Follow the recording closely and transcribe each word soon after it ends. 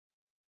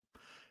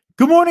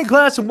Good morning,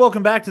 class, and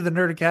welcome back to the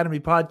Nerd Academy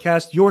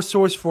Podcast, your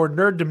source for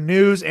nerddom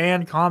news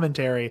and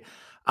commentary.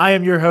 I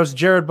am your host,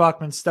 Jarod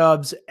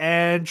Bachman-Stubbs,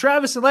 and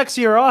Travis and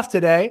Lexi are off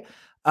today.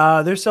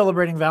 They're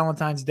celebrating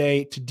Valentine's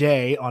Day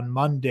today on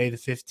Monday the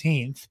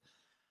 15th.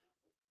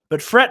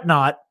 But fret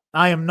not,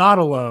 I am not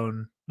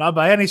alone, not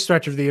by any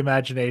stretch of the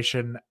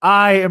imagination.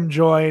 I am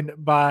joined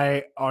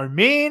by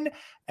Armin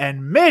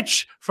and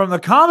Mitch from the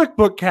Comic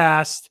Book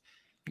Cast.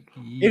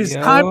 It is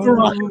time for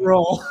rock and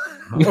roll.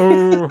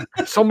 Oh,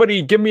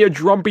 somebody give me a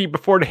drum beat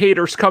before the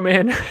haters come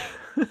in.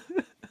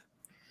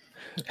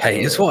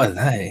 Hey, it's what are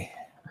they?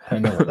 I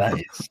don't know what that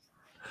is.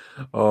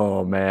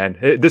 Oh, man.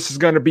 This is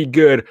going to be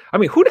good. I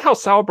mean, who the hell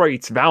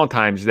celebrates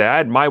Valentine's Day? I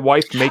had my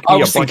wife make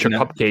me a bunch of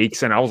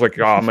cupcakes, and I was like,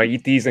 oh, I'm going to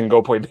eat these and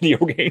go play video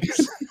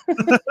games.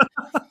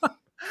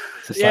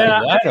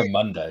 Yeah. Why on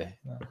Monday?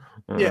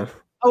 Yeah.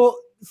 Oh,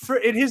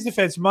 in his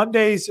defense,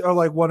 Mondays are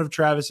like one of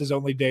Travis's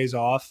only days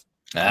off.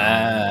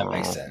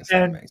 Makes sense.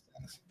 And makes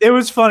sense. It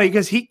was funny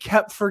because he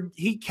kept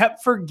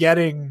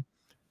forgetting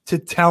to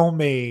tell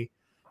me.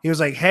 He was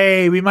like,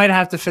 "Hey, we might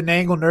have to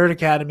finagle Nerd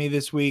Academy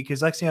this week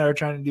because Lexi and I are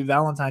trying to do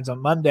Valentine's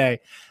on Monday,"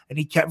 and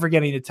he kept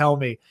forgetting to tell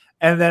me.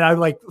 And then I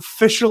like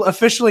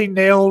officially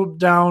nailed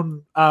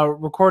down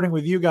recording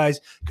with you guys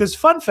because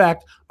fun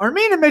fact,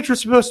 Armin and Mitch were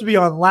supposed to be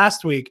on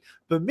last week,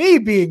 but me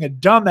being a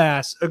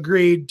dumbass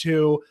agreed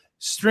to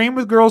stream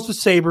with Girls with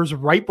Sabers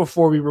right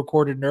before we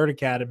recorded Nerd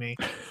Academy.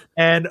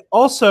 And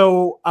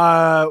also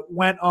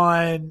went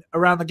on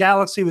Around the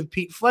Galaxy with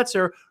Pete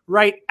Fletcher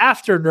right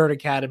after Nerd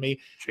Academy.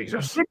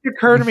 Jesus. It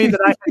occurred to me that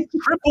I had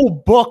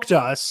triple booked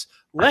us.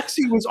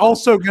 Lexi was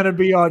also going to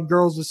be on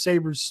Girls with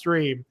Sabers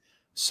stream.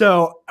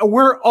 So the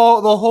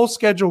whole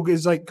schedule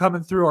is like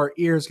coming through our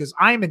ears because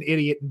I'm an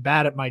idiot and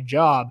bad at my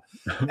job.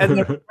 And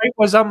the right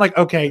was I'm like,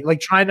 okay,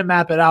 like trying to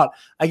map it out.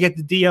 I get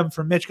the DM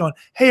from Mitch going,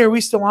 "Hey, are we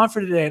still on for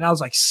today?" And I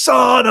was like,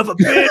 son of a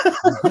bitch.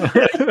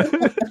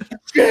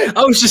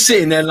 I was just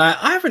sitting there like,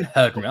 I haven't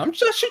heard from him.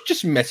 I should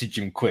just message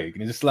him quick.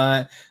 And he's just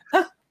like,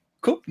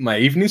 cool, my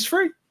evening's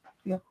free.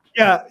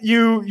 Yeah,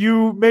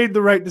 you made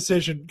the right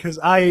decision because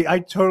I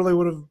totally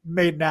would have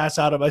made an ass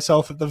out of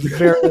myself at the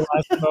very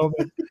last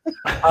moment.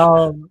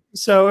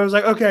 So it was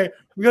like, okay,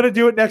 we got to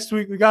do it next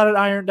week. We got it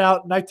ironed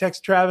out. And I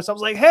text Travis. I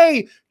was like,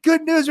 "Hey,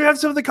 good news. We have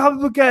some of the Comic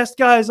Book Cast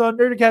guys on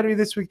Nerd Academy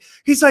this week."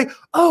 He's like,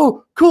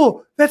 "Oh,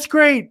 cool. That's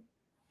great.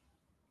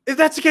 If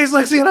that's the case,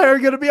 Lexi and I are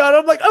going to be on."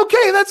 I'm like,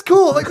 "Okay, that's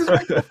cool." Like, this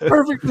works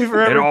perfectly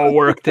for everyone. It all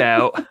worked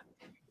out.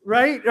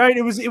 Right.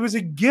 It was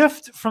a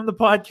gift from the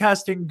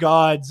podcasting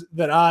gods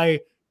that I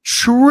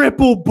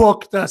triple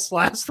booked us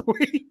last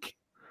week.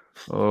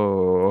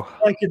 Oh,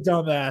 Like a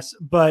dumbass.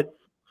 But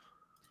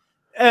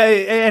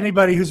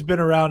anybody who's been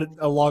around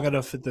long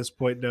enough at this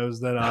point knows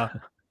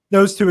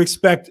to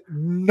expect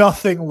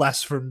nothing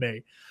less from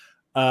me.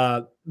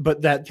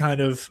 But that kind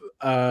of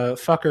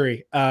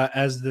fuckery,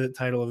 as the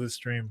title of the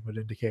stream would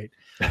indicate.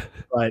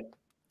 But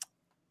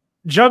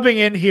jumping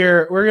in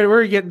here, we're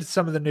gonna get into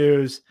some of the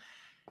news.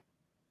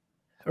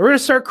 We're gonna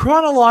start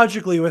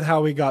chronologically with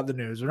how we got the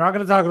news. We're not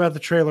gonna talk about the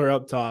trailer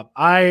up top.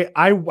 I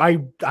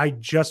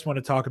just want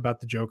to talk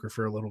about the Joker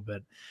for a little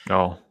bit.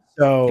 oh,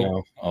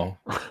 So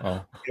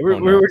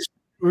we're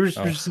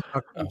just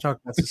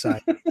talking about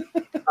society.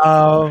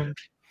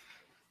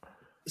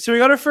 So we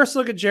got our first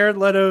look at Jared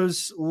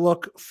Leto's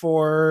look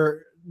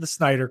for the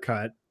Snyder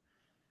Cut.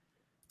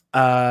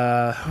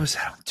 Was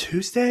that on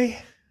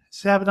Tuesday?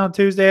 This happened on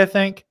Tuesday, I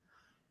think.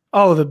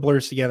 All of it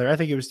blurs together. I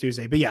think it was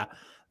Tuesday. But yeah,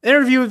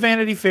 interview with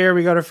Vanity Fair.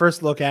 We got our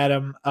first look at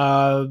him.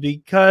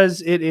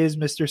 Because it is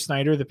Mr.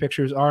 Snyder, the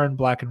pictures are in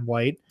black and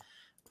white.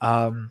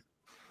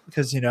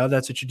 Because,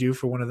 that's what you do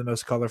for one of the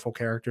most colorful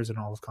characters in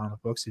all of comic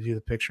books. You do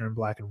the picture in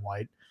black and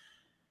white.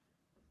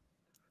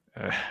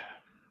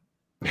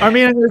 I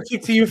mean, I'm going to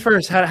kick to you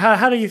first.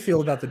 How do you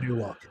feel about the new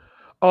look?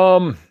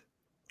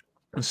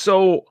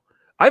 So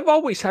I've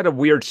always had a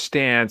weird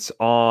stance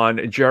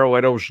on Jared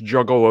Leto's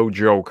Juggalo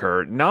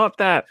Joker. Not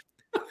that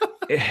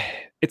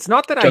it's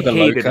not that I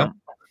hated him.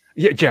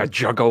 Yeah,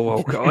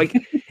 Juggalo. Like,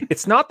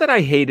 it's not that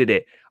I hated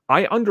it.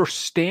 I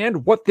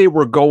understand what they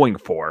were going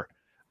for.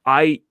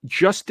 I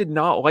just did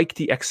not like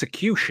the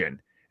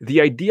execution.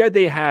 The idea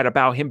they had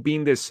about him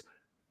being this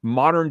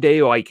modern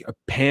day like a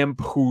pimp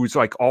who's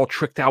like all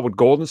tricked out with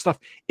gold and stuff,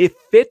 it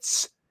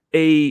fits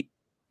a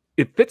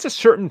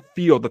certain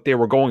field that they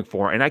were going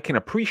for, and I can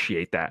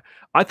appreciate that.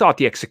 I thought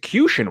the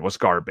execution was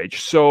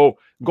garbage. So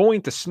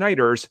going to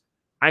Snyder's,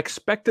 I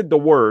expected the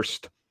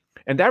worst.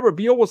 And that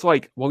reveal was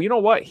like, well, you know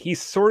what?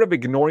 He's sort of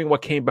ignoring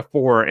what came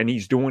before and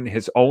he's doing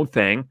his own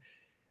thing.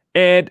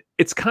 And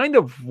it's kind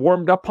of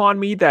warmed up on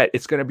me that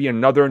it's going to be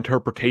another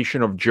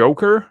interpretation of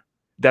Joker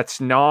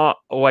that's not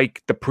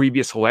like the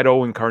previous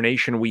Leto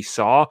incarnation we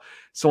saw.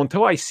 So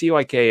until I see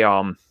like a,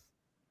 I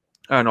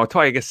don't know,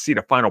 until I guess see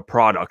the final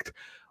product,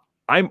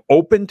 I'm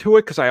open to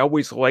it because I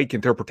always like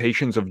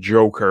interpretations of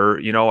Joker,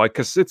 like,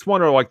 because it's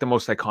one of like the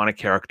most iconic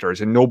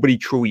characters and nobody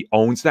truly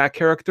owns that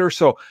character.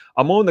 So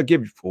I'm willing to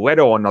give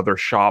Leto another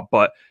shot,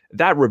 but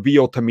that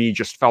reveal to me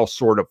just fell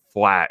sort of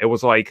flat. It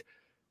was like,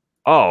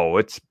 oh,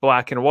 it's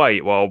black and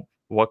white. Well,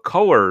 what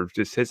color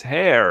is his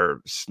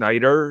hair?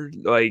 Snyder,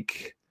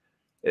 like,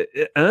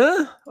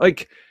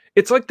 like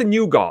it's like the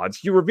New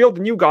Gods. You revealed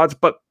the New Gods,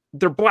 but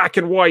they're black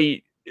and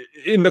white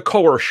in the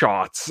color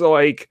shots. So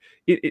like,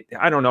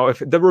 I don't know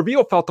if the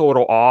reveal felt a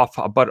little off,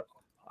 but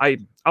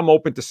I'm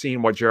open to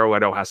seeing what Jared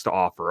Leto has to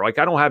offer. Like,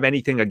 I don't have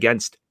anything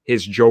against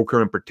his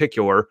Joker in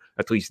particular,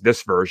 at least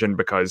this version,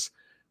 because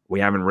we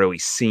haven't really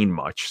seen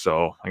much.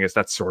 So I guess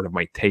that's sort of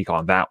my take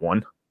on that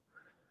one.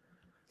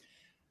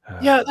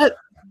 Yeah,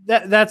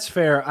 that's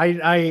fair.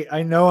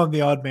 I know I'm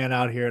the odd man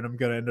out here, and I'm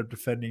going to end up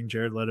defending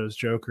Jared Leto's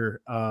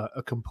Joker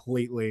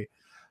completely,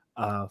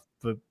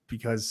 but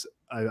because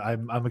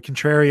I'm a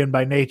contrarian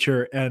by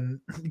nature and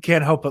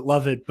can't help but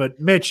love it. But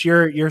Mitch,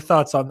 your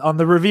thoughts on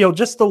the reveal,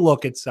 just the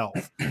look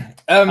itself.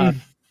 I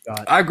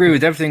agree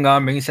with everything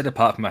Armin said,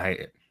 apart from I hate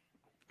it.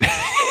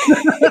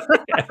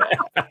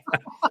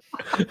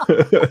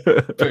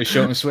 Pretty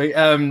short and sweet.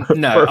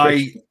 No,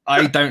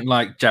 I don't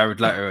like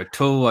Jared Leto at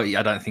all.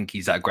 I don't think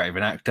he's that great of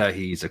an actor.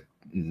 He's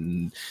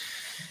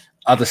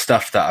other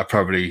stuff that I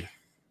probably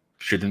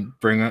shouldn't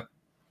bring up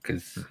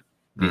because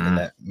the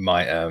internet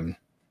might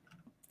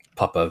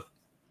pop a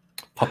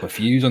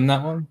fuse on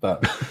that one.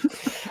 But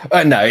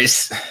no,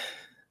 he's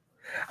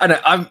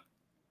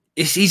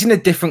in a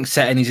different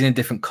setting. He's in a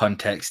different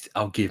context.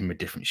 I'll give him a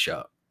different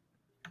shot.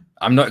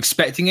 I'm not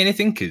expecting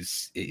anything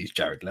because it is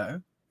Jared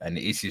Leto and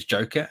it is his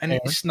Joker and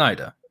it is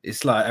Snyder.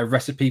 It's like a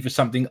recipe for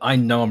something I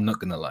know I'm not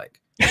going to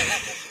like.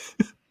 It's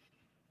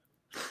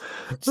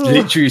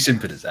literally as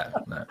simple as that.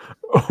 No.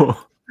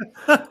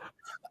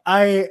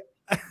 I've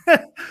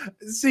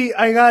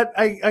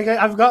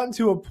gotten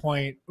to a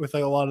point with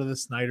like a lot of the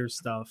Snyder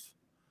stuff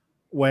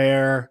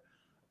where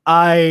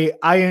I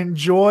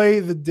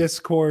enjoy the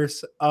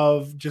discourse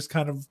of just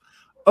kind of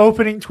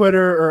opening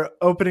Twitter or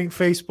opening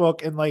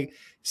Facebook and like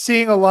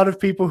seeing a lot of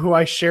people who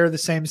I share the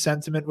same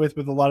sentiment with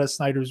a lot of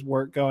Snyder's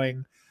work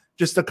going,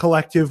 just a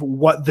collective,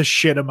 what the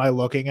shit am I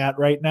looking at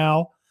right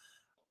now?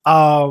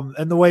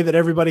 And the way that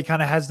everybody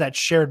kind of has that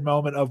shared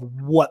moment of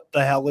what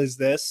the hell is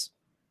this?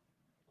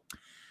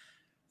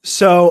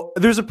 So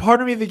there's a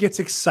part of me that gets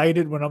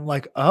excited when I'm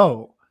like,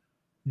 oh,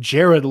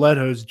 Jared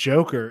Leto's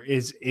Joker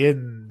is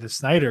in the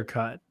Snyder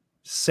Cut.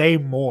 Say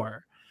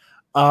more.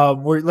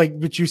 Where like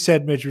what you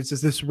said, Mitch, it's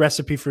just this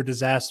recipe for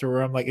disaster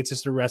where I'm like, it's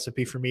just a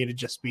recipe for me to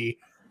just be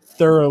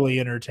thoroughly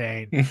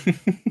entertained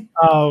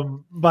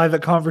by the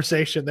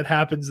conversation that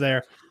happens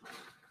there.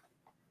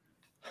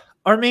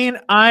 Armin,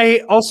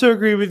 I also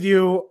agree with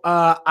you.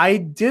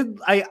 I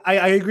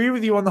agree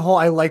with you on the whole.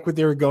 I like what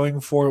they were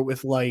going for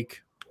with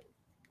like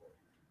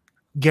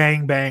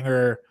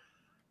gangbanger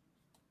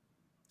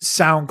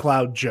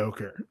SoundCloud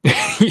Joker,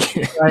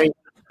 right?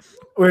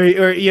 Or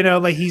you know,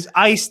 like he's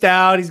iced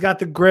out, he's got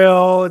the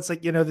grill, it's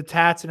like, you know, the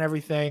tats and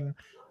everything.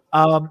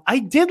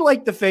 I did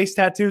like the face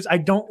tattoos. I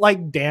don't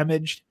like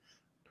damaged.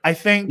 I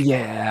think,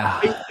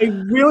 I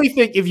really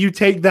think if you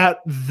take that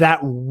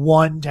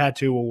one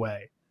tattoo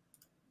away,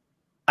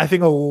 I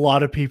think a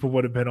lot of people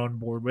would have been on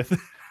board with it.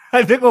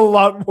 I think a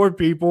lot more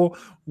people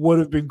would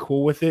have been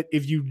cool with it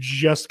if you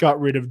just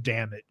got rid of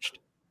damaged.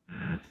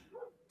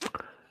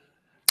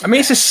 I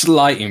mean, it's a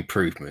slight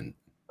improvement.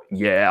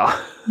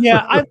 Yeah.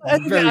 Yeah.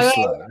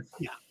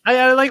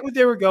 I like what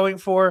they were going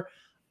for.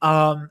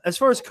 As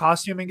far as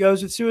costuming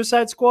goes with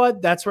Suicide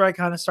Squad, that's where I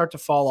kind of start to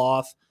fall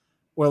off.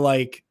 Where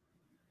like,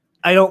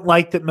 I don't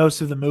like that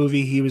most of the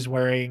movie he was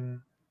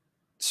wearing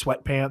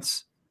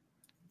sweatpants.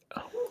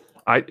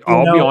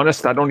 I'll be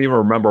honest, I don't even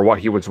remember what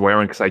he was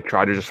wearing because I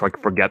try to just like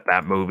forget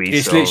that movie.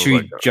 It's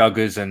literally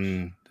joggers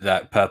and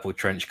that purple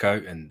trench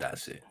coat, and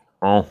that's it.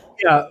 Oh,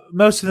 yeah,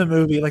 most of the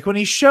movie, like when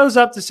he shows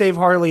up to save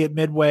Harley at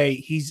Midway,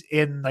 he's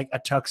in like a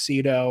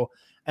tuxedo,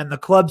 and the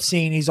club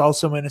scene, he's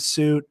also in a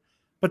suit,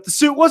 but the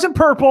suit wasn't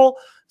purple,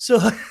 so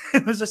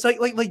it was just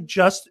like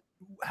just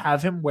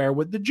have him wear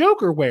what the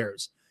Joker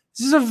wears.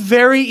 This is a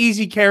very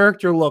easy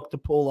character look to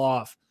pull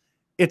off.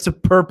 It's a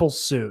purple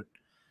suit.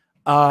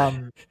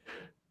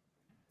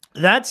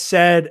 That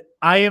said,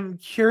 I am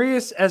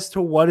curious as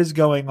to what is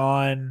going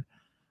on,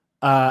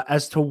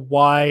 as to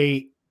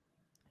why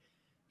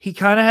he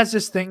kind of has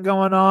this thing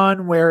going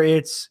on where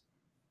it's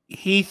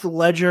Heath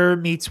Ledger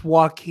meets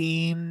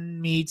Joaquin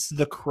meets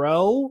the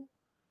Crow.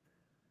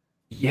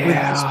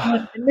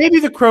 yeah. Maybe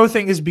the Crow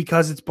thing is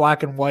because it's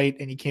black and white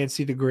and you can't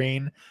see the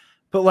green.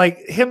 But like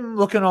him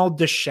looking all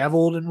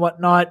disheveled and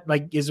whatnot,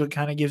 like is what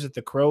kind of gives it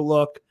the Crow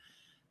look.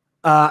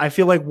 I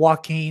feel like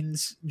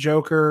Joaquin's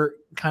Joker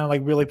kind of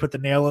like really put the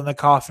nail in the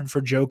coffin for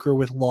Joker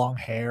with long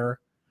hair.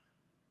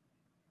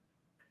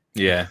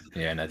 Yeah,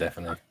 no,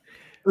 definitely.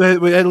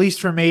 At least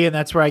for me, and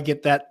that's where I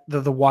get that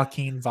the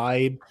Joaquin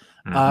vibe.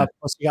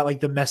 Plus, you got like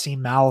the messy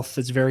mouth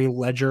that's very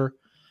Ledger.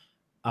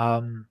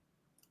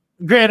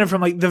 Granted,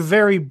 from like the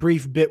very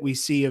brief bit we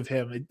see of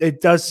him,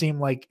 it does seem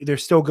like they're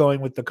still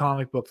going with the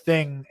comic book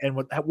thing and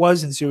what that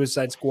was in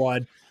Suicide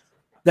Squad.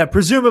 That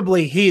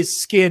presumably his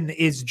skin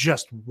is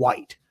just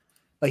white.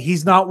 Like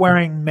he's not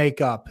wearing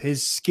makeup.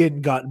 His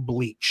skin got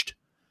bleached,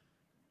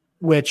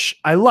 which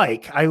I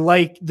like. I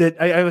like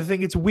that. I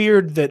think it's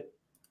weird that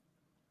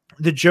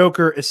the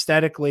Joker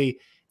aesthetically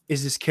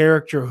is this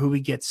character who we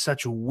get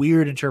such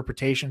weird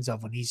interpretations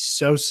of when he's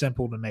so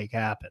simple to make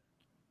happen.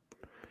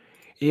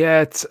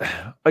 Yeah, it's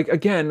like,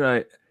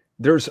 again,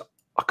 there's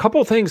a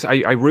couple things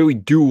I really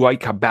do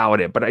like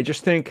about it, but I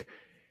just think,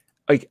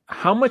 like,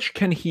 how much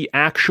can he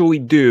actually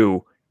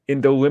do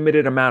in the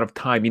limited amount of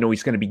time,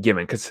 he's going to be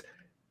given? Because,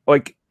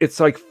 like, it's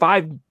like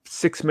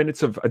 5-6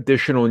 minutes of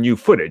additional new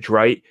footage,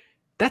 right?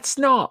 That's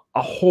not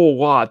a whole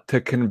lot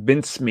to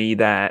convince me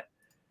that,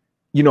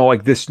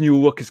 like, this new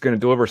look is going to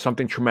deliver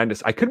something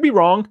tremendous. I could be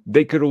wrong.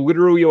 They could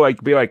literally,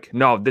 like, be like,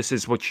 no, this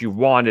is what you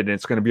wanted, and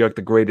it's going to be, like,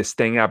 the greatest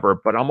thing ever.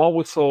 But I'm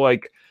also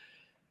like,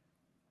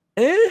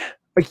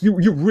 like,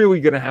 you're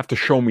really going to have to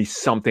show me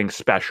something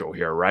special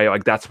here, right?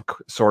 Like, that's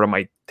sort of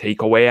my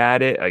takeaway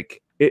at it.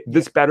 Like,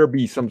 this better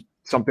be something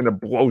that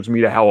blows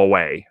me the hell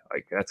away.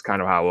 Like, that's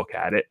kind of how I look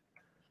at it.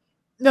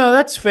 No,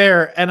 that's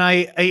fair. And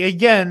I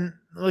again,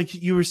 like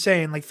you were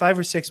saying, like 5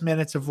 or 6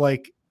 minutes of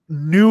like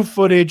new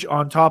footage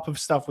on top of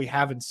stuff we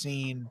haven't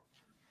seen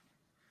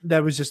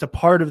that was just a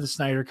part of the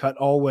Snyder Cut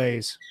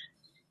always.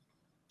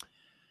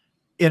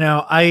 And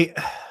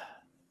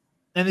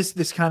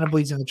this kind of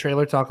bleeds in the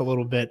trailer talk a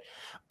little bit.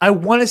 I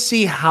want to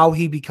see how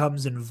he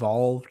becomes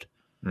involved.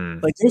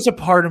 Like, there's a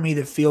part of me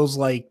that feels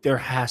like there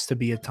has to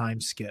be a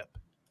time skip.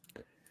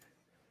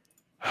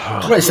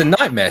 Well, it's a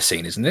nightmare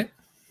scene, isn't it?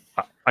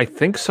 I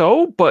think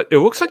so, but it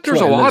looks like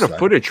there's a lot of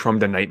footage from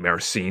the nightmare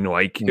scene.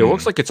 Like, it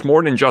looks like it's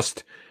more than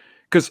just,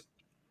 because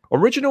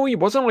originally it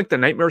wasn't like the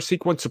nightmare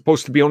sequence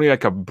supposed to be only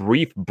like a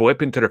brief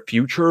blip into the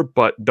future,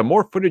 but the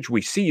more footage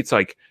we see, it's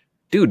like,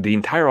 dude, the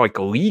entire like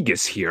league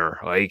is here.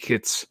 Like,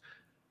 it's,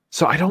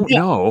 so I don't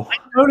know. I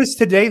noticed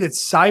today that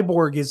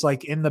Cyborg is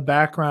like in the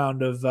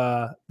background of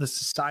the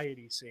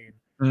society scene.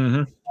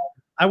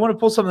 I want to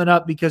pull something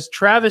up because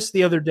Travis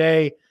the other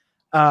day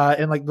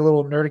in like the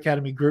little Nerd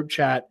Academy group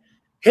chat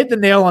hit the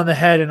nail on the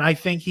head, and I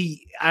think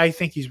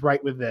he's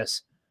right with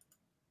this.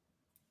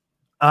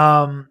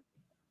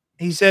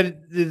 He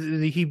said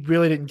he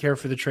really didn't care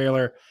for the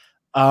trailer,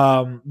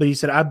 but he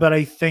said,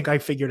 I think I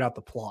figured out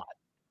the plot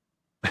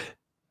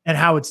and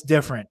how it's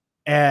different.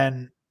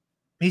 And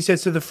he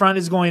said, so the front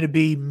is going to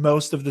be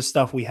most of the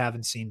stuff we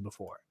haven't seen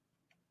before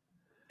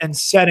and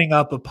setting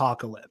up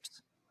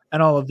Apocalypse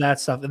and all of that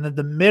stuff. And then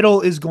the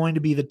middle is going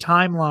to be the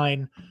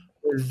timeline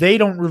where they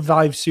don't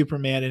revive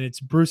Superman, and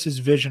it's Bruce's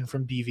vision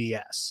from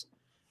BVS.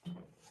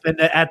 And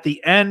at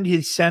the end,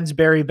 he sends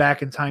Barry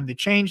back in time to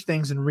change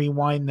things and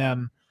rewind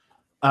them,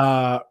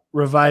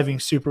 reviving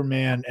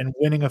Superman and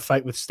winning a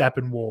fight with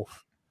Steppenwolf.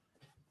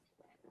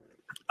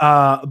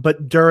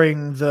 But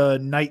during the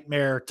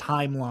nightmare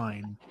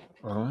timeline,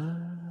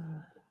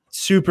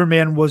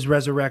 Superman was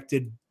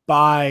resurrected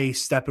by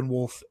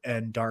Steppenwolf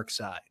and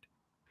Darkseid.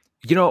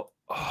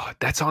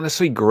 That's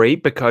honestly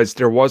great, because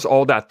there was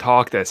all that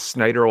talk that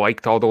Snyder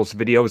liked all those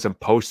videos and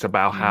posts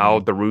about how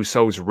the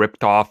Russos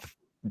ripped off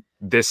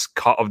this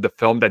cut of the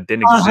film that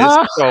didn't exist.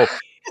 So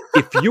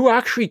if you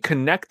actually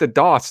connect the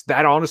dots,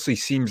 that honestly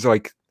seems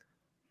like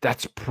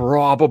that's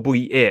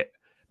probably it.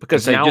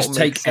 Because now just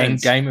take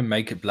Endgame and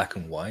make it black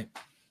and white.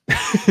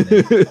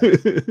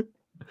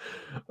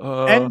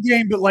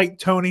 Endgame, but like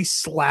Tony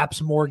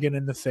slaps Morgan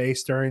in the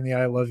face during the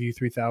I Love You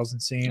 3000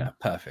 scene. Yeah,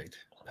 perfect.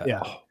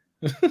 Yeah.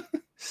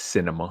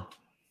 Cinema.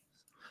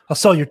 I'll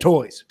sell your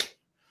toys.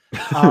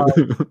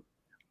 But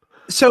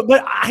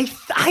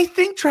I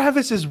think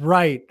Travis is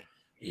right.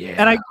 Yeah.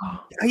 And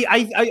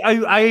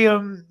I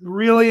am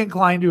really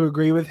inclined to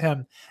agree with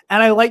him.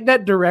 And I like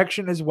that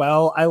direction as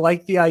well. I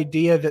like the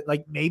idea that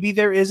like maybe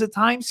there is a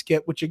time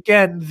skip, which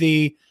again,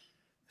 the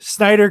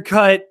Snyder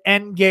Cut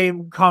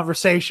Endgame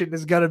conversation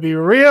is going to be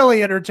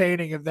really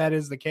entertaining if that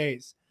is the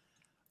case.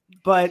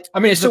 But I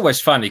mean, it's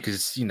always funny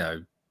because,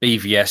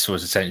 BVS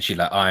was essentially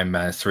like Iron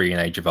Man 3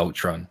 and Age of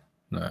Ultron.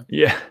 No.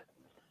 Yeah.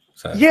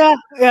 So. Yeah,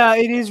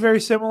 it is very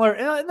similar.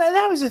 And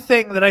that was a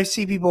thing that I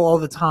see people all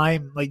the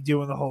time, like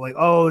doing the whole like,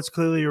 oh, it's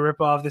clearly a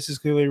ripoff. This is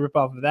clearly a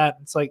ripoff of that.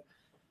 It's like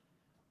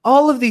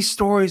all of these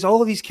stories,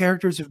 all of these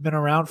characters have been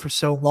around for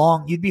so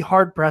long. You'd be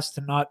hard pressed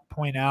to not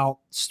point out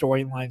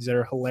storylines that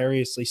are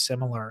hilariously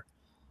similar.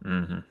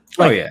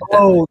 Like,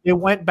 they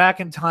went back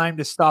in time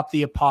to stop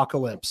the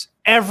apocalypse.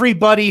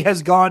 Everybody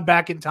has gone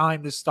back in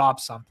time to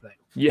stop something.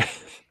 Yeah.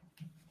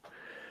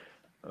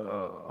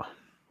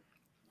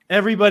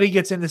 Everybody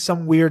gets into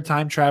some weird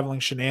time traveling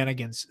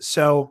shenanigans.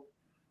 So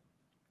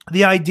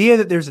the idea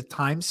that there's a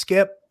time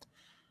skip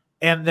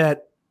and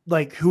that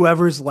like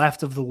whoever's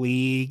left of the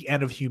league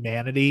and of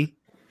humanity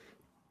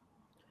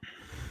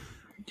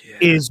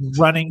is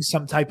running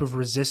some type of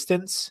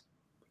resistance,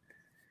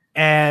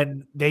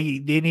 and they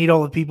need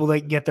all the people they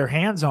can get their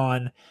hands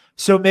on.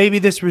 So maybe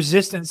this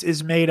resistance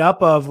is made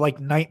up of like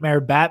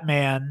Nightmare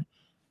Batman,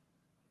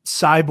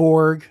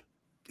 Cyborg.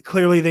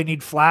 Clearly they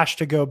need Flash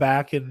to go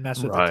back and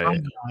mess with the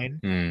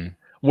timeline.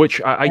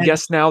 Which I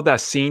guess now that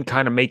scene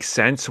kind of makes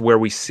sense, where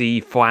we see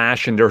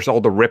Flash and there's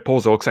all the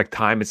ripples. It looks like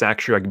time is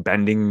actually like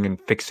bending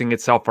and fixing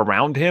itself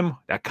around him.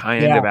 That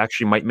kind of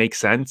actually might make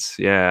sense.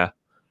 Yeah.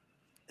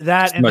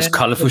 That it's the most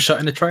colorful shot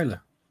in the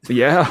trailer. But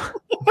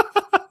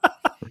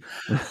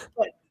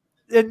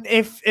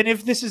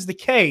if this is the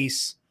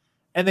case,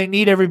 and they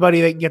need everybody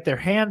they can get their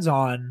hands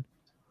on,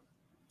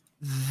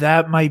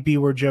 that might be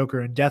where Joker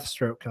and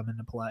Deathstroke come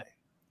into play.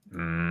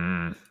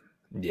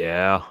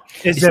 Yeah.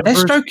 Is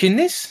Deathstroke in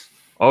this?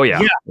 Oh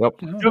yeah. Yep.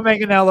 Joe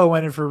Manganiello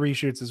went in for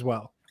reshoots as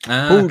well.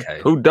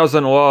 Who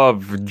doesn't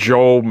love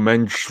Joe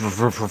Mensch? I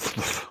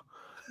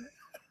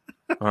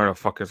don't know what the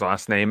fuck his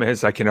last name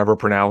is. I can never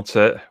pronounce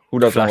it. Who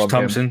doesn't Flash love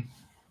Thompson? Him?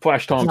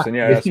 Flash Thompson,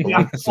 yeah.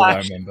 That's what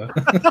I remember.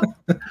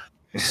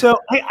 So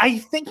I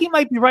think he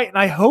might be right, and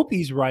I hope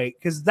he's right,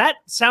 because that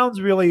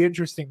sounds really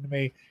interesting to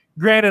me.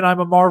 Granted, I'm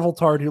a Marvel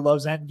tard who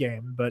loves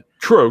Endgame, but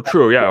true.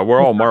 Yeah,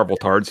 we're all Marvel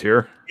tards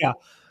here. Yeah.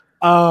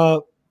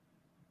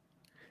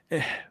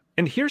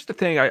 And here's the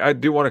thing: I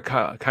do want to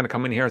kind of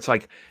come in here. It's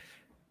like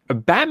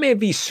Batman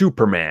v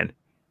Superman.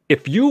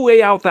 If you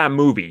lay out that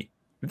movie,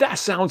 that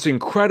sounds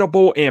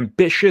incredible,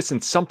 ambitious,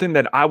 and something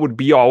that I would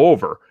be all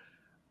over.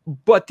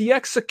 But the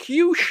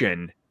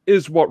execution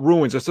is what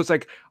ruins it. So it's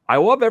like, I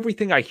love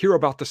everything I hear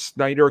about the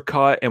Snyder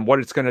Cut and what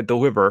it's going to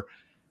deliver.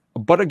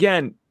 But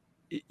again,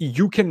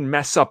 you can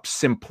mess up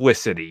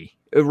simplicity,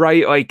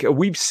 right? Like,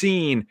 we've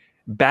seen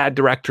bad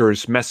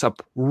directors mess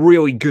up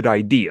really good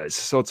ideas.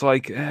 So it's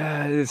like,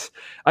 I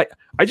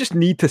just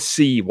need to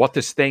see what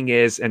this thing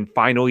is, and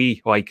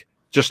finally, like,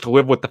 just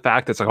live with the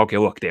fact that it's like, okay,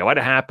 look, they let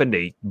it happen.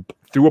 They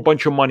threw a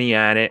bunch of money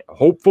at it.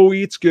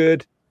 Hopefully it's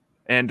good.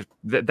 And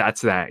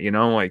that's that, you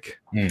know, like.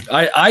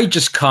 I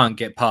just can't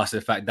get past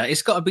the fact that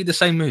it's got to be the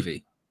same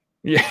movie.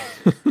 Yeah.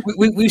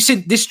 We've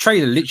seen this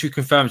trailer literally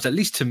confirms, at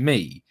least to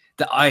me,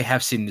 that I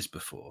have seen this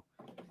before.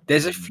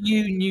 There's a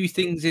few new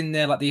things in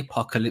there, like the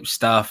apocalypse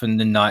stuff and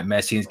the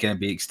nightmare scene is going to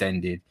be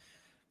extended.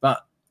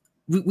 But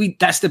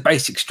that's the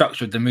basic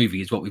structure of the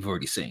movie, is what we've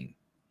already seen.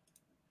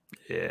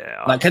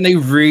 Yeah. Like, can they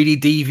really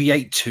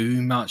deviate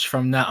too much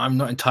from that? I'm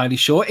not entirely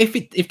sure.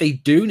 If they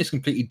do and it's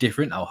completely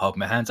different, I'll hold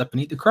my hands up and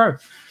eat the crow.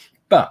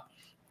 But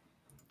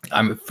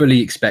I'm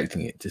fully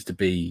expecting it just to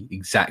be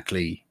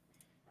exactly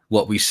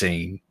what we've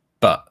seen,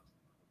 but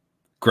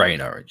grey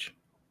and orange.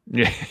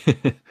 Yeah.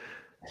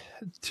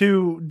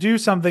 To do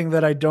something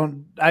that I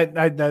don't,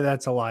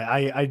 that's a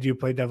lie. I do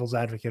play devil's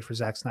advocate for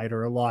Zack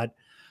Snyder a lot,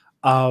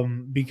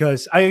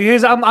 because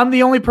I'm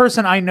the only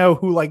person I know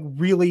who like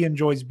really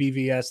enjoys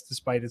BVS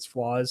despite its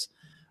flaws.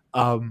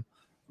 But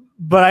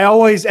I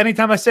always,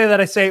 anytime I say that,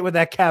 I say it with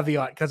that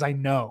caveat, because I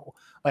know,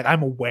 like,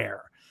 I'm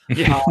aware.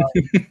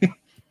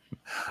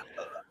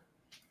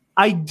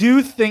 I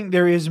do think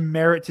there is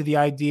merit to the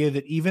idea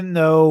that even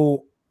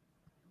though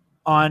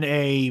on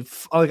a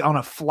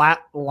flat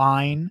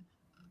line,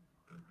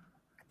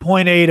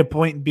 point A to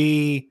point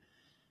B,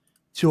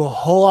 to a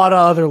whole lot of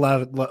other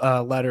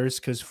letters,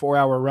 because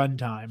 4-hour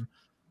runtime,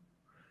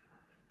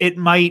 it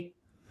might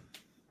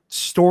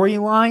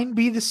storyline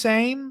be the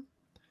same,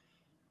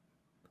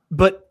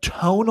 but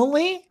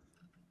tonally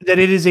that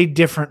it is a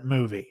different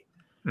movie.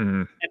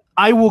 And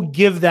I will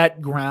give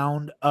that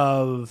ground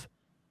of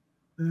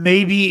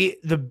maybe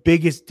the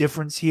biggest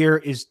difference here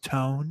is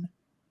tone.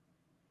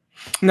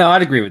 No,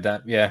 I'd agree with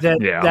that. Yeah.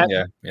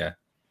 Yeah.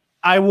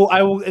 I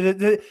will,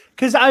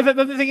 because I've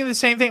been thinking the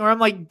same thing where I'm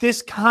like,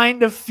 this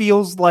kind of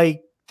feels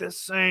like the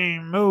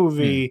same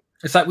movie.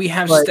 It's like we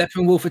have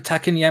Steppenwolf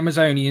attacking the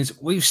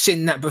Amazonians. We've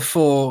seen that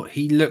before.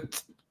 He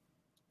looked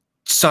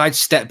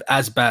sidestep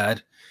as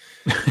bad.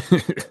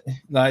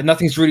 Like,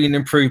 nothing's really an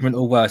improvement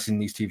or worse in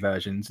these two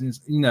versions. And,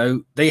 you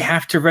know, they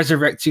have to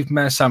resurrect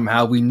Superman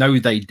somehow. We know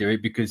they do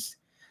it because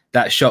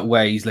that shot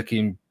where he's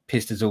looking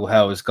pissed as all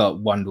hell has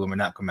got Wonder Woman,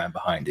 Aquaman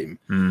behind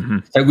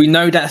him. So we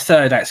know that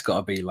third act's got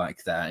to be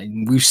like that.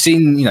 And we've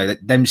seen, you know,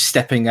 them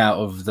stepping out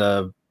of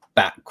the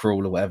bat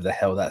crawl or whatever the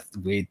hell that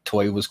weird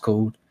toy was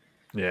called.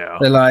 Yeah.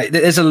 They're like,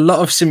 there's a lot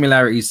of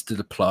similarities to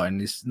the plot in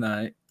this.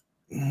 Like,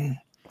 I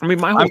mean,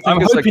 my whole I'm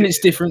thing is hoping like, it's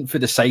different for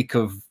the sake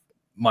of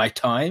my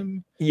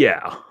time.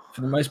 Yeah.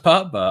 For the most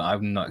part, but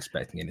I'm not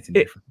expecting anything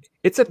different.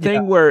 It's a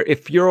thing where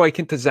if you're like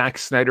into Zack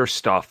Snyder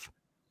stuff,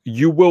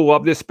 you will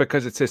love this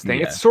because it's his thing.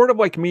 Yeah. It's sort of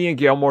like me and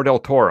Guillermo del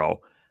Toro.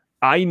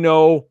 I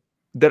know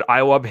that I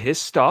love his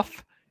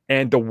stuff,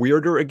 and the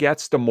weirder it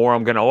gets, the more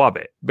I'm going to love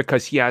it,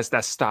 because he has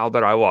that style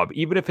that I love.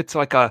 Even if it's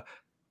like a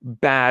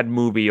bad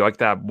movie, like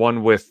that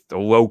one with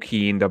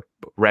Loki in the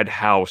Red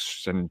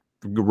House and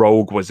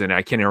Rogue was in it.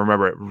 I can't even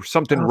remember it.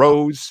 Something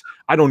Rose.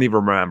 I don't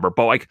even remember.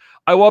 But like,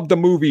 I love the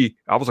movie.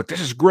 I was like,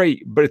 this is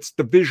great, but it's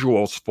the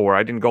visuals for it.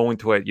 I didn't go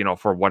into it, you know,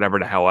 for whatever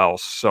the hell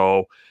else.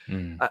 So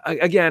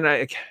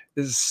again,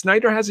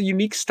 Snyder has a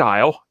unique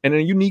style and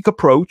a unique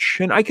approach,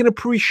 and I can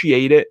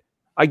appreciate it.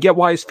 I get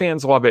why his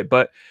fans love it,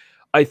 but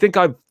I think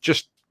I've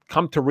just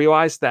come to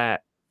realize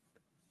that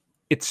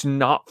it's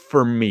not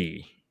for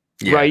me.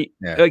 Right?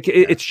 Yeah, like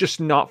it's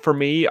just not for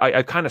me.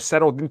 I kind of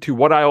settled into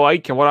what I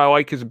like, and what I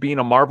like is being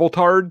a Marvel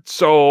tard.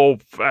 So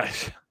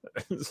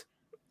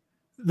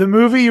the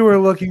movie you were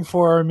looking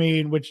for, I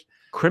mean, which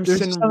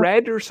Crimson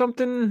Red or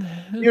something?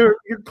 You're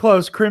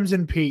close.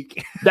 Crimson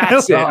Peak.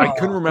 That's it. I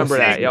couldn't remember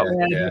that.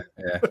 Yeah.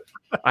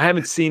 I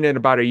haven't seen it in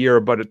about a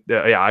year, but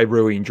I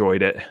really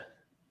enjoyed it.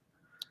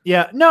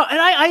 Yeah, no, and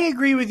I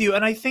agree with you,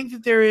 and I think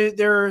that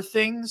there are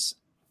things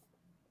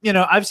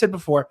I've said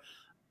before,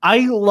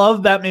 I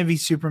love Batman v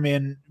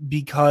Superman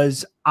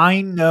because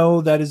I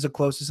know that is the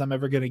closest I'm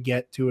ever going to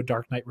get to a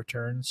Dark Knight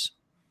Returns.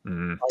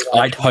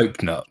 I'd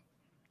hope not.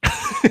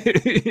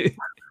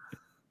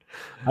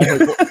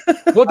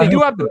 Well, they do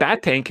have the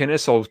Bat Tank in it,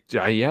 so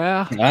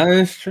yeah.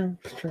 That's true.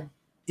 That's true.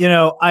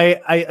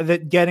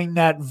 That getting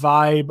that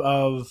vibe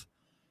of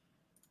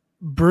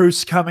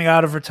Bruce coming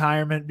out of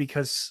retirement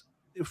because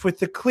with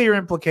the clear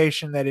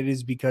implication that it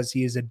is because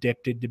he is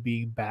addicted to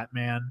being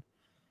Batman.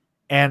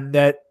 And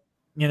that,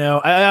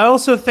 I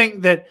also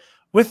think that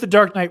with the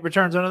Dark Knight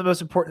Returns, one of the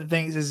most important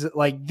things is that,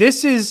 like,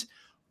 this is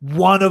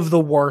one of the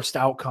worst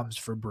outcomes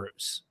for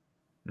Bruce.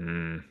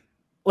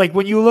 Like,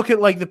 when you look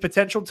at, like, the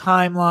potential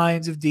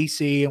timelines of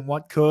DC and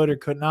what could or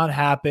could not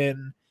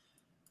happen,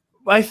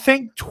 I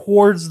think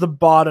towards the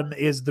bottom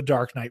is the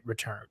Dark Knight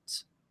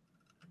Returns.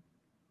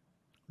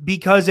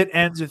 Because it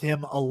ends with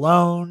him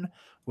alone,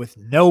 with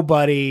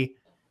nobody,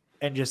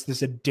 and just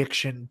this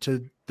addiction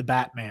to the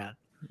Batman.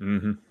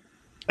 Mm-hmm.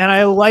 And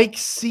I like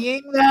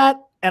seeing that,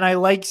 and I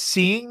like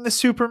seeing the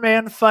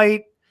Superman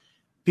fight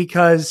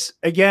because,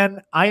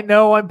 again, I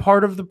know I'm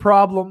part of the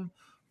problem,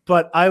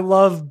 but I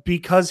love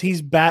because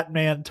he's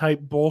Batman type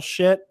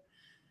bullshit.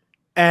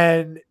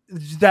 And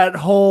that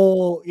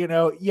whole,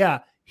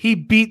 he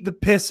beat the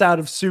piss out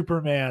of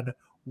Superman.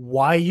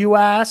 Why, you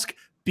ask?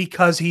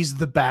 Because he's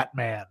the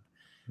Batman.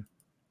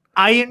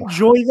 I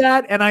enjoy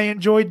that, and I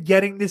enjoyed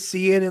getting to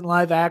see it in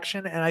live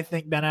action, and I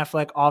think Ben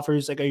Affleck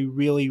offers like a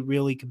really,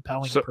 really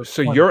compelling.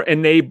 So you're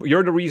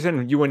the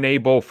reason you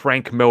enable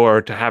Frank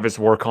Miller to have his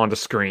work on the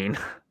screen.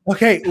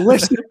 Okay,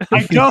 listen,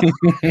 I don't.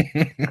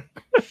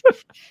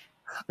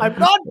 I'm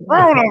not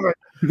proud of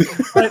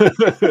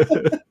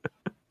it.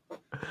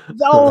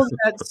 All of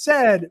that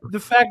said, the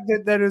fact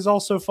that is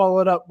also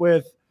followed up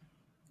with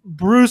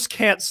Bruce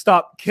can't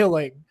stop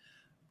killing.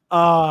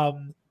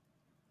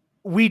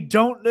 We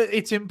don't.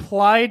 It's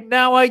implied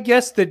now, I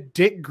guess, that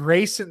Dick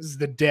Grayson's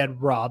the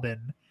dead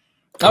Robin.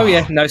 Oh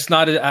yeah, no,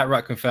 Snyder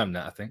outright confirmed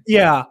that, I think.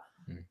 Yeah.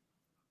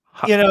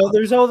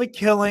 There's all the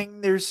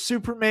killing. There's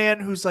Superman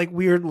who's like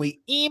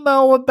weirdly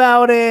emo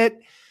about it.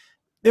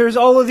 There's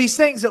all of these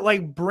things that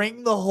like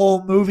bring the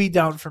whole movie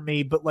down for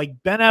me. But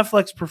like Ben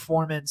Affleck's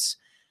performance,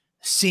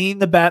 seeing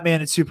the Batman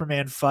and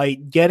Superman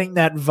fight, getting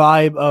that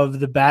vibe of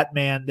the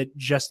Batman that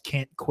just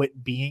can't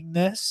quit being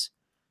this.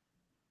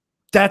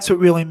 That's what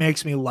really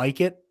makes me like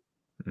it.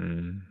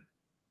 And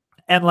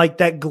like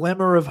that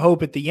glimmer of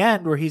hope at the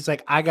end where he's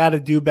like, I got to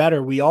do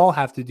better. We all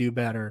have to do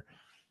better.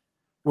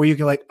 Where you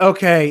can like,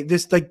 okay,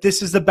 this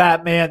is the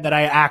Batman that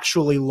I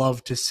actually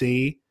love to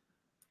see.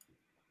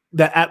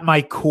 That at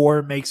my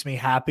core makes me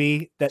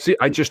happy.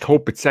 I just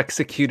hope it's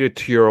executed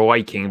to your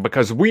liking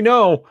because we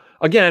know,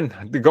 again,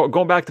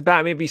 going back to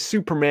Batman v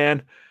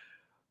Superman,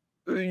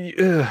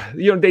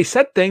 they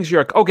said things,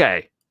 you're like,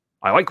 okay,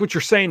 I like what you're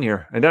saying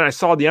here. And then I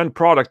saw the end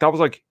product. I was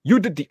like, you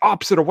did the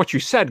opposite of what you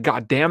said.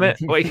 God damn it.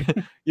 Like,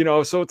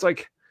 so it's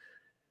like,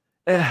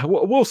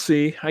 we'll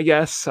see, I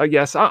guess.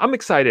 I'm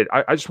excited.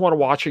 I just want to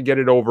watch it, get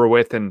it over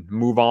with and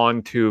move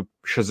on to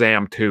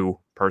Shazam 2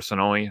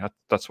 personally.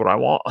 That's what I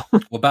want.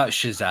 What about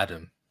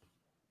Shazadam?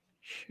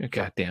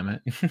 God damn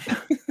it.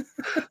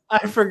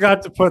 I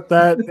forgot to put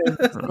that in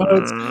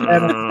notes.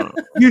 And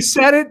you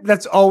said it.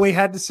 That's all we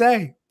had to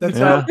say. That's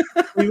all.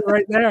 Leave it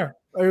right there.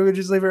 Or we would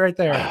just leave it right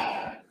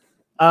there.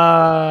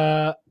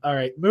 All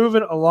right,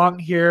 moving along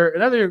here.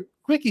 Another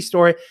quickie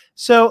story.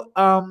 So,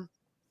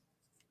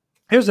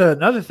 here's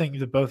another thing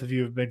that both of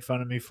you have made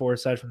fun of me for,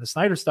 aside from the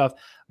Snyder stuff.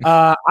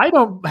 I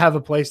don't have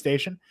a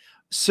PlayStation,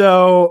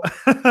 so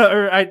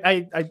or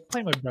I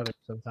play my brother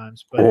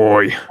sometimes, but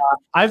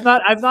I've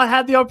not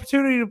had the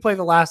opportunity to play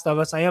The Last of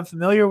Us. I am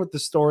familiar with the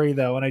story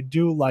though, and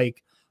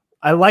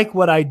I like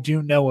what I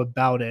do know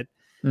about it.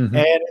 And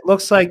it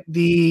looks like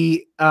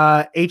the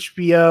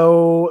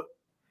HBO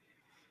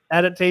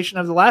adaptation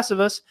of The Last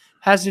of Us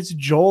has its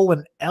Joel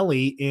and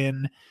Ellie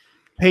in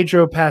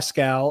Pedro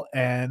Pascal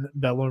and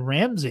Bella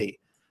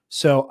Ramsey.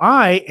 So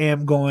I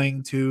am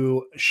going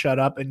to shut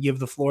up and give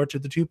the floor to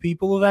the two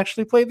people who've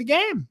actually played the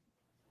game.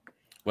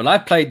 Well, I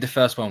played the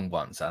first one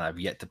once, and I've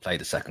yet to play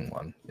the second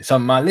one. It's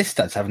on my list.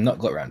 I have not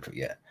got around to it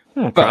yet.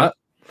 Okay. But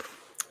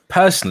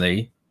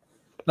personally,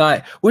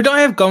 like, would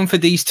I have gone for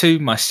these two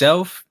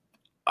myself?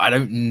 I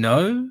don't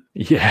know.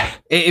 Yeah.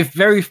 It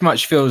very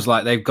much feels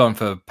like they've gone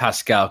for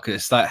Pascal because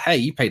it's like, hey,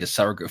 you played a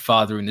surrogate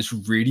father in this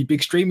really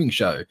big streaming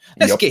show.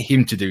 Let's get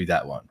him to do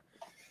that one.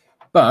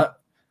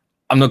 But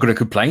I'm not going to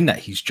complain that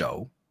he's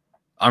Joel.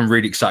 I'm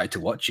really excited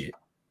to watch it.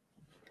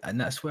 And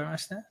that's where I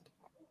stand.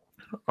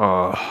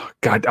 Oh,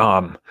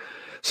 God.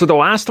 So The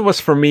Last of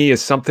Us for me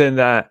is something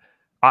that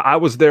I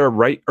was there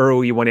right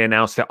early when they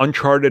announced that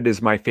Uncharted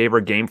is my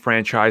favorite game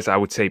franchise, I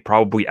would say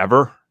probably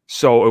ever.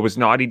 So it was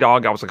Naughty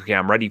Dog. I was like, okay,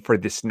 I'm ready for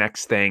this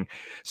next thing.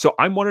 So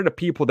I'm one of the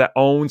people that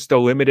owns the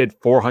limited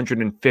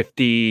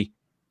 450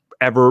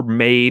 ever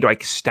made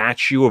like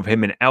statue of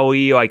him and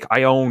Ellie. Like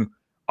I own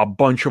a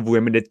bunch of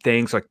limited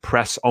things like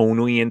press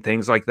only and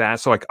things like that.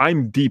 So like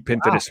I'm deep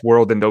into this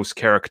world and those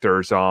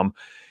characters.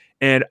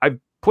 And I've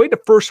Played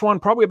the first one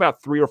probably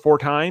about 3 or 4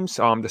 times.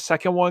 The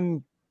second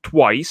one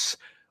twice.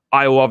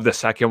 I love the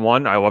second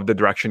one. I love the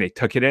direction they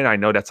took it in. I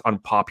know that's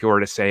unpopular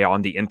to say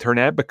on the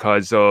internet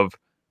because of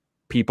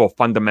people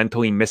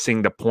fundamentally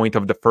missing the point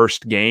of the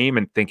first game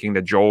and thinking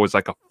that Joel is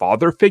like a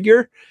father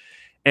figure.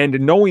 And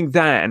knowing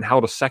that and how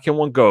the second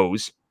one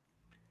goes,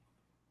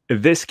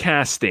 this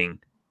casting,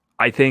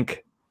 I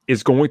think,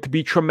 is going to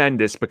be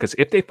tremendous because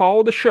if they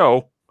follow the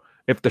show,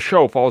 if the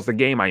show follows the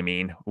game, I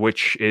mean,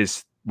 which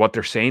is what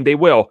they're saying they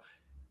will,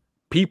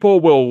 people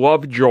will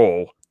love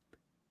Joel.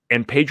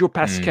 And Pedro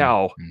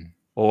Pascal,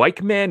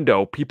 like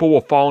Mando, people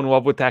will fall in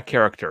love with that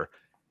character.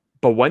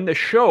 But when the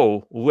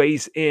show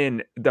lays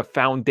in the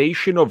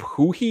foundation of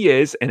who he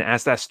is, and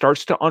as that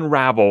starts to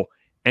unravel,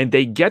 and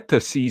they get to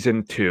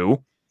season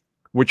 2,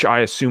 which I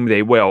assume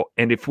they will,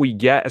 and if we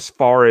get as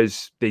far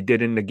as they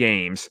did in the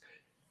games,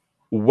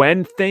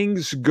 when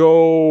things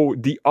go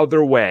the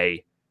other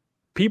way,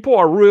 people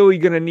are really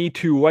going to need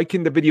to, like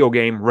in the video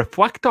game,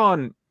 reflect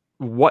on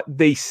what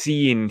they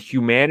see in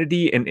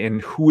humanity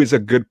and who is a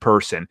good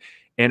person.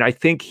 And I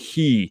think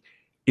he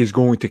is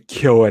going to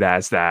kill it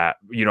as that.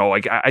 You know,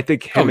 like I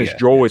think him as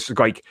Joel is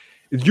like,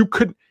 if you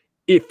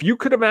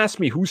could have asked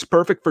me who's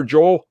perfect for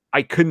Joel,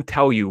 I couldn't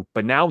tell you.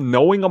 But now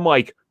knowing him,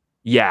 like,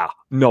 yeah,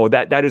 no,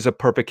 that is a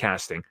perfect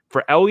casting.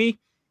 For Ellie,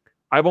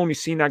 I've only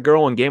seen that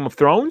girl in Game of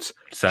Thrones.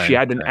 She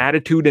had an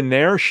attitude in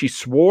there. She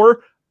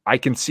swore. I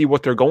can see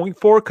what they're going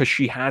for because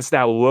she has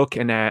that look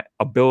and that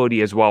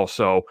ability as well.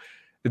 So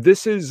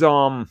this is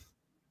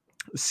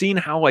seeing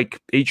how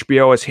like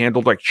HBO has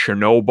handled like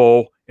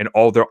Chernobyl and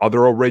all their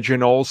other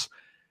originals.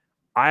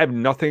 I have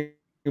nothing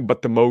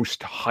but the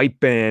most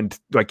hype and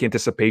like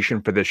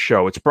anticipation for this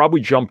show. It's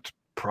probably jumped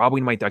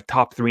my like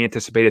top 3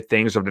 anticipated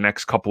things of the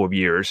next couple of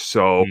years.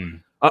 So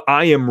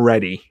I am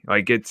ready.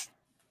 Like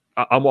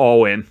I'm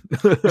all in.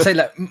 I say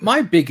like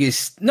my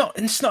biggest,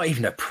 it's not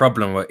even a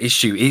problem or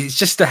issue. It's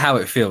just how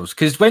it feels.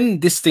 Because when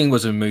this thing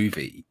was a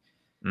movie,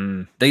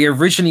 they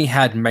originally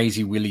had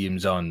Maisie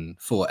Williams on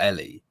for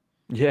Ellie.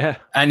 Yeah.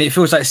 And it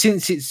feels like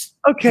since it's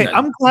okay,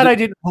 I'm glad I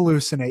didn't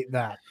hallucinate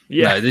that.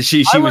 Yeah, no,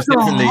 she was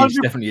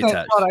definitely attached.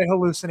 I thought I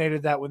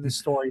hallucinated that when the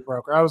story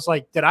broke. I was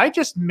like, did I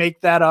just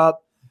make that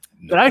up?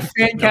 Did I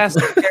fan cast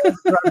a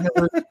character I've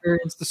never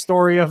experienced the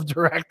story of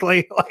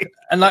directly?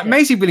 Like,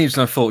 Maisie Williams is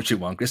an unfortunate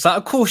one. It's like,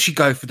 of course you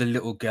go for the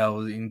little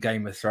girl in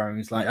Game of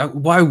Thrones. Like,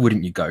 why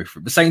wouldn't you go for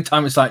it? At the same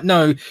time, it's like,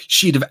 no,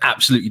 she'd have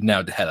absolutely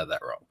nailed the hell out of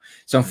that role.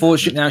 So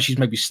unfortunately, now she's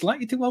maybe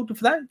slightly too older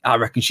for that. I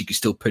reckon she could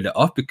still pull it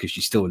off because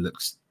she still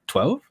looks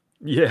 12.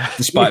 Yeah,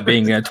 despite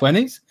being in her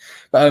 20s.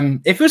 But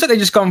it feels like they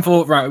just gone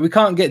for, right, we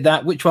can't get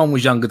that. Which one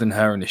was younger than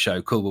her in the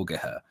show? Cool, we'll get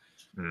her.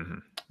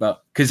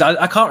 But because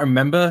I can't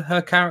remember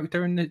her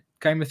character in the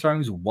Game of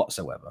Thrones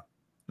whatsoever.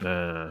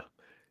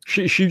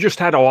 She just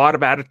had a lot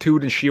of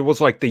attitude, and she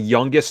was like the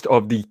youngest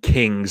of the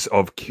kings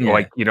of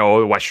like, you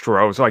know,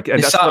 Westeros. Like,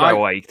 and that's what I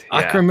liked.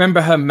 I can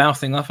remember her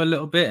mouthing off a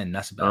little bit, and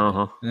that's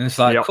about it. And it's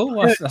like, cool.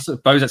 I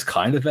suppose that's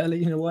kind of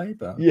Ellie in a way,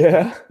 but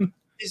yeah.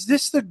 Is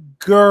this the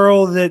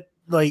girl that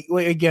like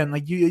again,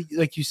 like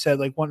you said,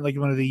 like one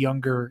of the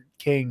younger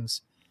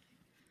kings?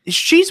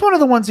 She's one of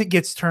the ones that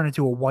gets turned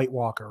into a White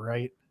Walker,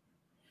 right?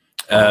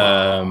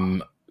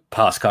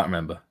 Past, can't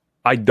remember.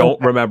 I don't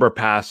remember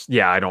past.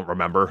 Yeah, I don't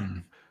remember.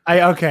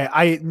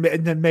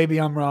 Then maybe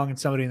I'm wrong, and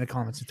somebody in the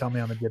comments will tell me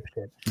I'm a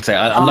dipshit.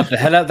 I love the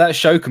hell out of that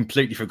show.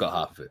 Completely forgot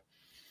half of it.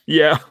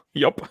 Yeah.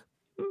 Yep.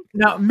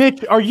 Now,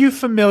 Mitch, are you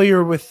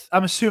familiar with?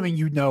 I'm assuming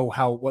you know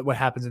what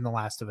happens in The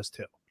Last of Us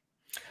 2.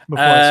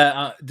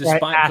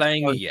 Despite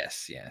playing it,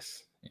 yes. Yeah.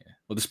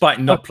 Well, despite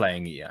not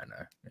playing it, I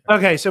know. Yeah.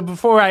 Okay, so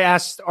before I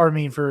asked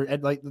Armin for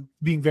like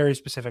being very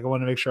specific, I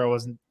wanted to make sure I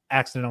wasn't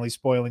accidentally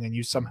spoiling and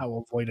you somehow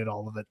avoided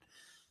all of it.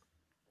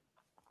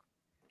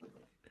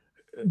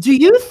 Do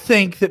you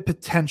think that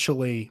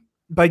potentially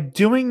by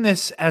doing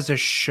this as a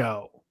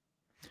show,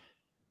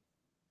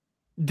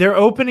 they're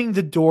opening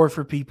the door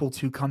for people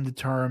to come to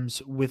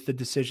terms with the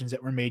decisions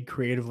that were made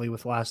creatively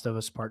with Last of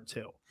Us Part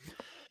 2?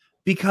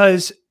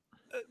 Because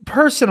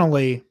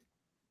personally,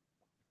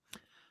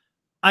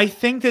 I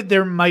think that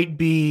there might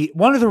be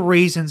one of the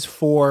reasons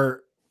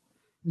for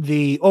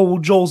the,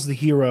 Joel's the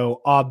hero,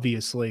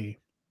 obviously,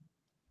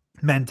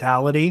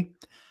 mentality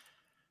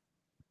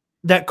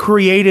that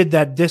created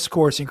that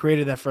discourse and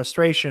created that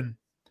frustration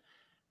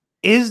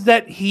is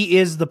that he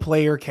is the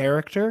player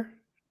character.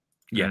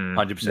 Yeah,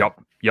 100%.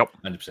 Yep.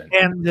 100%.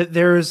 And that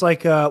there is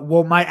like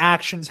my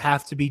actions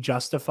have to be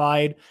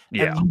justified.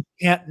 Yeah. And you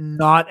can't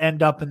not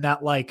end up in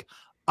that, like,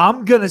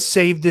 I'm going to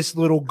save this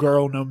little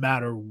girl no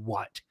matter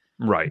what.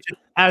 Right.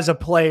 As a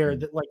player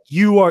that like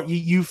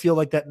you feel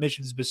like that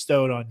mission is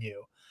bestowed on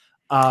you.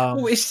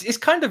 Well,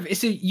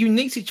 it's a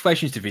unique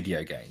situation to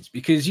video games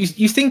because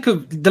you think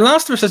of The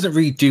Last of Us doesn't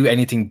really do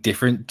anything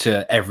different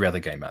to every other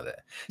game out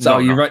there. So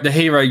you're the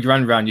hero, you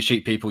run around, you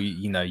shoot people,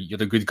 you know, you're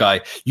the good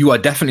guy. You are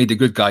definitely the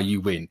good guy, you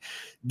win.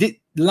 The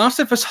Last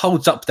of Us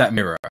holds up that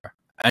mirror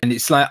and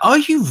it's like, are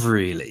you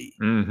really?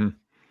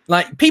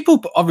 Like,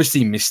 people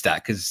obviously missed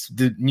that because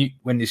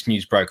when this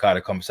news broke, I had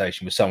a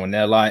conversation with someone.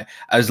 They're like,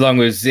 as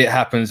long as it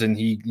happens and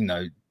he, you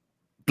know,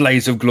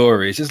 Blaze of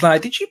Glory. It's just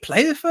like, did you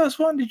play the first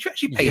one? Did you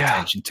actually pay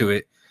attention to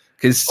it?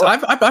 Because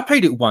I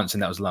played it once,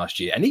 and that was last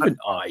year, and even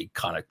I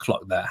kind of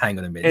clocked that. Hang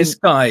on a minute, this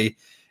guy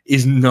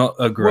is not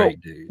a great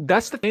dude.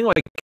 That's the thing.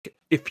 Like,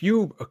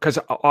 because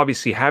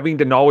obviously having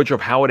the knowledge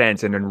of how it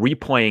ends and then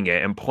replaying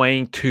it and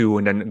playing 2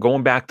 and then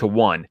going back to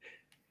 1,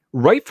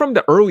 right from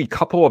the early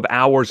couple of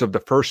hours of the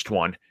first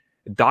one,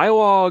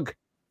 dialogue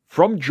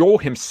from Joel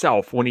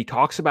himself when he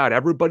talks about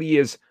everybody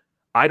is,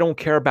 I don't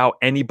care about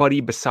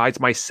anybody besides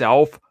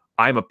myself.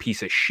 I'm a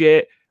piece of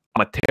shit.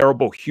 I'm a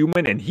terrible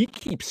human. And he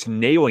keeps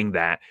nailing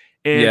that.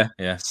 And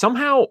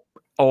somehow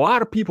a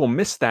lot of people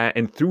miss that.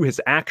 And through his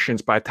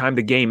actions, by the time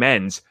the game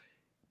ends,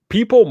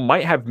 people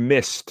might have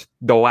missed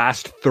the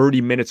last 30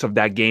 minutes of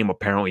that game,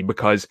 apparently,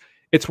 because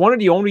it's one of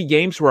the only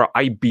games where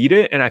I beat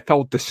it and I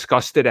felt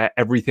disgusted at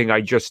everything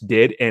I just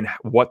did and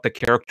what the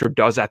character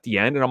does at the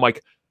end. And I'm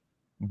like,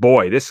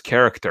 boy, this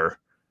character,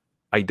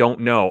 I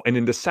don't know. And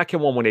in the second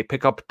one, when they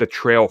pick up the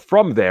trail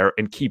from there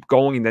and keep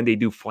going, and then they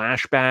do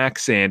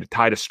flashbacks and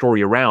tie the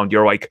story around,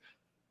 you're like,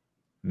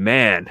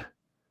 man,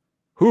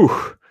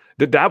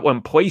 that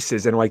one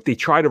places. And like, they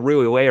try to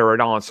really layer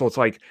it on. So it's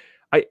like,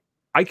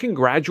 I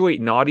congratulate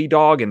Naughty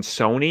Dog and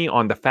Sony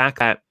on the fact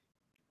that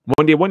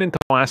when they went into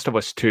Last of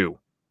Us 2,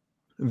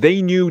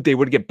 they knew they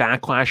would get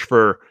backlash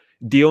for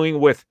dealing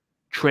with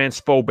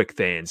transphobic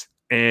things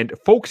and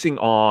focusing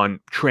on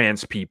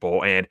trans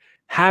people and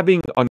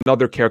having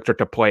another character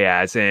to play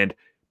as and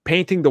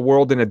painting the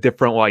world in a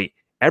different light.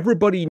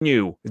 Everybody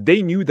knew,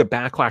 they knew the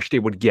backlash they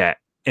would get,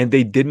 and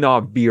they did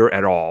not veer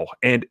at all.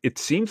 And it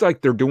seems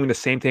like they're doing the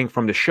same thing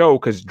from the show,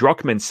 because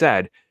Druckmann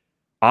said,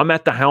 I'm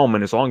at the helm,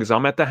 and as long as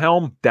I'm at the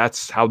helm,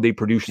 that's how they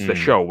produce the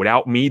show.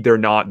 Without me, they're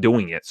not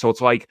doing it. So it's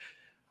like,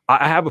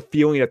 I have a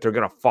feeling that they're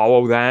going to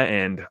follow that,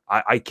 and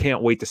I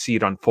can't wait to see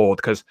it unfold,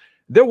 because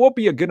there will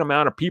be a good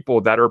amount of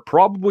people that are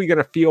probably going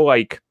to feel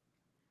like,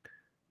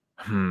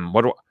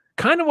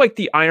 kind of like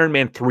the Iron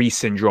Man 3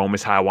 syndrome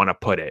is how I want to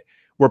put it,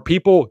 where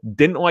people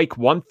didn't like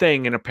one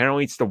thing, and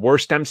apparently it's the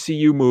worst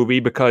MCU movie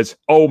because,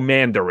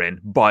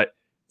 Mandarin, but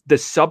the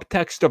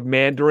subtext of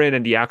Mandarin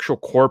and the actual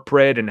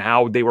corporate and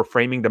how they were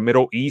framing the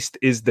Middle East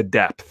is the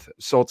depth.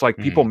 So it's like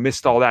people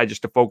missed all that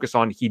just to focus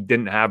on he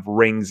didn't have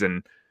rings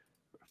and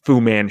Fu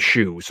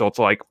Manchu. So it's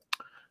like,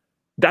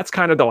 that's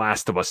kind of The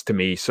Last of Us to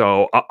me.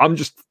 So I'm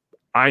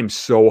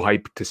so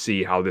hyped to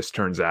see how this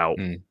turns out.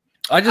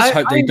 I just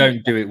hope they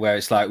don't do it where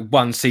it's like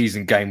one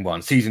season, game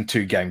 1, season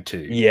 2, game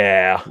 2.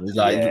 Yeah.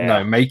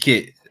 No, make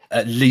it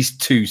at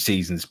least 2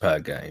 seasons per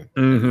game.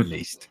 At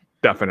least.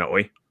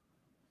 Definitely.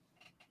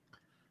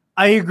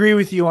 I agree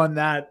with you on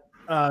that.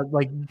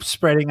 Like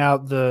spreading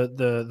out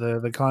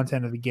the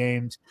content of the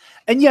games.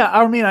 And yeah,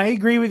 I mean, I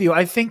agree with you.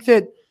 I think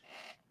that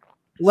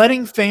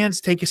letting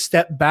fans take a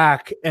step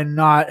back and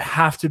not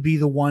have to be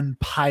the one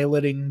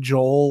piloting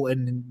Joel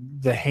and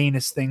the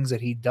heinous things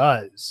that he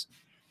does,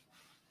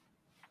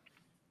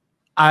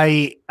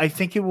 I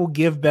think it will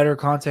give better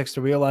context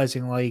to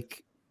realizing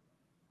like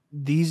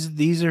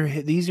these are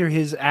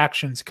his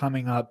actions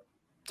coming up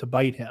to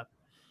bite him.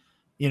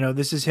 You know,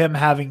 this is him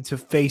having to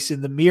face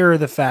in the mirror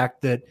the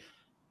fact that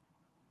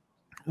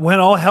when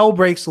all hell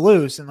breaks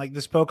loose and like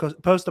this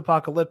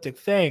post-apocalyptic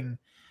thing,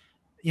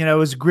 you know,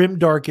 as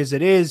grimdark as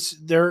it is,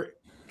 there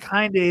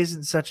kind of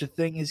isn't such a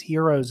thing as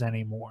heroes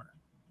anymore.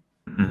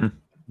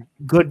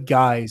 Good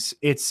guys.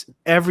 It's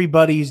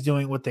everybody's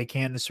doing what they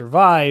can to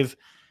survive.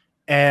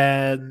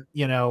 And,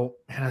 you know,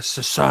 in a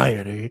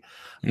society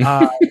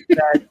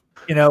that,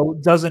 you know,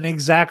 doesn't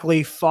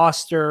exactly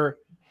foster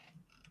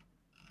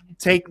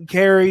taking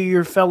care of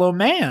your fellow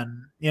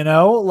man, you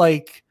know,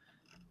 like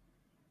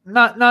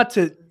not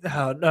to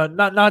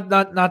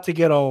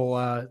get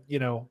all, you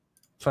know,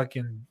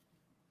 fucking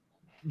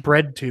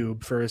bread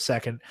tube for a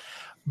second,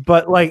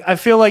 but like, I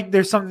feel like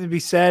there's something to be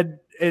said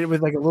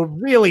with like a little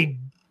really,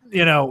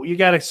 you know, you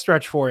got to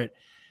stretch for it.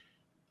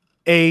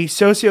 A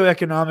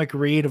socioeconomic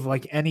read of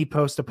like any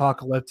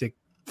post-apocalyptic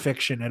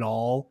fiction at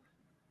all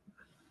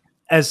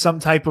as some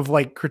type of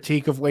like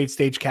critique of late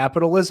stage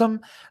capitalism,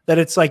 that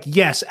it's like,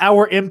 yes,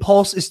 our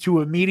impulse is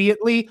to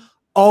immediately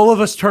all of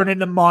us turn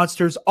into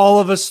monsters. All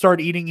of us start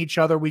eating each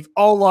other. We've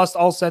all lost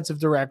all sense of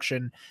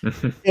direction.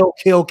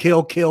 Kill,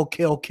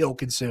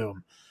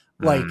 consume.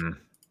 Like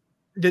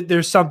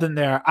there's something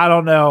there. I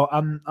don't know.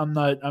 I'm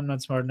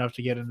not smart enough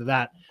to get into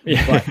that.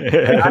 But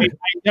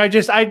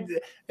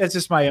it's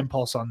just my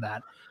impulse on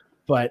that.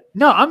 But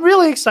no, I'm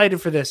really excited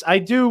for this. I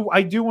do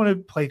want to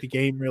play the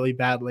game really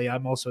badly.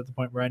 I'm also at the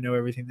point where I know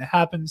everything that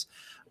happens.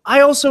 I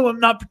also am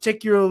not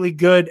particularly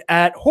good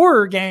at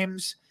horror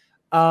games.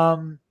 I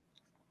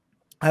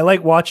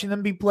like watching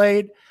them be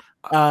played.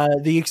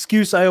 The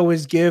excuse I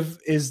always give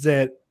is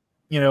that,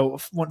 you know,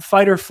 when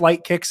fight or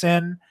flight kicks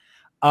in,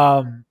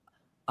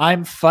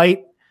 I'm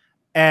fight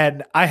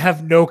and I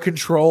have no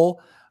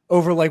control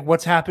over like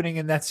what's happening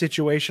in that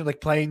situation, like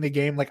playing the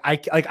game. Like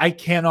I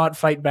cannot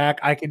fight back.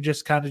 I can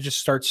just kind of just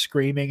start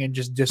screaming and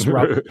just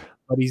disrupt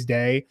somebody's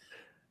day.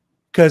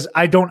 Cause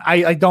I don't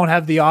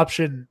have the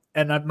option,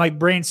 and my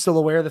brain's still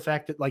aware of the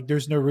fact that like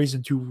there's no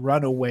reason to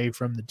run away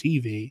from the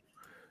TV.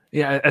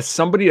 Yeah, as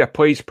somebody that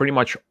plays pretty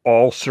much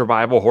all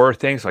survival horror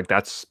things, like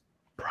that's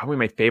probably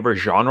my favorite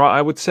genre,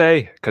 I would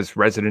say, because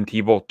Resident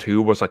Evil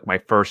 2 was like my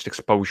first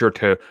exposure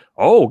to,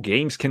 oh,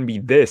 games can be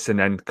this, and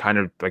then kind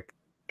of like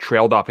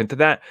trailed off into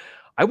that.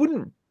 I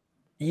wouldn't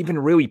even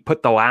really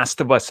put The Last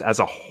of Us as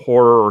a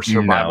horror or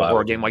survival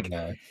horror game. Like,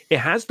 it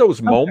has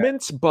those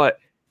moments, but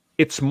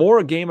it's more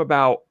a game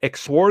about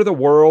explore the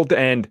world,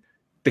 and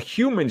the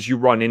humans you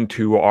run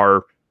into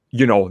are,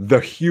 you know,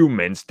 the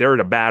humans. They're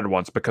the bad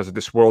ones because of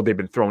this world they've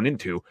been thrown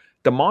into.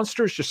 The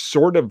monsters just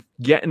sort of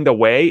get in the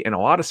way. In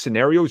a lot of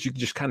scenarios, you can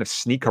just kind of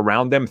sneak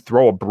around them,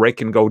 throw a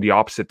brick, and go the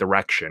opposite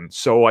direction.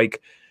 So,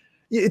 like,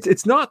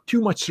 it's not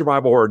too much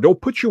survival horror. They'll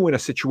put you in a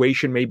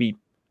situation maybe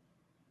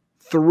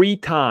 3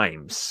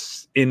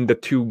 times in the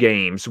 2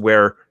 games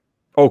where,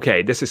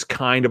 okay, this is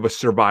kind of a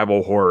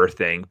survival horror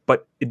thing,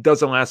 but it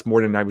doesn't last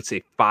more than, I would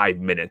say, 5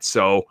 minutes.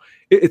 So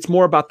it's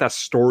more about that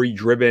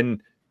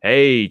story-driven,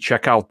 hey,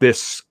 check out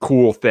this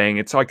cool thing.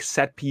 It's like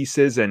set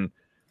pieces, and,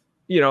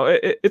 you know,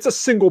 it's a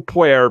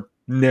single-player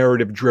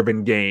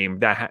narrative-driven game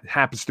that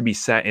happens to be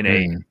set in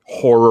a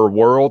horror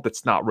world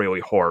that's not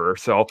really horror.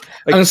 So like,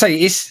 I'm gonna say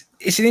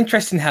it's an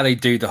interesting how they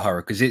do the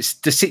horror, because it's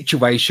the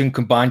situation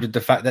combined with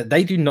the fact that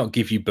they do not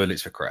give you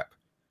bullets for crap.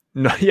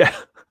 No, yeah.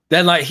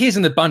 They're like, here's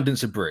an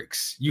abundance of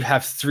bricks. You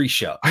have 3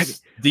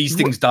 shots. These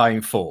things die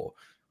in 4.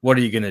 What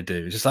are you going to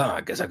do? It's just like, oh,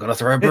 I guess I got to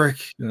throw a brick.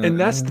 And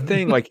that's the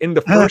thing. Like, in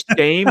the first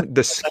game,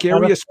 the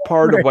scariest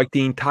part of like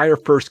the entire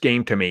first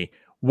game to me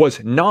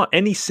was not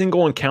any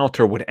single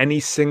encounter with any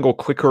single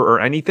clicker or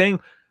anything,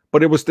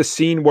 but it was the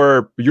scene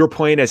where you're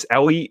playing as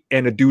Ellie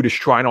and a dude is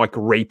trying to like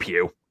rape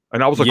you.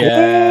 And I was like,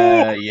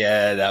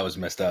 yeah, that was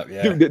messed up.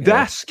 Yeah, dude,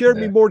 that scared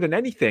me more than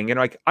anything. And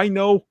like, I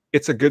know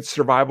it's a good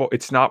survival.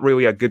 It's not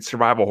really a good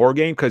survival horror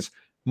game because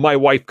my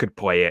wife could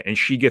play it and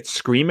she gets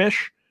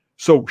squeamish.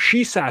 So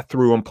she sat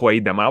through and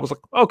played them. And I was like,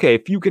 okay,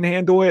 if you can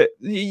handle it,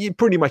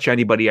 pretty much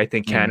anybody I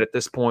think can at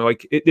this point.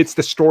 Like, it's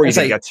the story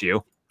that gets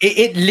you.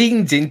 It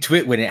leans into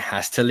it when it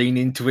has to lean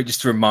into it,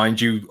 just to remind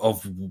you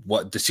of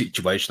what the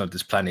situation of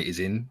this planet is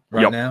in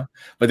right now.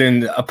 But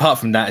then apart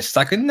from that, it's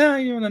like, no,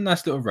 you're on a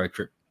nice little road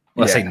trip.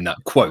 Well, I say no,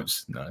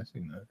 quotes. No,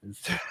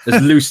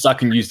 as loose as I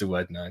can use the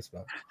word nice.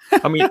 But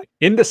I mean,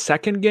 in the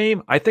second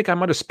game, I think I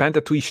might have spent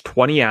at least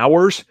 20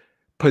 hours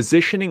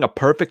positioning a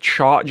perfect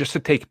shot just to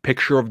take a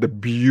picture of the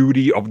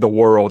beauty of the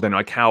world and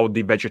like how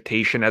the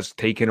vegetation has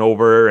taken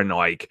over. And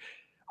like,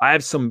 I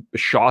have some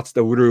shots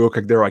that literally look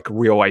like they're like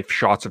real life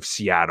shots of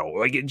Seattle.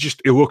 Like,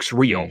 it looks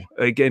real.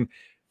 Again,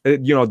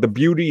 you know, the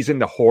beauty's in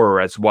the horror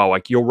as well.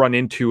 Like, you'll run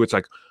into, it's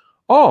like,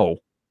 oh,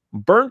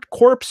 burnt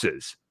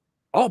corpses.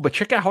 Oh, but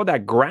check out how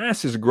that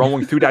grass is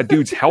growing through that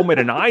dude's helmet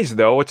and eyes,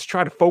 though. Let's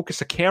try to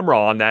focus a camera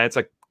on that. It's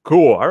like,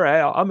 cool. All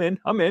right, I'm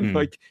in.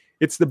 Like,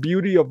 it's the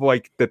beauty of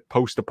like the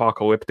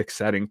post-apocalyptic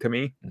setting to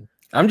me.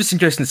 I'm just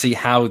interested to see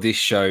how this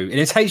show, and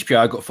it's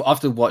HBO.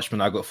 After Watchmen,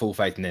 I got full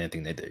faith in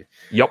anything they do.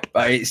 Yep.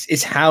 But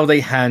it's how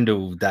they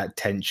handle that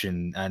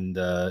tension, and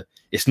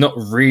it's not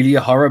really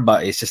a horror,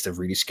 but it's just a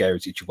really scary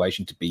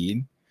situation to be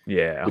in.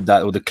 Yeah. With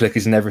that, all the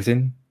clickers and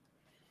everything.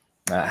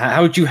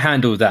 How would you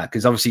handle that?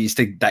 Because obviously it's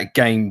that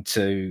game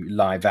to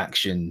live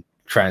action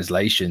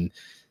translation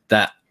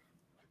that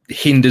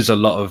hinders a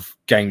lot of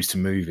games to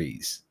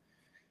movies.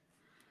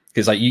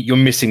 Because like you're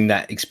missing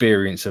that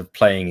experience of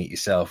playing it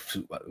yourself,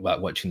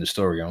 like watching the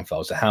story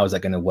unfold. So how is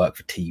that going to work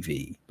for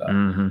TV? But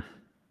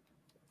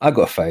I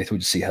got faith. We'll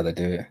just see how they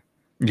do it.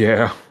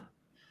 Yeah.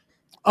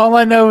 All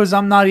I know is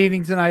I'm not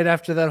eating tonight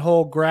after that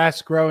whole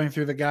grass growing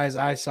through the guy's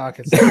eye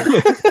sockets.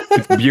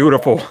 It's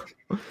beautiful.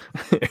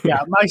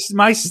 Yeah,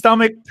 my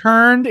stomach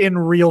turned in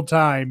real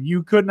time.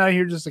 You could not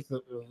hear just like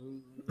the.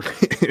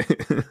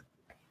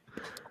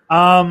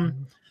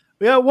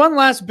 We got one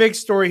last big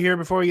story here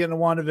before we get into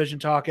WandaVision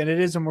talk, and it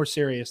is a more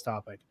serious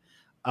topic.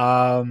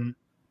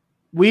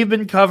 We've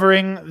been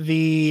covering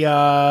the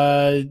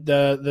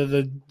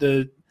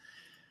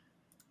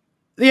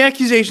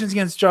accusations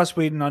against Joss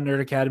Whedon on Nerd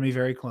Academy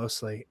very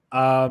closely.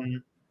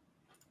 I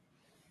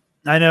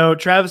know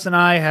Travis and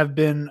I have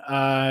been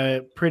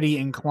pretty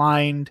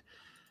inclined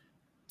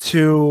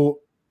to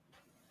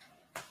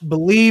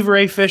believe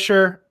Ray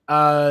Fisher.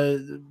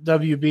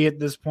 WB at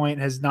this point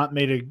has not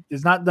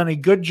done a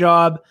good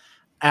job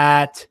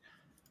at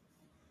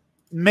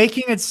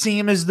making it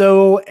seem as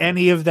though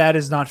any of that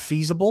is not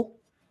feasible.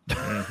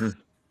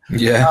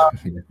 Yeah.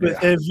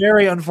 With a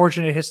very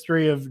unfortunate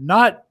history of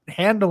not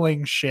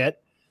handling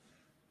shit.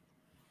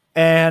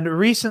 And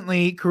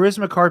recently,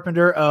 Charisma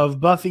Carpenter of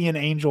Buffy and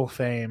Angel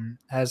fame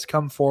has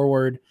come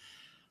forward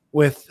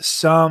with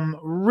some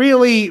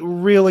really,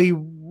 really,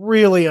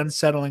 really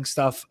unsettling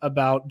stuff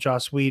about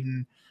Joss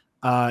Whedon,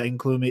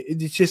 including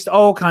it's just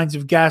all kinds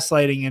of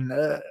gaslighting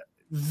and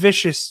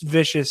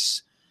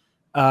vicious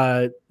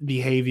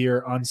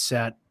behavior on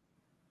set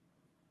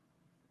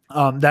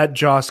that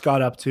Joss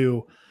got up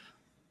to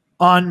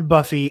on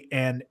Buffy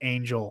and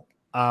Angel.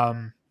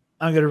 I'm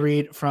going to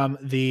read from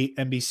the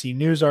NBC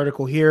News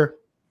article here.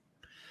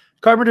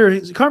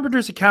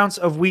 Carpenter's accounts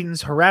of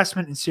Whedon's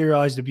harassment and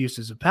serialized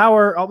abuses of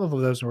power, all of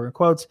those were in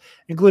quotes,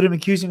 include him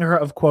accusing her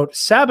of, quote,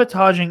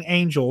 sabotaging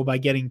Angel by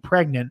getting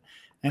pregnant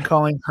and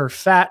calling her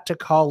fat to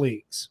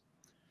colleagues.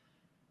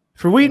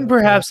 For Whedon,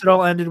 perhaps it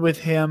all ended with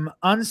him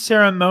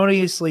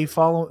unceremoniously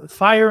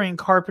firing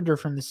Carpenter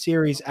from the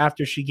series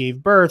after she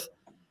gave birth,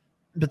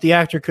 but the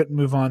actor couldn't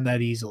move on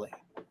that easily.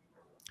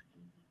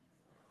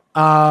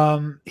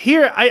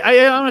 Here,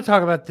 I want to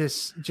talk about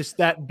this, just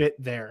that bit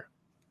there.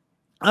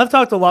 I've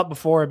talked a lot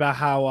before about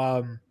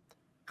how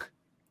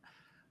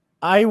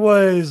I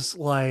was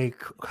like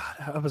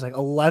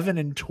 11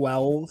 and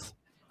 12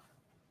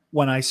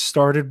 when I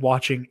started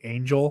watching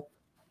Angel.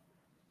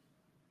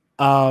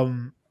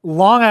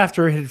 Long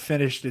after it had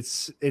finished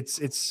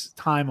its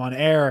time on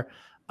air,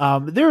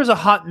 there was a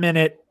hot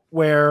minute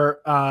where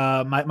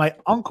my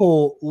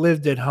uncle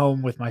lived at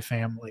home with my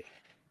family,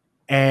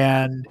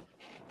 and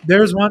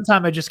there was one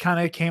time I just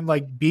kind of came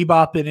like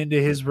bebopping into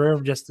his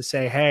room just to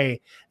say hey,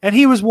 and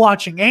he was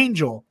watching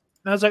Angel,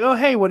 and I was like, "Oh,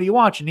 hey, what are you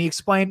watching?" He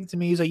explained it to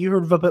me. He's like, "You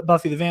heard of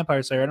Buffy the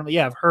Vampire Slayer?" And I'm like,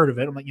 "Yeah, I've heard of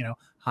it." I'm like,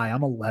 "Hi,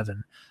 I'm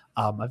 11.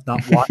 I've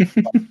not watched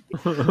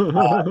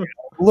a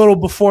little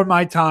before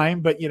my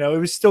time, but it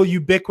was still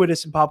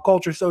ubiquitous in pop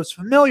culture, so I was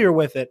familiar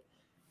with it."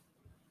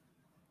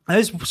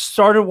 I just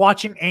started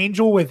watching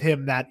Angel with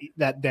him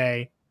that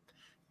day,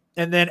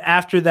 and then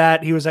after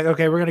that, he was like,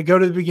 "Okay, we're going to go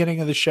to the beginning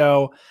of the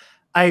show."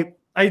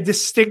 I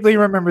distinctly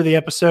remember the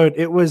episode.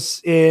 It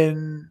was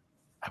in,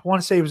 I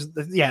want to say it was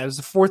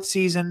the 4th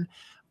season,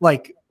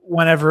 like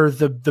whenever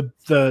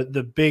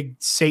the big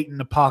Satan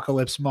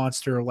apocalypse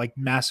monster like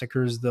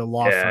massacres the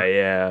law firm.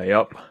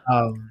 Yep.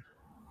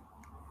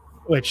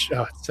 Which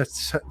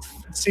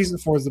season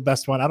 4 is the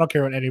best one. I don't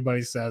care what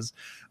anybody says.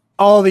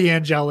 All the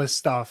Angelus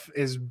stuff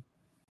is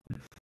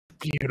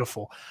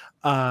beautiful.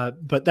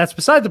 But that's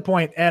beside the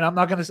point, and I'm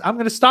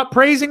gonna stop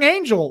praising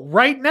Angel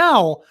right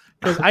now,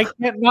 because I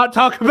can't not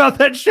talk about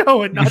that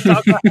show and not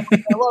talk about how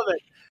much I love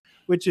it,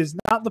 which is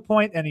not the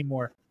point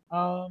anymore.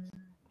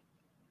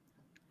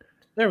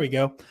 There we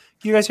go. Can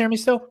you guys hear me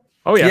still?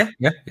 Oh yeah.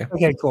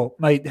 Okay, cool.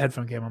 My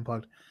headphone came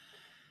unplugged.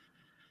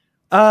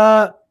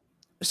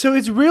 So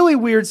it's really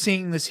weird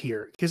seeing this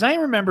here, because I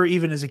remember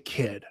even as a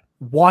kid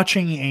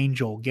watching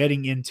Angel,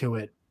 getting into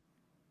it,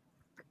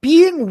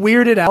 being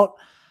weirded out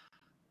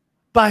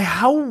by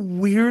how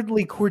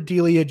weirdly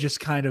Cordelia just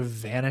kind of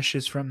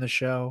vanishes from the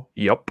show.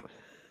 Yep.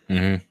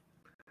 Mm-hmm.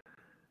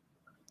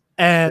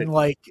 And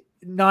like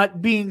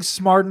not being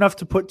smart enough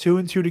to put 2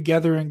 and 2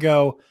 together and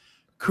go,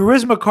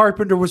 Charisma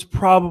Carpenter was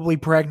probably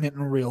pregnant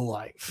in real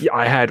life. Yeah,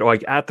 I had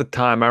at the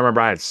time, I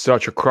remember I had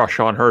such a crush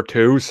on her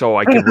too. So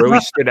it really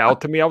stood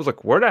out to me. I was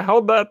like, where the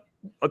hell did that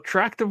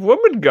attractive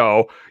woman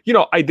go?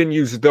 I didn't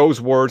use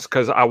those words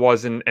because I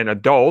wasn't an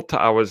adult.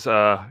 I was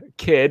a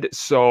kid.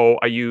 So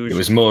I used... It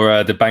was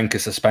more the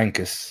Bankus of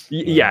Spankus.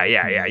 Yeah.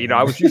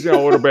 I was using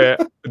a little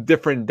bit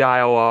different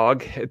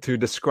dialogue to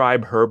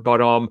describe her.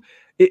 But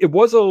it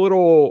was a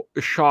little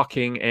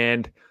shocking.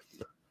 And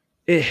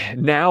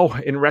now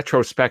in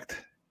retrospect,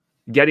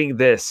 getting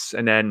this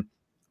and then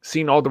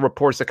seeing all the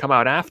reports that come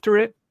out after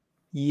it.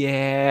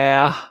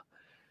 Yeah.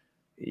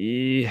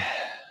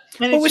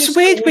 Well, it's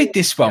weird with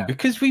this one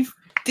because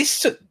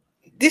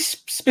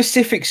this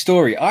specific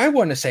story, I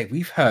want to say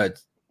we've heard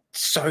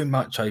so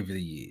much over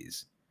the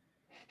years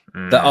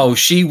that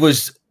she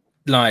was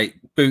like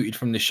booted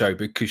from the show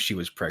because she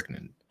was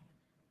pregnant.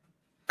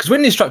 Because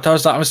when this dropped, I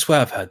was like, I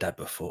swear I've heard that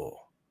before.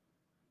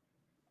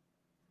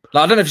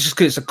 Like, I don't know if it's just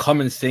because it's a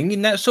common thing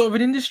in that sort of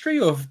an industry,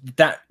 or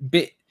that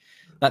bit,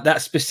 like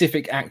that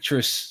specific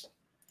actress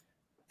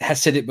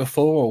has said it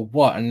before or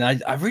what, and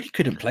I really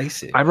couldn't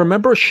place it. I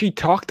remember she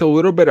talked a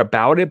little bit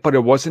about it, but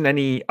it wasn't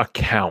any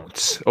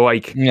accounts. No.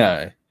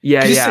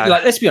 Yeah.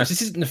 Like, let's be honest,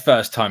 this isn't the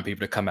first time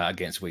people have come out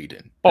against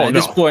Whedon. At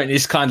this point,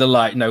 it's kind of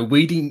like, no,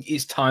 Whedon,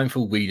 it's time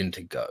for Whedon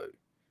to go.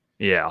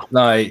 Yeah.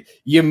 Like,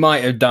 you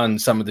might have done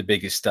some of the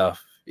biggest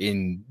stuff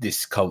in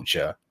this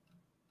culture.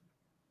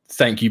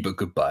 Thank you, but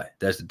goodbye.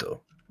 There's the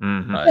door.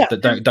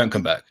 Mm-hmm. Don't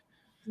come back.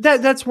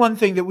 That's one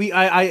thing that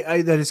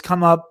that has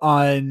come up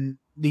on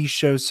these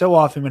shows so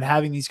often when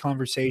having these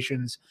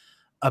conversations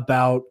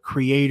about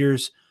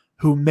creators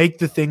who make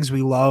the things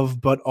we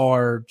love but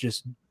are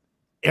just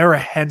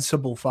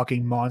irrehensible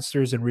fucking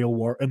monsters in the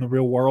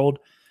real world,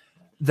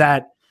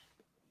 that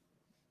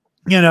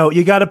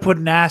you got to put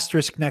an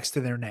asterisk next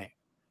to their name.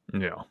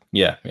 Yeah.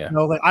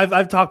 Like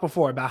I've talked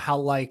before about how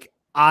like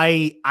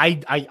I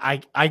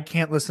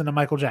can't listen to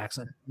Michael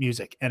Jackson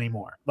music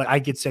anymore. Like I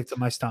get sick to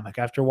my stomach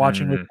after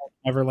watching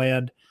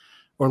Neverland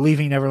or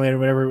Leaving Neverland or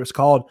whatever it was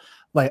called.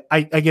 Like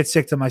I get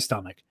sick to my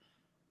stomach.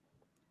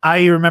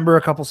 I remember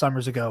a couple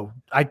summers ago,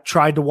 I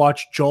tried to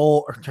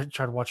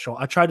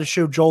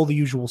show Joel The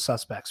Usual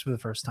Suspects for the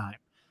first time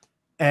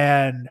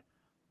and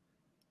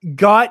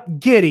got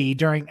giddy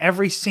during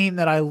every scene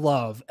that I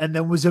love, and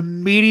then was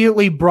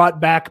immediately brought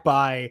back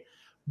by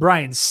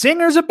Bryan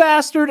Singer's a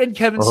bastard and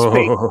Kevin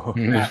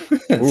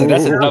Spacey. So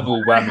that's a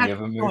double whammy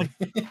of a movie.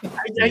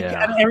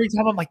 And every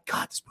time I'm like,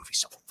 God, this movie's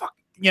so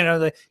fucking give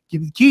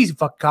me the keys, you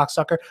fucking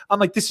cocksucker. I'm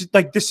like, this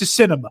is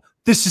cinema.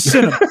 This is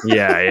cinema.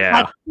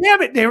 Yeah. God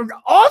damn it, they were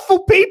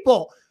awful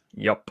people.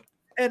 Yep.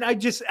 And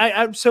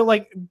I'm so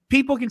like,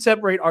 people can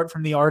separate art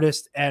from the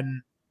artist,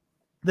 and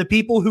the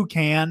people who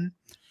can,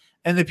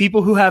 and the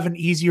people who have an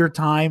easier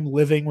time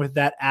living with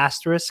that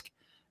asterisk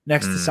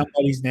next to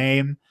somebody's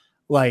name,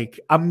 like,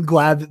 I'm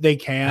glad that they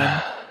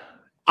can.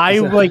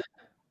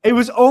 It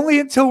was only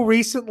until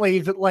recently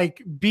that,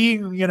 like,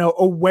 being,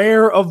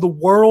 aware of the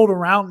world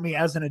around me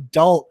as an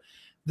adult,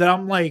 that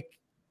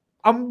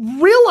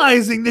I'm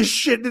realizing this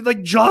shit, that,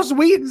 like, Joss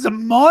Whedon's a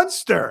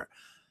monster.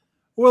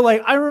 Or,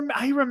 like, I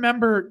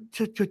remember,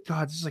 good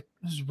God, this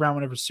is around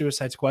whenever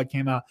Suicide Squad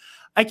came out.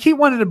 I keep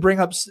wanting to bring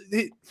up.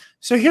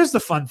 So here's the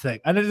fun thing.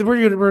 And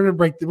we're gonna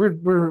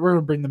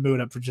bring the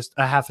mood up for just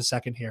a half a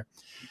second here.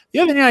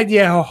 You have any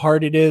idea how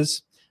hard it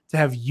is to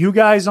have you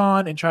guys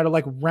on and try to,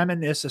 like,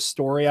 reminisce a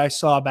story I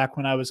saw back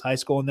when I was high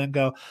school, and then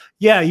go,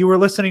 yeah, you were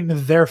listening to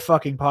their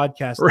fucking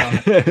podcast.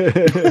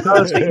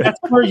 I was like, that's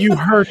where you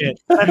heard it.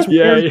 That's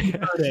where you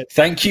heard it.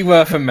 Thank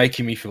you for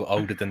making me feel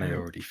older than I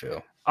already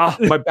feel. Oh,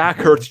 my back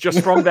hurts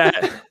just from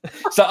that.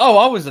 So,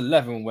 I was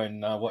 11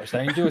 when I watched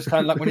Angel. It's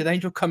kind of like, when did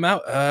Angel come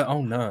out?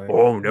 Oh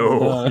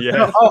no.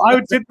 Yeah.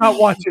 I did not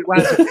watch it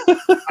last week.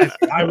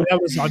 That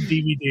was on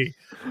DVD.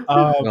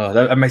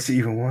 That makes it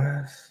even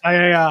worse.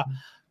 Yeah.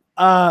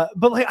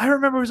 But, like, I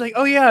remember it was like,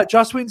 oh yeah,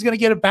 Joss Whedon's gonna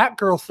get a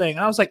Batgirl thing.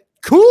 And I was like,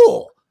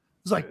 cool.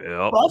 It was like,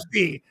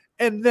 Buffy.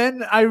 And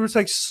then I was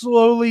like,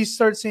 slowly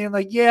start seeing,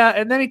 like, yeah,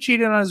 and then he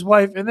cheated on his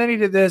wife, and then he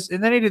did this,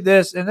 and then he did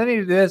this, and then he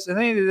did this, and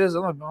then he did this.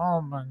 I'm like,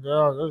 oh my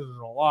God, this is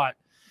a lot.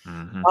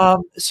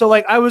 So,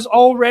 like, I was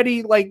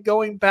already, like,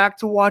 going back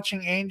to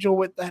watching Angel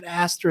with that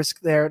asterisk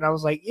there, and I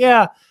was like,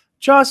 yeah,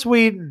 Joss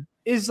Whedon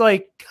is,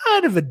 like,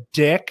 kind of a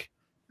dick,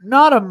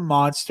 not a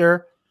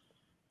monster.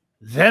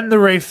 Then the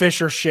Ray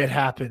Fisher shit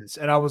happens,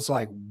 and I was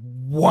like,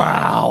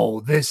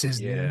 wow, this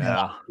is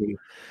nasty.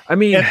 I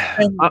mean,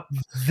 and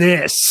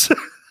this.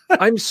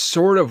 I'm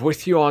sort of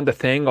with you on the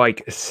thing.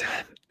 Like,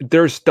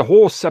 there's the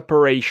whole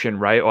separation,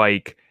 right?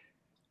 Like,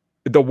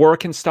 the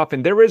work and stuff.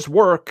 And there is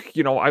work,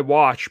 I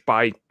watch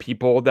by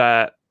people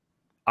that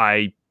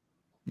and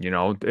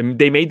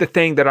they made the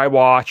thing that I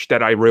watch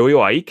that I really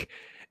like.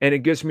 And it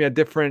gives me a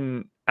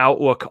different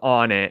outlook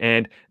on it.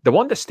 And the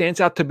one that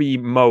stands out to me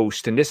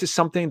most, and this is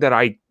something that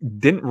I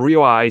didn't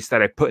realize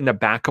that I put in the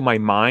back of my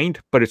mind,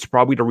 but it's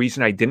probably the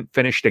reason I didn't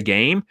finish the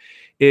game,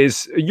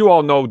 is, you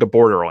all know the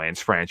Borderlands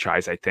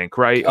franchise, I think,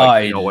 right?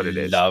 Like, I know what it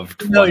is.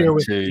 Loved 1 and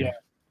 2. Yeah.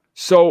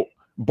 So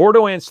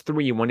Borderlands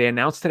 3, when they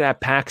announced it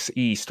at PAX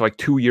East, like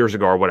 2 years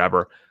ago or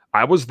whatever,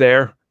 I was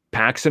there.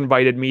 PAX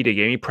invited me. They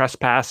gave me press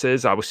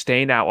passes. I was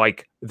staying at,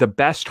 like, the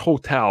best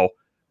hotel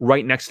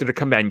right next to the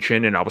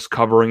convention, and I was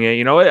covering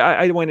it.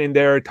 I went in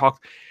there,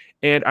 talked,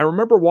 and I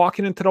remember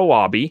walking into the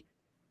lobby,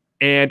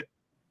 and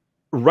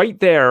right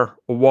there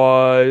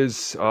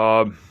was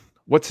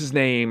what's his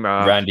name?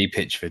 Randy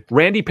Pitchford.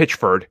 Randy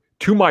Pitchford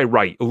to my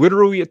right,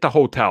 literally at the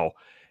hotel.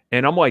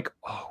 And I'm like,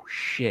 oh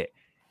shit.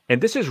 And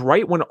this is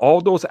right when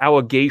all those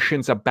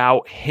allegations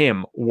about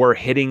him were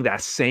hitting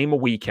that same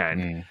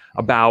weekend,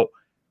 about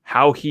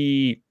how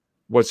he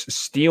was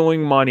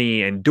stealing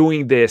money and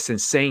doing this and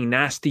saying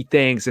nasty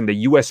things, in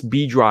the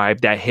USB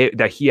drive that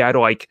he had,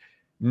 like,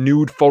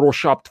 nude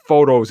photoshopped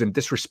photos and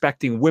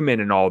disrespecting women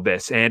and all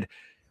this. And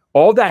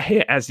all that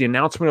hit as the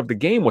announcement of the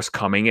game was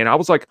coming. And I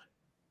was like,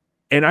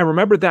 and I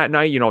remember that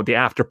night, the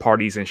after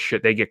parties and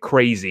shit, they get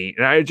crazy.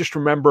 And I just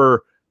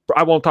remember,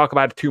 I won't talk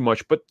about it too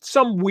much, but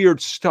some weird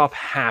stuff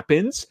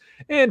happens,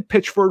 and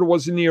Pitchford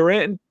was near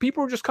it, and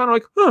people were just kind of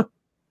like, huh.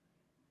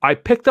 I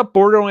picked up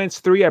Borderlands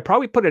 3. I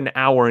probably put an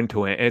hour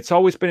into it. And it's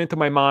always been into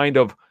my mind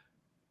of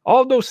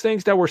all those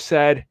things that were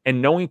said,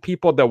 and knowing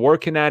people that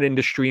work in that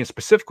industry, and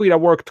specifically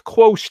that worked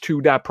close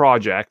to that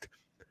project.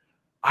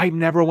 I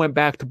never went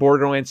back to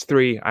Borderlands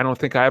 3. I don't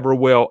think I ever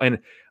will. And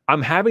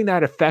I'm having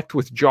that effect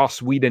with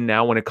Joss Whedon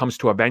now when it comes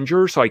to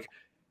Avengers. Like,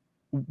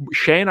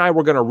 Shay and I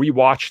were going to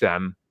rewatch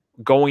them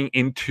going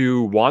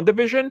into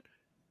WandaVision,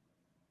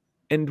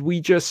 and we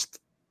just,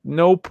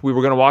 nope, we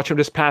were going to watch them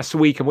this past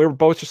week, and we were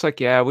both just like,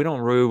 yeah, we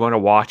don't really want to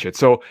watch it.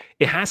 So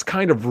it has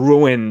kind of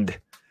ruined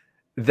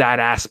that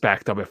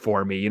aspect of it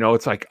for me.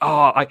 It's like,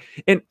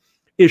 and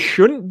it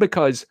shouldn't,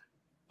 because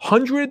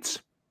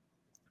hundreds,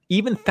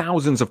 even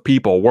thousands of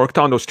people worked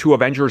on those 2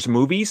 Avengers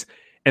movies,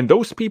 and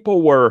those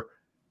people were,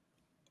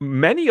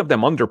 many of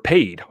them,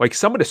 underpaid. Like,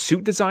 some of the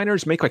suit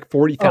designers make like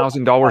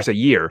 $40,000 a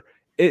year.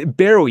 It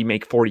barely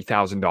make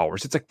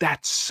 $40,000. It's like,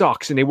 that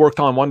sucks. And they worked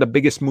on one of the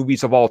biggest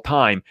movies of all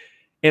time.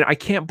 And I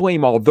can't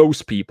blame all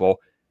those people,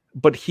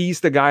 but he's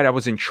the guy that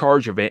was in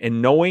charge of it.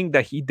 And knowing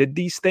that he did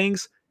these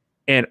things,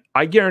 and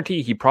I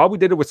guarantee he probably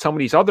did it with some of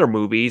these other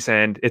movies,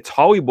 and it's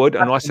Hollywood,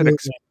 unless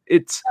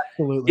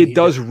it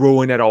does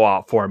ruin it a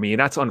lot for me. And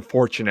that's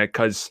unfortunate,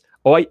 because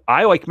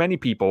I, like many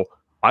people,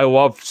 I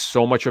love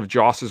so much of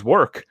Joss's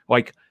work.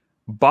 Like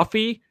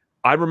Buffy,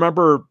 I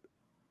remember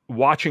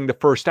watching the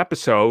first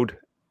episode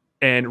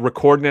and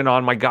recording it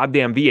on my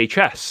goddamn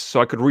VHS so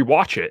I could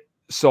rewatch it.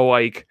 So,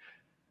 like,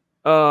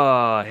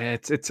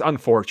 It's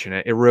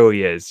unfortunate. It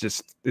really is.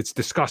 Just it's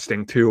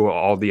disgusting too.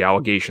 All the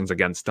allegations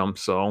against him.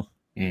 So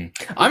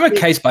I'm a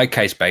case by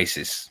case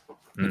basis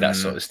with that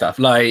sort of stuff.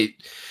 Like,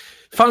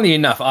 funnily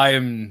enough, I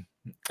am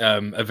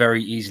a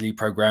very easily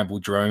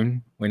programmable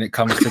drone when it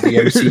comes to the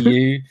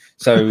OCU.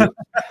 So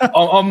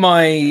on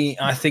my,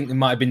 I think it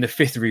might have been the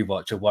 5th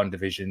rewatch of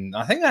WandaVision.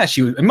 I think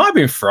actually it might have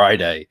been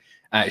Friday.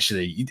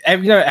 Actually, you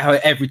know how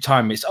every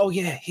time it's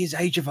here's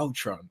Age of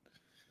Ultron.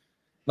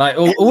 Like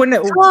when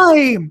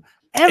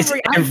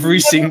every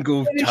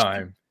single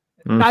time.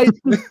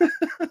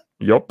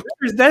 Yep.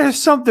 That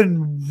is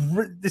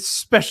something,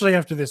 especially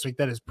after this week,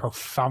 that is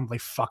profoundly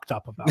fucked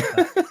up about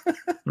that.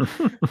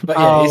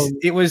 But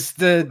it was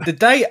the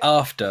day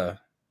after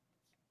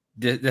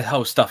the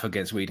whole stuff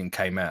against Whedon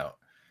came out,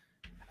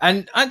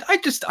 and I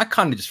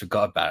kind of just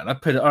forgot about it. And I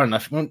put it on.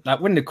 Like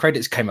when the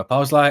credits came up, I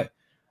was like,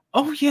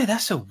 "Oh yeah,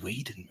 that's a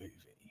Whedon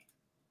movie,"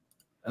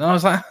 and I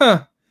was like,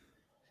 "Huh."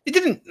 It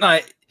didn't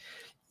like.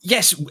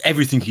 Yes,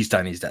 everything he's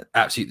done is that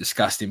absolutely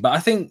disgusting. But I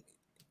think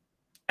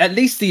at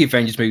least the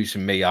Avengers movies for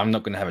me, I'm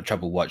not going to have a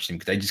trouble watching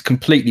because they just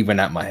completely went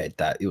out my head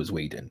that it was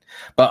Whedon.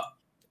 But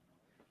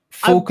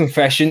full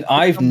confession,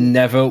 I've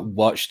never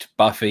watched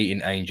Buffy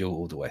and Angel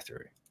all the way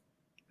through.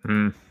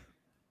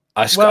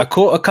 I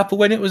caught a couple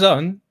when it was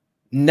on,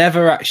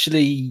 never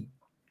actually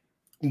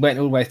went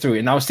all the way through it.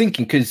 And I was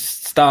thinking, because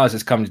Stars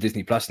has come to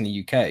Disney Plus in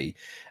the UK,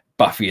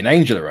 Buffy and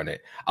Angel are on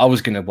it. I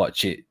was going to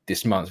watch it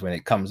this month when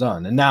it comes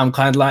on. And now I'm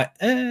kind of like,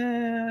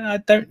 I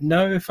don't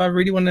know if I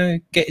really want to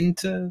get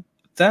into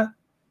that.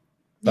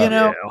 But,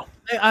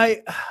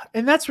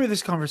 and that's where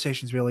this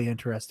conversation is really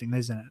interesting,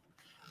 isn't it?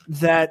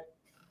 That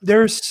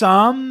there's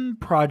some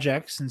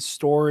projects and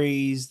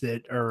stories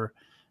that are,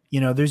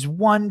 there's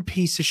one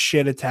piece of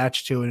shit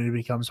attached to it and it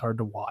becomes hard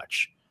to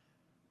watch.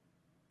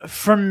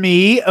 For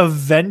me,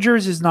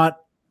 Avengers is not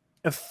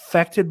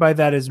affected by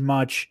that as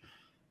much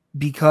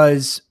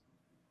because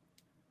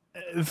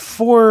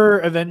for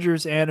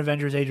Avengers and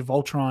Avengers Age of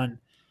Ultron,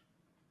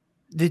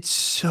 it's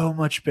so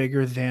much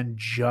bigger than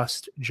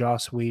just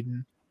Joss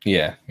Whedon.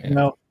 Yeah. And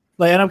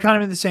I'm kind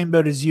of in the same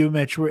boat as you,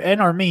 Mitch,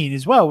 and Armin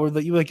as well. Where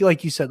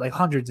like you said, like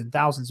hundreds and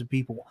thousands of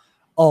people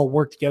all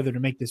work together to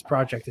make this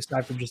project,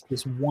 aside from just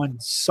this one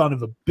son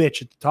of a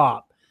bitch at the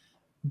top.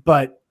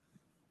 But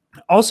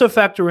also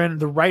factor in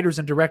the writers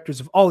and directors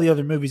of all the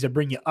other movies that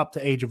bring you up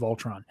to Age of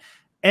Ultron,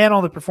 and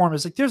all the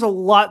performers. Like, there's a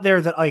lot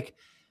there that like.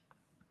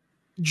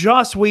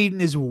 Joss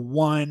Whedon is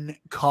one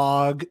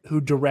cog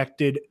who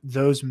directed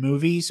those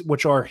movies,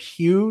 which are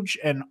huge,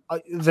 and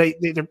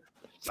they're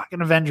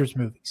fucking Avengers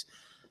movies,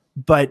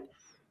 but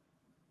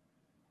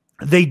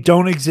they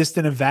don't exist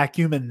in a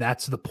vacuum, and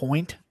that's the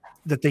point,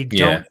 that they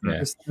don't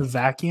exist in a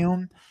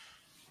vacuum.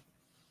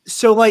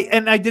 So, like,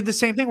 and I did the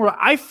same thing where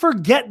I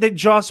forget that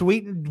Joss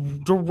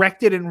Whedon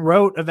directed and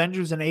wrote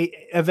Avengers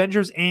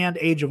and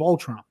Age of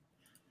Ultron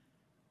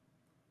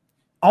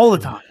all the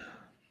time.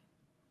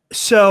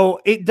 So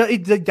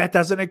that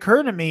doesn't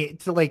occur to me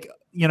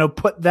to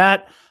put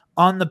that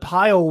on the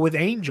pile with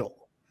Angel.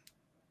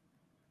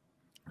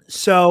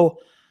 So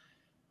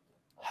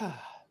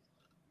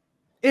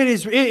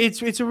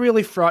it's a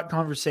really fraught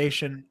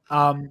conversation.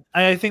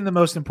 I think the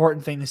most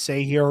important thing to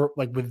say here,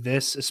 like with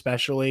this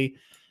especially,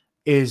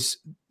 is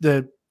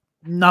the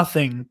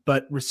nothing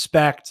but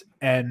respect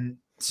and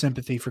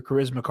sympathy for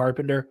Charisma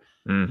Carpenter.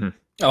 Mm-hmm.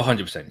 Oh,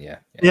 100%. Yeah.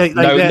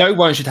 No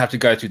one should have to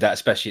go through that,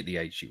 especially at the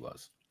age she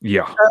was.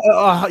 Yeah,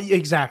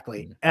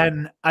 exactly.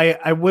 And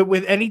I would,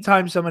 with any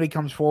time somebody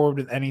comes forward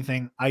with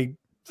anything, I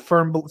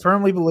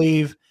firmly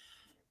believe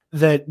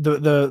that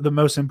the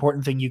most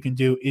important thing you can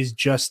do is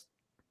just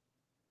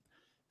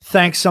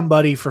thank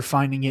somebody for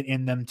finding it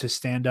in them to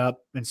stand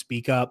up and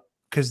speak up,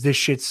 because this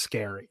shit's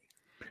scary,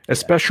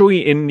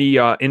 especially in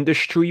the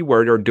industry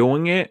where they're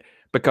doing it.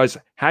 Because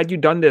had you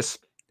done this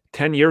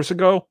 10 years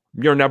ago,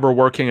 you're never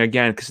working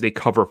again because they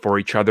cover for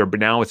each other. But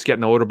now it's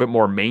getting a little bit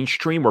more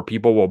mainstream where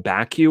people will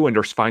back you and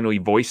there's finally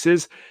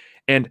voices.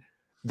 And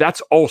that's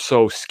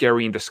also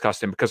scary and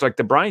disgusting because, like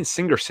the Bryan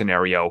Singer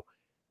scenario,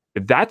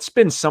 that's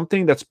been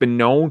something that's been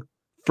known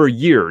for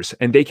years,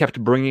 and they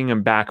kept bringing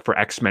him back for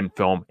X-Men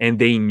film, and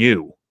they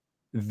knew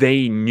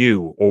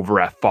over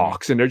at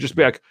Fox, and they're just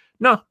be like,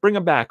 no, bring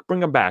him back.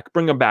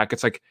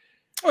 It's like,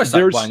 it's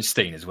like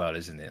Weinstein as well,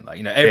 isn't it?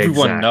 Like,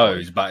 everyone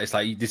knows, but it's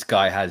like this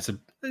guy has a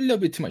little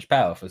bit too much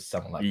power for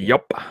someone like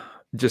Yep.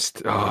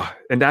 Just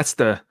and that's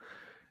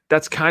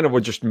kind of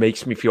what just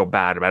makes me feel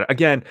bad about it.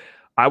 Again,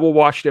 I will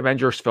watch the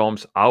Avengers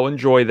films. I'll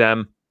enjoy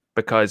them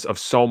because of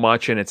so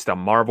much, and it's the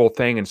Marvel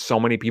thing, and so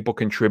many people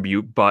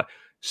contribute. But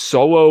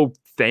solo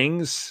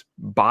things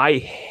by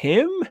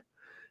him,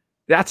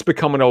 that's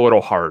becoming a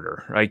little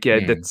harder. Like,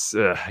 that's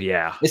So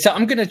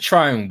I'm gonna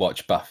try and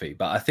watch Buffy,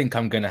 but I think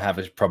I'm gonna have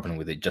a problem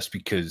with it just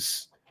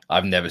because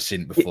I've never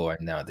seen it before,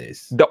 and now it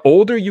is. The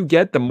older you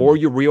get, the more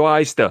you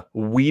realize the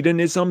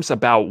Whedonisms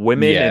about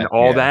women and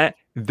all that.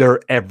 They're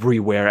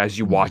everywhere as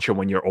you watch it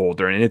when you're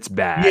older, and it's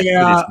bad.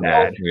 Yeah, it is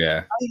bad.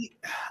 Yeah.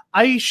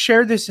 I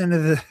shared this into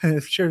the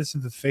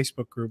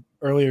Facebook group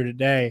earlier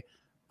today.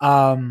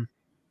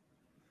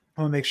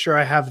 I want to make sure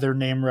I have their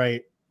name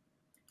right.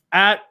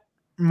 At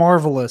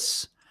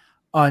Marvelous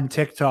on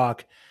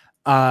TikTok,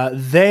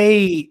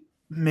 they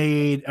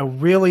made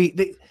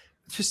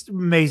just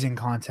amazing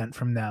content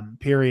from them,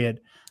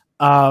 period.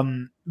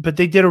 But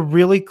they did a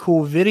really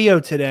cool video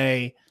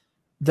today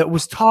that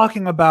was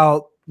talking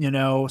about,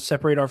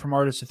 separate art from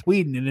artists with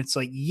Whedon. And it's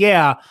like,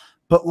 yeah,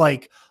 but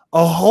like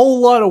a whole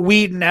lot of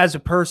Whedon as a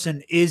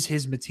person is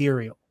his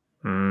material.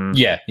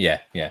 Yeah.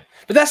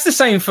 But that's the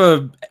same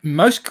for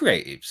most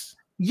creatives.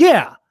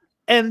 Yeah.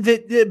 And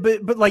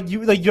but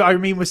I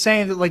mean, was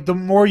saying that like the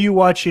more you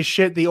watch his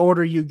shit, the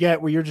older you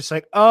get, where you're just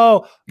like,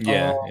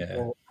 yeah.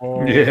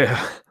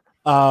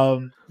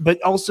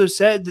 But also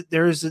said that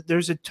there's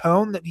a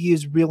tone that he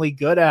is really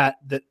good at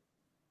that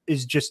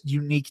is just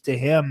unique to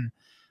him,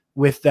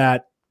 with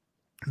that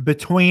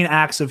between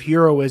acts of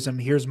heroism,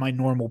 here's my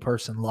normal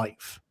person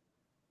life.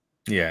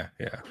 Yeah.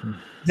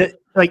 That,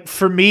 like,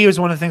 for me, is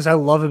one of the things I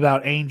love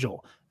about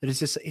Angel. That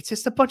it's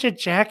just a bunch of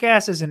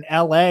jackasses in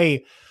LA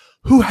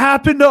who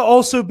happen to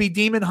also be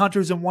demon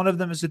hunters, and one of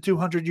them is a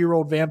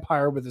 200-year-old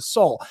vampire with a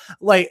soul.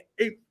 Like,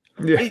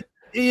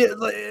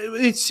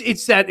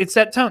 it's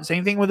that tone.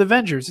 Same thing with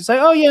Avengers. It's like,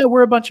 oh yeah,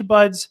 we're a bunch of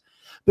buds,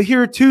 but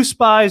here are two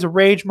spies, a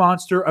rage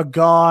monster, a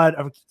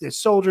god, a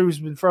soldier who's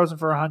been frozen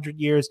for 100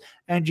 years,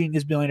 and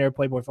genius billionaire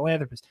playboy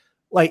philanthropist.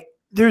 Like,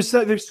 there's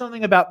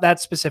something about that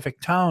specific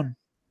tone.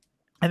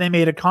 And they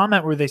made a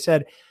comment where they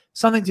said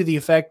something to the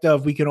effect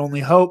of, we can only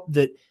hope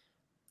that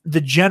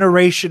the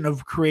generation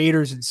of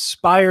creators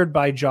inspired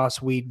by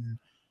Joss Whedon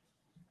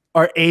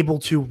are able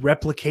to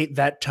replicate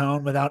that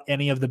tone without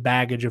any of the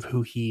baggage of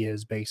who he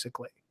is,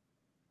 basically.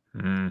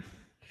 Yeah,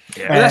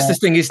 that's the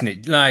thing, isn't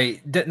it?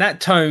 Like that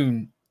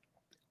tone.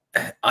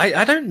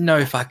 I don't know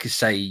if I could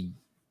say,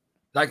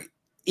 like,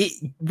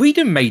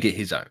 Whedon made it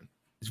his own.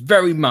 It's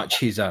very much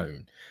his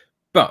own,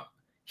 but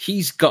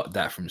he's got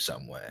that from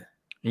somewhere.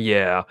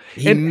 Yeah,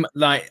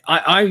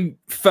 I'm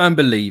firm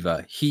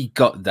believer he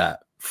got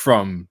that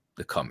from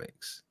the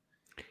comics,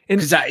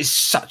 because that is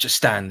such a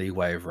Stanley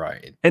way of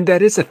writing. And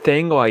that is a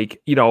thing,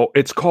 like,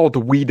 it's called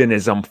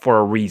Whedonism for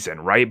a reason,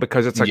 right?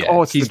 Because it's like,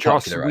 it's the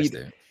Joss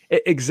Whedon.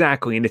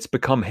 Exactly, and it's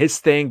become his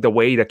thing, the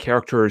way the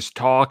characters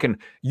talk, and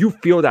you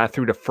feel that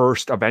through the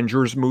first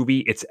Avengers movie.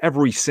 It's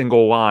every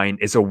single line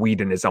is a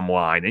Whedonism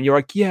line, and you're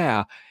like,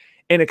 yeah.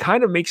 And it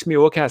kind of makes me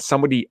look at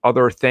some of the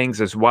other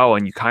things as well,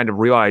 and you kind of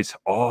realize,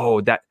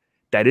 that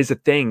is a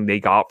thing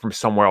they got from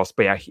somewhere else.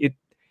 But yeah,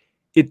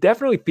 it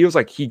definitely feels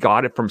like he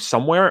got it from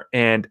somewhere.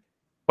 And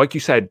like you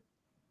said,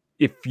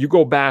 if you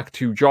go back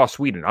to Joss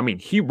Whedon, I mean,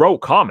 he wrote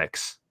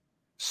comics,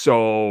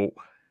 so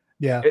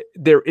yeah,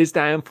 there is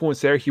that influence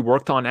there. He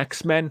worked on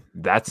X-Men.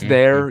 That's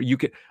there. You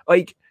could,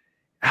 like,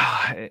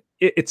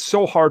 it's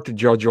so hard to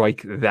judge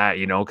like that,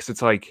 because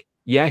it's like,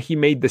 yeah, he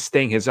made this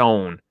thing his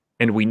own,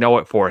 and we know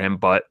it for him,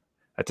 but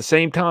at the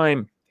same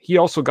time, he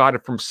also got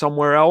it from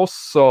somewhere else.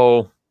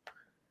 So,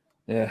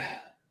 yeah.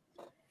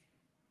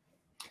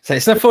 So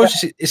it's an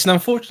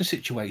unfortunate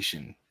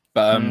situation,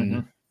 but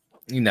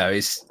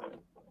it's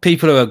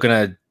people who are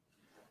gonna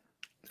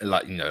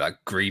like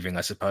grieving,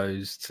 I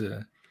suppose,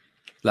 to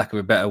lack of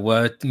a better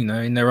word,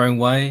 in their own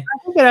way.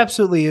 I think it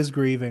absolutely is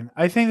grieving.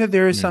 I think that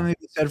there is something to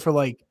be said for,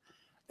 like,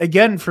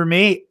 again, for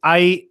me,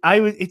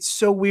 it's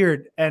so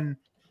weird. And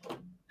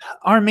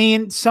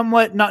Armin,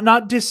 somewhat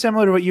not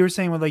dissimilar to what you were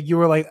saying, with, like, you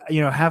were like,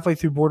 halfway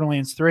through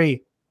Borderlands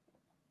 3.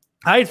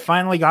 I had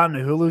finally gotten a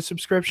Hulu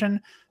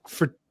subscription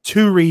for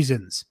 2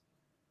 reasons.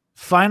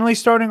 Finally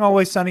starting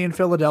Always Sunny in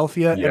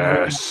Philadelphia.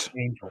 Yes.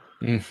 And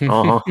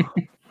Angel.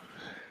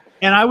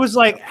 And I was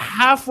like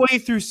halfway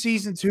through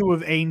season 2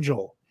 of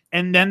Angel,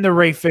 and then the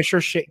Ray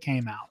Fisher shit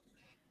came out.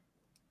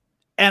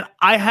 And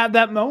I had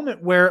that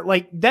moment where,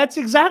 like,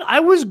 I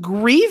was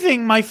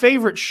grieving my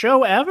favorite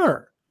show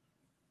ever.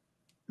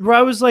 Where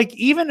I was like,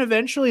 even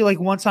eventually, like,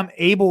 once I'm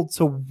able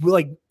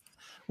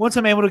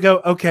to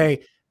go,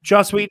 okay,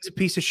 Joss Whedon's a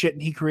piece of shit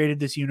and he created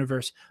this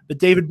universe, but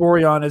David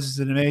Boreanaz is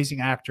an amazing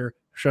actor,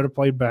 should have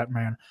played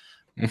Batman.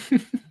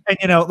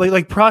 And,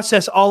 like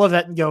process all of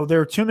that and go,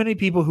 there are too many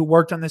people who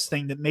worked on this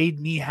thing that made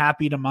me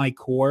happy to my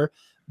core,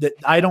 that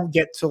I don't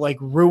get to, like,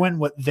 ruin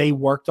what they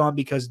worked on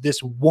because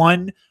this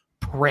one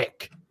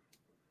prick,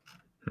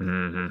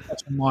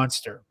 that's a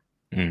monster.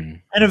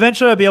 And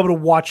eventually I'll be able to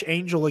watch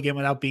Angel again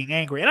without being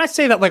angry. And I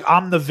say that like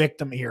I'm the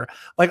victim here.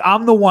 Like,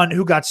 I'm the one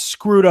who got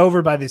screwed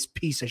over by this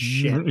piece of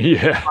shit.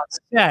 Yeah. On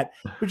set.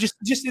 But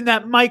just in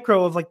that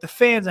micro of, like, the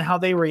fans and how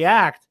they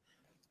react.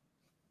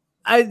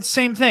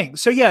 Same thing.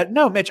 So yeah,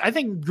 no, Mitch, I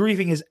think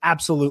grieving is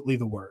absolutely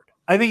the word.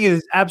 I think it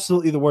is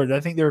absolutely the word. I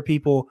think there are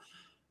people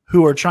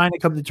who are trying to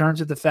come to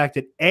terms with the fact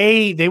that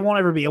A, they won't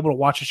ever be able to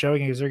watch a show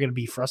again because they're going to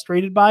be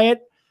frustrated by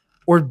it.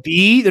 Or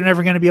B, they're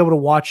never going to be able to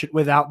watch it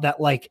without that,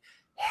 like,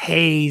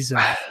 haze.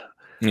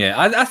 Yeah,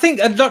 I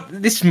think a lot.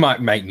 This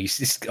might make me.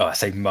 This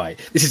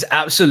is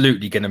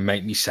absolutely going to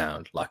make me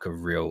sound like a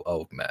real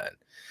old man.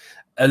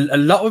 A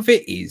lot of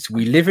it is,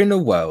 we live in a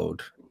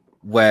world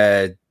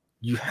where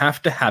you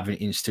have to have an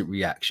instant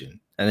reaction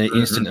and an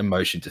instant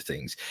emotion to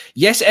things.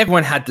 Yes,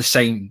 everyone had the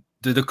same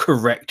the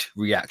correct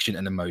reaction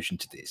and emotion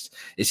to this.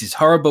 This is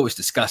horrible. It's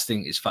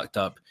disgusting. It's fucked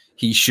up.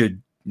 He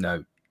should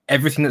know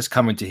everything that's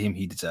coming to him.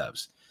 He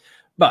deserves.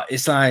 But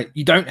it's like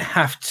you don't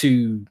have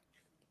to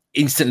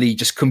instantly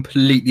just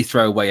completely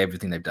throw away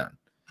everything they've done.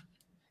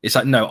 It's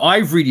like, no, I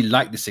really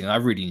like this thing. I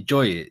really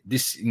enjoy it.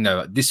 This,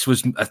 this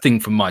was a thing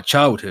from my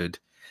childhood.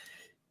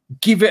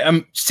 Give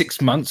it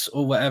 6 months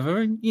or whatever,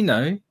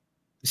 and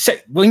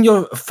when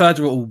you're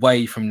further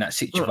away from that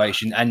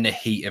situation and the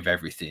heat of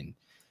everything,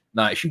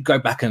 like if you go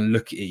back and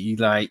look at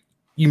it,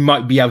 you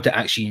might be able to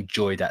actually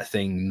enjoy that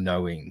thing,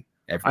 knowing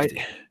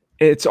everything.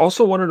 It's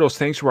also one of those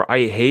things where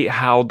I hate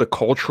how the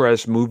culture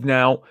has moved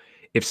now.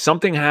 If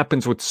something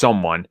happens with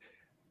someone,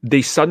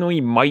 they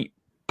suddenly might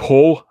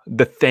pull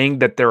the thing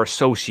that they're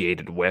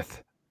associated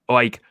with,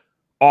 like,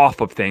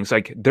 off of things.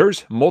 Like,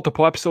 there's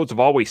multiple episodes of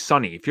Always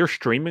Sunny. If you're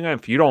streaming them,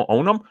 if you don't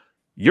own them,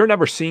 you're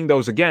never seeing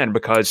those again,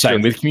 because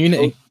same with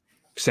Community.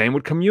 Same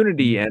with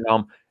Community. And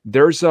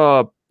there's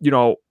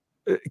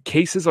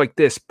cases like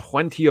this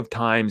plenty of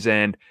times,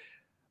 and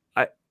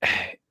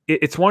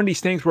it's one of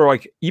these things where,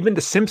 like, even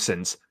The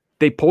Simpsons,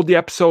 they pulled the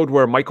episode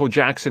where Michael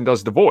Jackson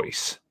does the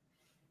voice,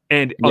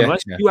 and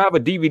unless you have a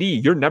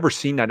DVD, you're never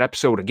seeing that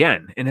episode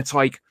again. And it's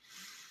like,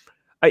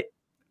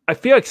 I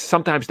feel like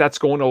sometimes that's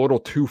going a little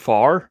too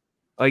far.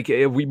 Like,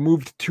 we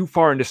moved too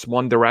far in this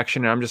one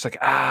direction, and I'm just like,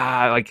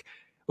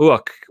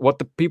 look, what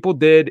the people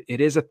did, it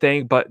is a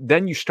thing, but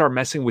then you start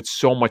messing with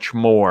so much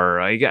more.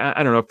 Like,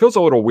 I don't know, it feels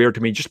a little weird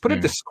to me. Just put a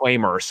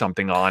disclaimer or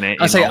something on it.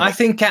 I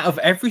think out of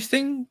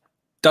everything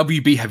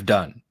WB have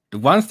done, the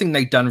one thing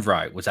they've done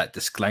right was that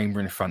disclaimer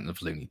in front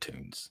of Looney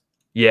Tunes.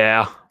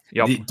 Yeah.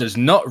 Yep. It does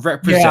not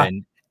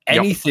represent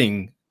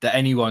anything that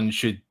anyone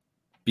should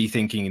be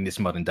thinking in this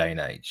modern day and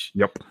age.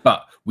 Yep.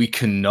 But we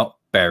cannot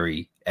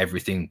bury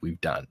everything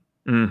we've done.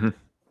 Mm-hmm.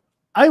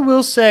 I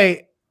will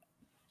say,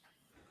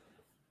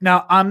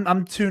 now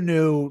I'm too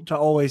new to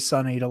Always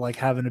Sunny to like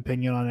have an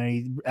opinion on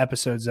any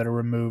episodes that are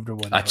removed or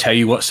whatever. I tell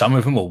you what, some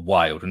of them are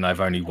wild, and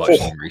I've only watched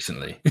them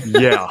recently.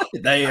 Yeah,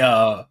 they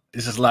are.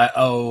 This is like,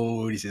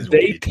 this is.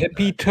 They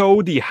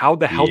tippy-toe the how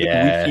the hell did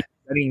we keep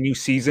getting new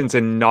seasons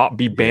and not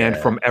be banned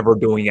from ever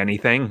doing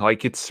anything?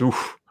 Like, it's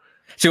oof.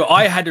 So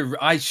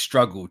I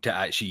struggled to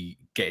actually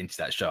get into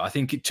that show. I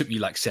think it took me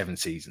like 7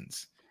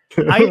 seasons.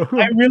 I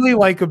really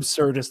like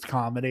absurdist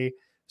comedy.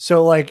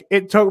 So like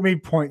it took me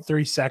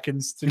 0.3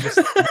 seconds to just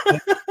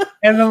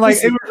and then like,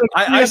 it was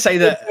like I say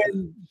that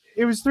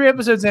it was 3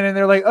 episodes in and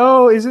they're like,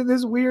 oh, isn't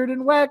this weird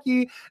and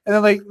wacky? And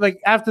then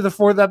like after the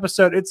 4th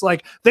episode, it's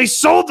like they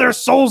sold their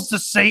souls to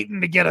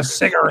Satan to get a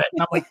cigarette.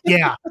 And I'm like,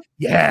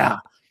 yeah,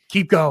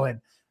 keep going.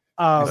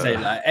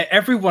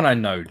 Everyone I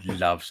know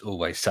loves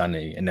Always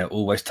Sunny, and they're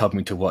always told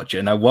me to watch it.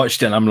 And I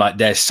watched it, and I'm like,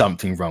 there's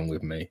something wrong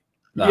with me.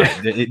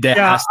 Like, there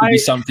has to be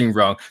something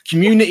wrong.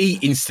 Community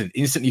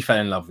instantly fell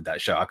in love with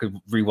that show. I could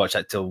rewatch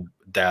that till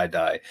day I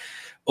die.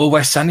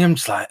 Always Sunny, I'm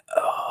just like,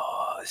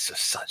 oh, it's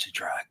just such a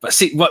drag. But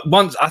see,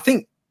 once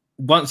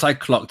I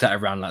clocked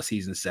at around like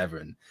season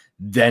 7,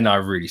 then I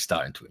really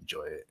started to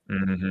enjoy it.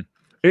 Mm-hmm.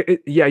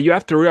 You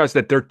have to realize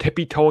that they're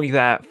tippy-toeing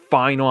that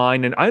fine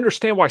line, and I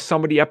understand why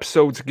some of the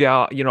episodes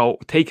got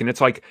taken.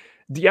 It's like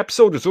the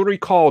episode is literally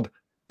called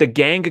 "The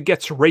Gang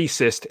Gets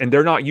Racist," and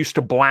they're not used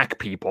to black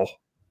people.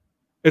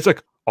 It's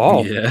like, oh,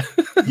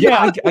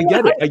 I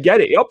get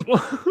it.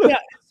 Yep.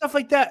 Stuff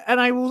like that. And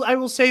I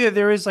will say that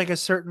there is like a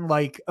certain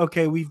like,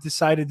 okay, we've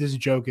decided this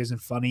joke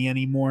isn't funny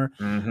anymore.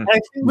 Mm-hmm. And I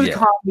think with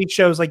comedy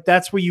shows, like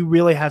that's where you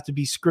really have to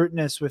be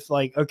scrutinous with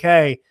like,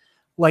 okay,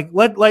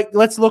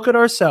 let's look at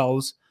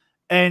ourselves.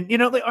 And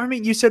like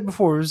Armin, you said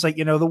before, it was like,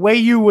 the way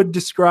you would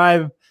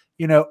describe,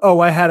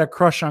 I had a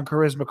crush on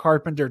Charisma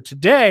Carpenter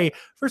today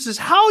versus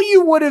how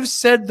you would have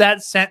said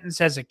that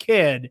sentence as a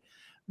kid.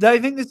 I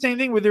think the same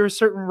thing where there are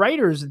certain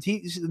writers in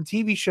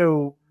TV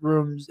show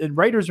rooms and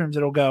writers' rooms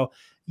that'll go,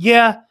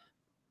 yeah,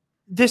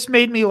 this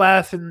made me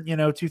laugh in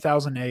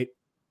 2008,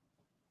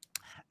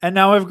 and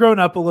now I've grown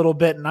up a little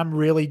bit, and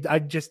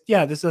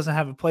this doesn't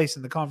have a place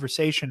in the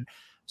conversation.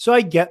 So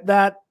I get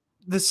that.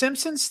 The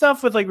Simpsons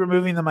stuff with like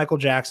removing the Michael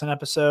Jackson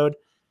episode,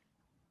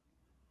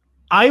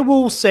 I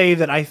will say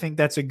that I think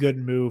that's a good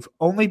move,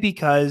 only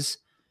because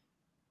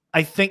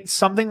I think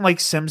something like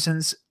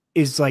Simpsons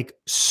is like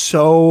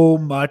so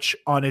much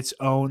on its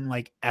own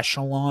like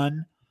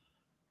echelon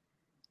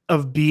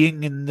of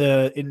being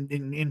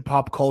in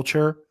pop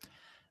culture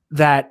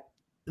that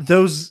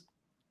those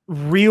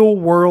real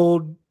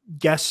world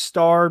guest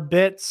star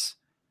bits,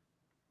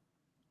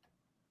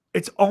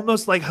 it's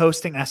almost like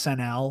hosting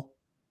SNL.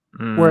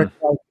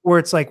 Where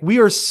it's like we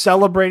are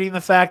celebrating the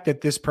fact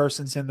that this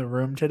person's in the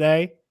room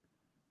today.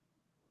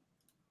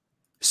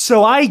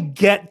 So I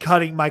get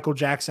cutting Michael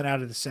Jackson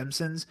out of The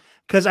Simpsons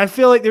because I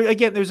feel like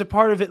there's a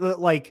part of it that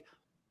like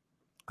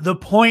the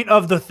point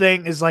of the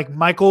thing is like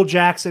Michael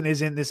Jackson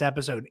is in this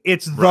episode.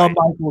 It's the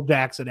Michael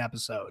Jackson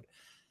episode.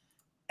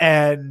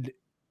 And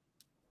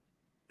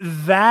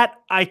that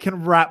I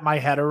can wrap my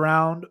head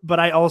around, but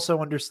I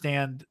also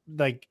understand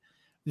like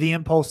the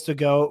impulse to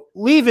go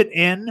leave it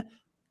in.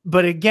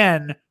 But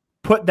again,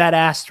 put that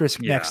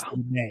asterisk next to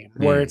the name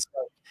where it's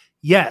like,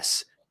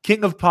 Yes.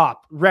 King of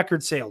Pop,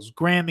 record sales,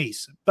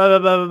 Grammys, blah, blah,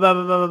 blah, blah,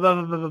 blah, blah,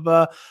 blah, blah, blah,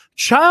 blah.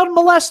 Child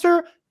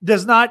molester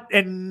does not,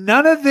 and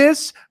none of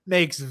this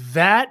makes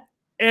that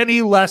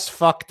any less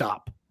fucked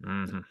up.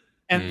 Mm-hmm.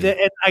 And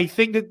I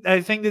think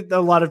that a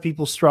lot of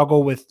people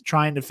struggle with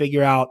trying to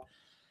figure out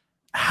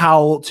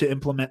how to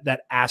implement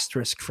that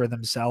asterisk for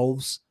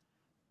themselves.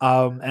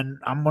 And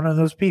I'm one of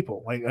those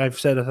people, like I've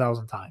said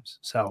 1,000 times.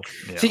 So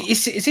see,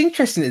 it's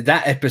interesting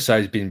that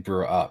episode's been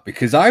brought up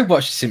because I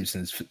watched The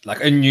Simpsons,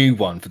 like a new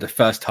one, for the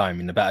first time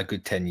in about a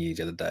good 10 years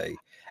the other day,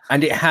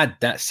 and it had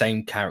that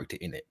same character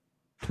in it.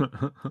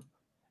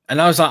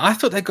 And I was like, I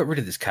thought they got rid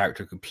of this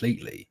character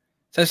completely.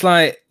 So it's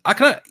like I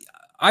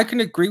can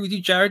agree with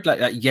you, Jarod.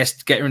 Like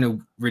yes,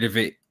 getting rid of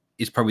it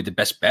is probably the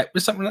best bet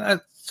with something like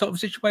that sort of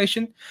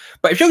situation.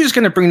 But if you're just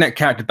going to bring that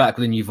character back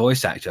with a new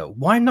voice actor,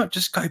 why not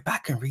just go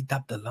back and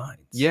redub the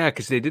lines? Yeah,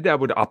 because they did that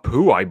with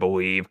Apu, I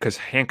believe, because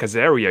Hank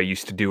Azaria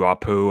used to do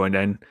Apu, and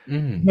then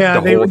the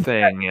whole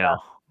thing. Yeah,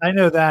 I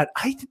know that.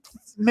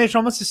 Mitch,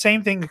 almost the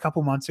same thing a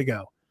couple months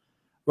ago,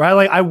 right?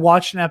 Like I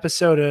watched an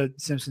episode of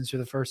Simpsons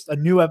for a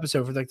new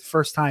episode for like the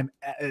first time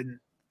in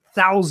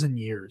 1,000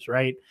 years,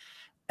 right?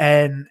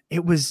 And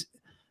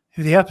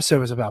the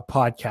episode was about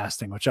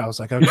podcasting, which I was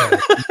like, okay.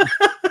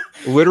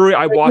 Literally,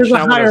 I watched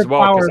that one as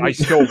well because I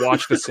still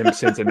watch The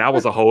Simpsons, and that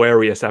was a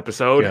hilarious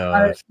episode.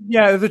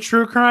 Yeah, the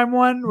true crime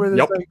one where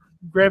there's like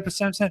Grandpa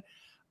Simpson.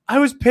 I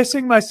was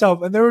pissing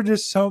myself, and there were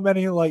just so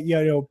many like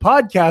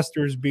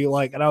podcasters be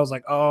like, and I was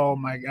like, oh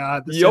my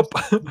god,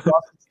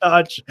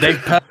 touch. They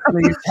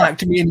personally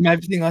attacked me and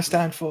everything I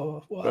stand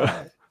for.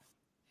 Why?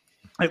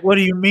 Like, what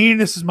do you mean?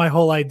 This is my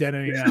whole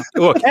identity now.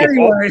 Look,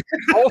 anyway,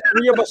 all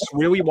three of us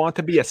really want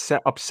to be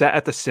upset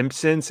at The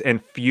Simpsons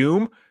and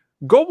fume.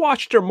 Go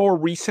watch their more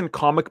recent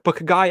Comic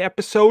Book Guy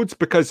episodes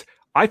because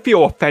I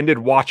feel offended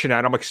watching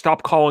that. I'm like,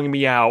 stop calling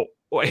me out.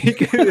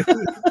 Like,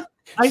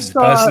 I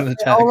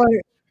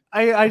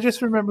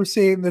just remember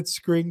seeing that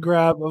screen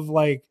grab of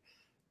like,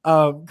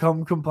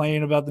 come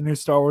complain about the new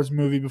Star Wars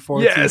movie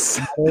before yes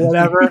or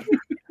whatever.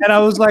 And I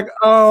was like,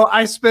 oh,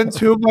 I spend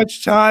too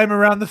much time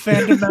around the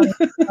fandom.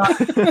 Not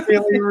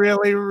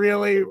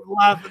really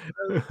laughing.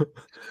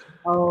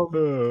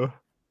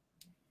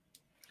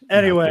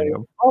 Anyway,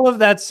 all of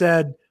that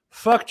said,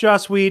 fuck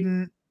Joss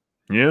Whedon.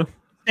 Yeah.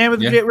 Stand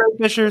with Ray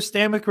Fisher,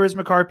 stand with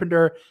Charisma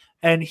Carpenter,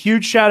 and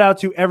huge shout out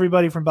to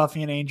everybody from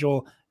Buffy and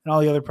Angel and all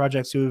the other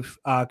projects who've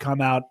come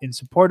out in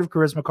support of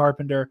Charisma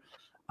Carpenter.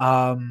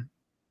 The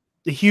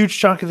huge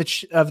chunk of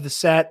the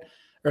set,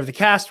 or the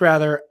cast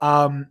rather,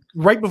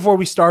 right before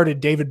we started,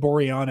 David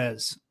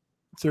Boreanaz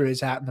threw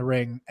his hat in the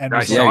ring. And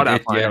I saw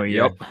that finally.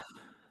 Yep.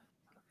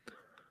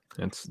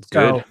 That's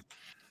good.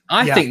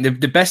 I think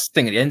the best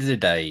thing at the end of the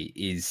day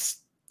is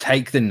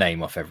take the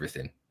name off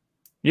everything.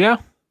 Yeah.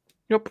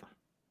 Yep.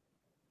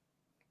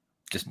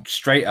 Just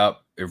straight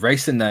up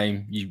erase the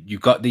name. You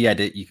got the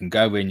edit. You can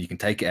go in. You can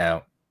take it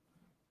out.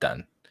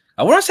 Done.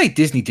 I want to say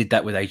Disney did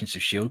that with Agents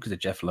of S.H.I.E.L.D. because of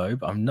Jeff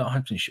Loeb. I'm not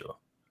 100% sure.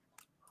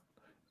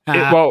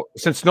 Well,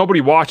 since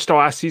nobody watched the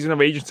last season of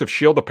Agents of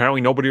S.H.I.E.L.D.,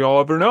 apparently nobody will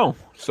ever know.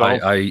 So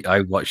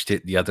I watched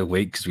it the other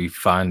week because we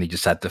finally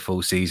just had the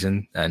full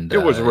season, and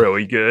it was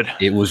really good.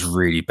 It was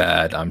really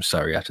bad. I'm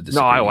sorry. After this,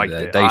 no, I liked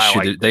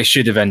it. They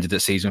should have ended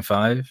at season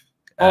 5.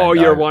 Oh,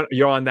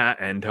 you're on that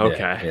end.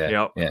 Okay.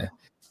 Yeah.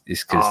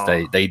 It's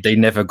because they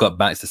never got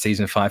back to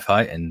season 5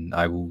 height, and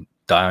I will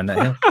die on that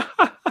hill.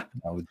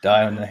 I will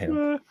die on that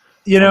hill.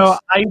 You know,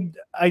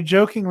 I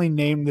jokingly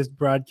named this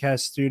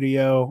broadcast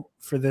studio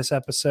for this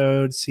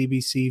episode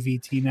CBC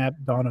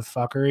VTNet Dawn of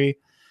Fuckery.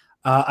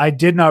 I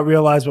did not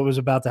realize what was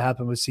about to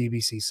happen with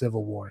CBC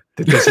Civil War.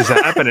 This is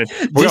happening.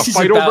 We're going to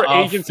fight over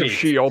Agents of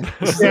S.H.I.E.L.D.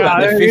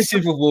 The fifth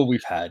Civil War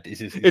we've had.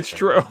 It's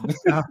true.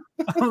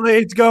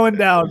 It's going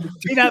down.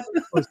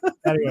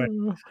 Anyway.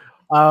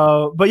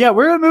 But yeah,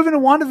 we're going to move into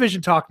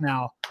WandaVision talk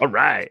now. All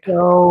right.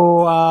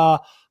 So,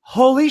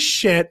 holy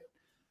shit.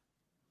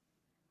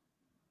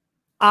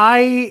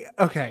 I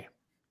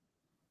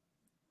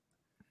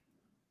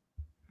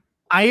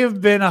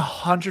have been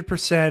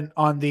 100%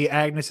 on the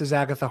Agnes is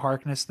Agatha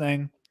Harkness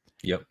thing.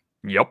 Yep.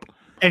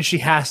 And she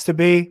has to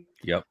be.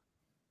 Yep.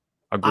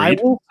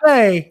 Agreed.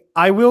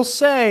 I will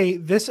say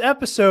this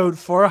episode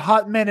for a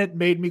hot minute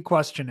made me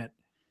question it.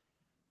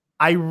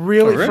 I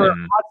really, for a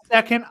hot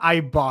second, I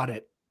bought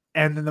it.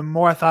 And then the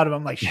more I thought of it,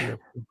 I'm like,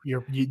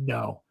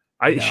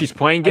 she's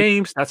playing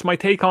games. That's my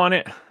take on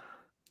it.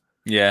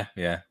 Yeah.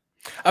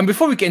 And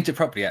before we get into it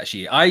properly,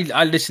 actually,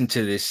 I listened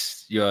to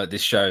this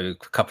show a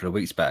couple of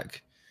weeks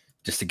back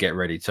just to get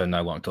ready to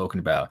know what I'm talking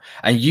about.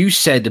 And you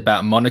said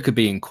about Monica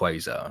being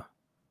Quasar.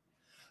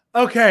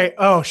 Okay.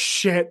 Oh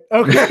shit.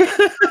 Okay.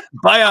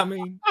 Bye,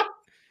 Armin.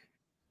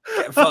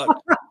 Get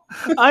fucked.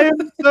 I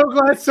am so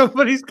glad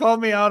somebody's called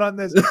me out on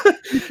this.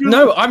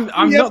 No, I'm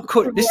not.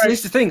 This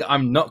is the thing.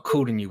 I'm not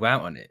calling you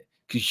out on it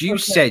because you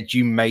said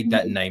you made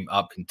that name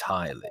up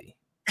entirely.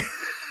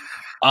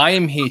 I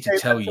am here to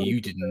tell you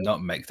did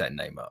not make that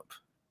name up.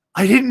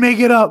 I didn't make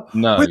it up.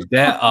 No,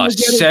 there are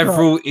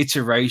several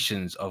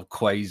iterations of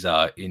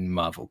Quasar in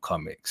Marvel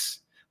Comics.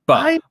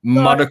 But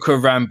Monica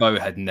Rambeau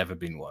had never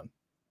been one.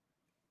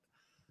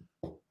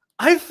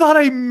 I thought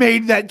I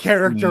made that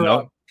character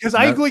up because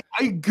I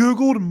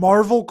googled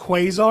Marvel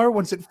Quasar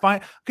once it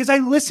because I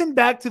listened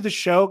back to the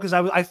show because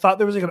I thought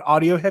there was like an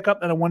audio hiccup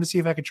and I wanted to see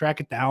if I could track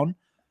it down.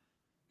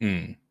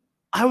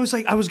 I was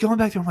going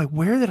back there. I'm like,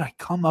 where did I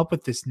come up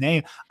with this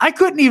name? I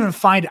couldn't even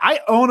find it. I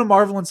own a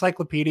Marvel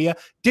encyclopedia.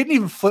 Didn't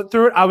even flip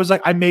through it. I was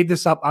like, I made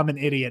this up. I'm an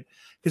idiot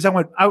because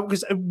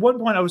because at one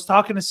point I was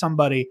talking to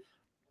somebody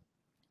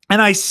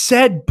and I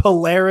said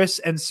Polaris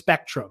and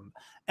Spectrum,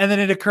 and then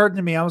it occurred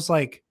to me. I was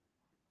like,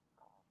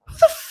 what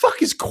the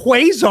fuck is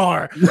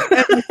Quasar?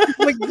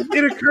 And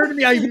it occurred to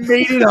me I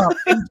made it up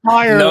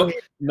entirely.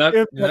 No,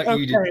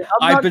 you didn't.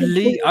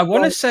 I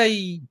want to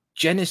say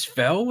Janice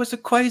Vell was a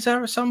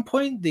Quasar at some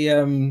point.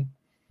 The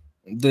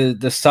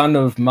son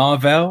of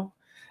Marvel.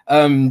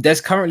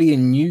 There's currently a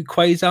new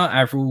Quasar,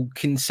 Avril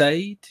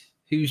Kincaid,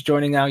 who's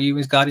joining our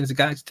Ewing's Guardians of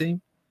the Galaxy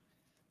team.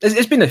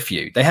 There's been a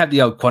few. They have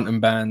the old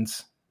quantum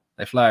bands.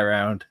 They fly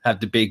around, have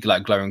the big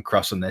like glowing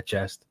cross on their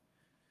chest.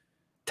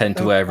 Tend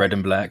to wear red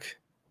and black.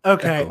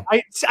 Okay, cool.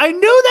 I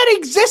knew that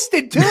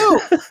existed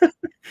too.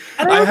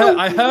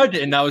 I heard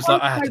it, and I was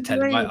like, I had to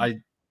tell him. I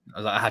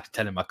was like, I had to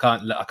tell him. I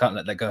can't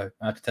let that go.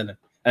 I had to tell him.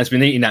 And it's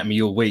been eating at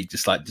me all week.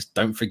 Just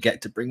don't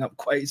forget to bring up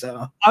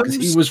Quasar because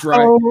he was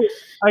right.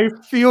 I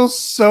feel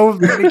so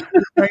vindicated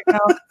right now.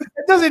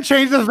 It doesn't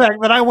change the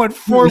fact that I went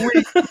 4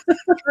 weeks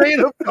straight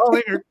up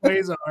calling her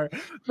Quasar.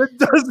 That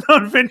does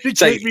not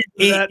vindicate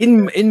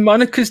me. In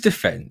Monica's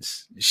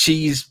defense,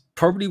 she's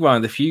probably one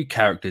of the few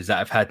characters that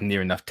have had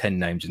near enough 10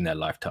 names in their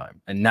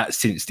lifetime, and that's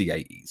since the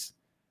 80s.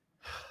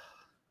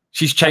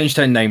 She's changed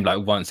her name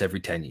like once every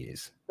 10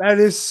 years. That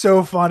is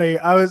so funny.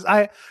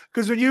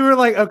 Because when you were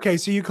like, okay,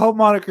 so you called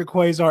Monica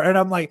Quasar, and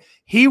I'm like,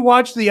 he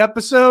watched the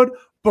episode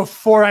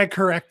before I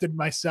corrected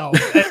myself.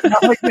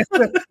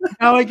 And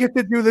now I get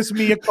to do this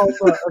mea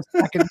culpa a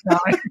second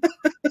time.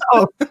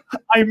 So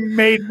I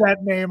made that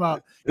name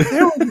up.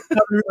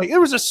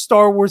 There was a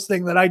Star Wars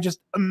thing that I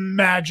just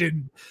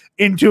imagined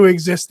into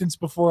existence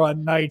before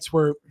on nights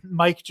where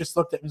Mike just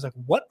looked at me and was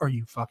like, what are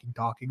you fucking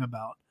talking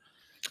about?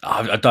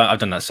 I've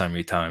done that so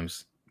many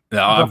times.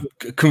 I'm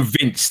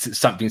convinced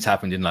something's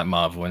happened in like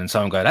Marvel, and then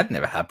someone go, "That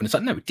never happened." It's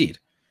like, no, it did.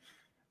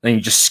 Then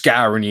you just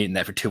scour on the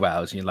internet for 2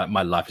 hours, and you're like,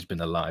 "My life has been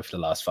a lie for the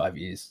last 5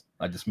 years."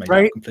 I just made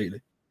it up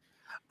completely.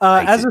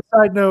 As a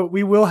side note,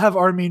 we will have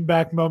Armin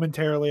back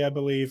momentarily, I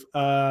believe.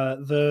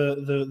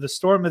 The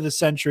storm of the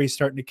century is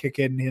starting to kick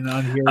in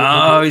on here.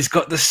 Oh, he's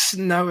got the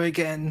snow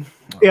again.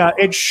 Yeah,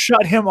 it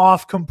shut him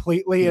off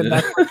completely, and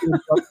that's why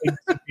he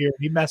disappeared.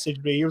 He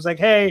messaged me. He was like,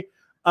 "Hey,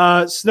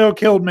 snow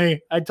killed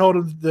me." I told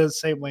him the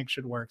same link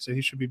should work, so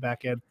he should be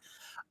back in.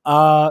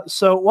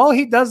 So while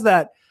he does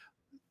that,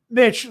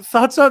 Mitch,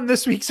 thoughts on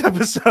this week's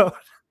episode?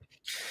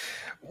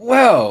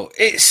 Well,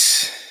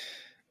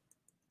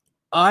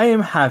 I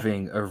am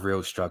having a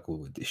real struggle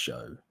with this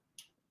show.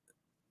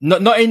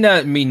 Not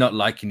in me not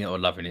liking it or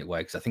loving it way,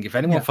 because I think if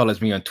anyone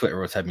follows me on Twitter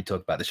or has heard me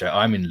talk about the show,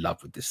 I'm in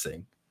love with this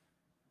thing.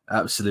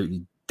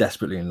 Absolutely,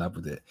 desperately in love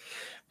with it.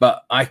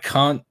 But I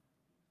can't.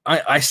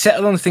 I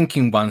settle on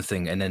thinking one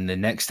thing, and then the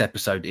next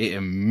episode, it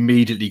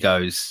immediately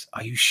goes,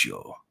 "Are you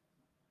sure?"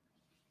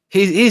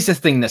 Here's the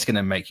thing that's going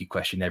to make you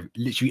question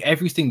literally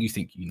everything you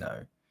think you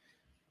know.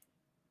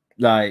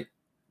 Like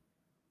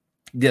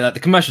the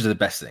commercials are the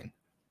best thing.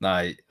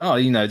 Like, oh,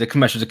 the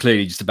commercials are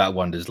clearly just about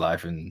Wanda's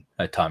life and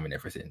her time and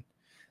everything.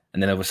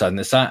 And then all of a sudden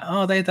it's like,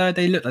 oh, they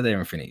look like they're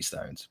Infinity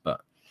Stones. But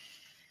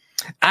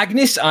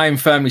Agnes, I'm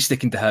firmly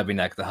sticking to her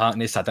being Agatha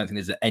Harkness. I don't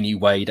think there's any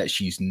way that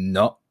she's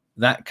not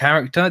that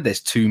character.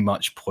 There's too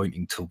much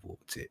pointing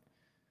towards it.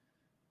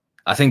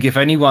 I think if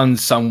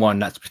anyone's someone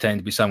that's pretending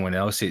to be someone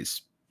else,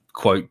 it's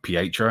quote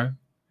Pietro.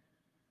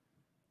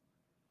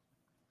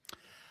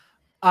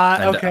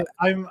 Okay,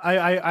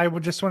 I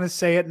would just want to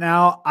say it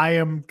now. I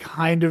am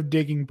kind of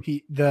digging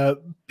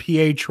the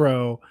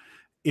Pietro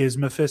is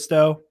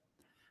Mephisto,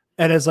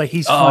 and it's like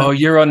he's. Oh,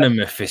 you're on the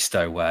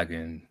Mephisto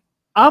wagon.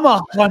 I'm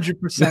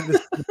 100%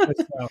 this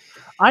Mephisto.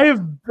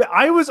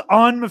 I was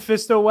on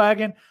Mephisto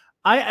wagon.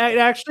 It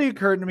actually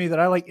occurred to me that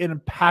I in a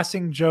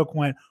passing joke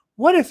went,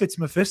 "What if it's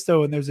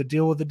Mephisto and there's a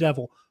deal with the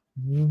devil?"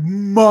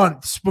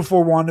 Months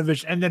before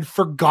WandaVision, and then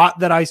forgot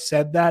that I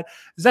said that.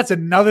 That's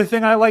another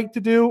thing I like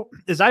to do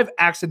is I've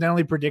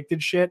accidentally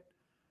predicted shit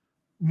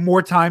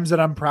more times than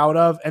I'm proud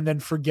of, and then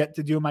forget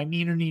to do my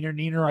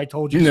neener. I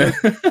told you.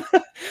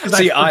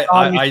 See,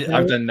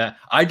 I've done that.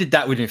 I did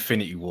that with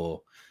Infinity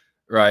War.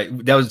 Right,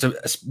 there was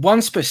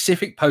one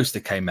specific poster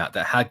came out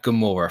that had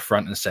Gamora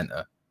front and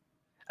center,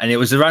 and it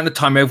was around the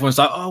time everyone's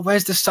like, "Oh,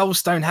 where's the Soul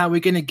Stone? How are we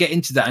going to get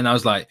into that?" And I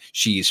was like,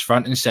 "She is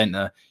front and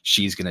center.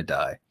 She's going to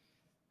die.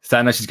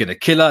 Thanos is going to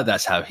kill her.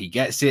 That's how he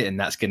gets it. And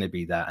that's going to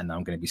be that. And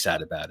I'm going to be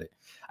sad about it."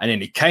 And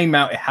then it came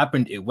out, it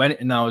happened, it went.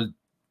 And I was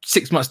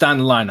 6 months down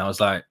the line, I was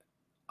like,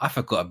 I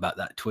forgot about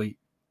that tweet.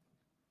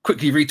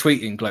 Quickly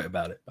retweet and gloat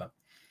about it. But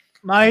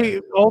my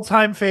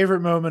all-time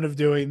favorite moment of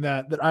doing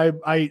that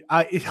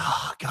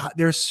oh God,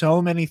 there's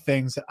so many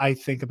things that I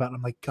think about.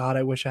 I'm like, God,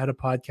 I wish I had a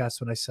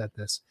podcast when I said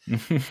this.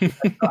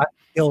 I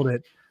killed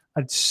it.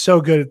 I'm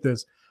so good at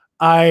this.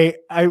 I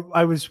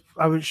was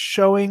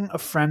showing a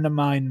friend of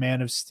mine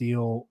Man of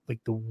Steel like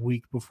the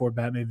week before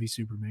Batman v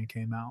Superman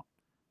came out,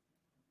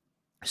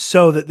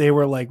 so that they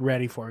were like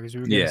ready for it because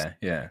we were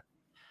yeah.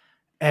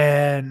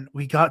 And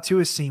we got to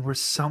a scene where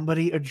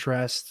somebody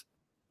addressed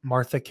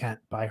Martha Kent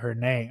by her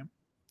name,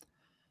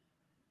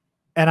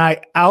 and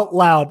I out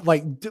loud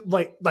like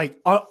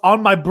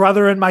on my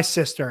brother and my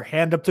sister,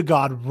 hand up to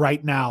God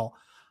right now,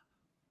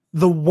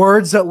 the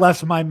words that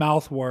left my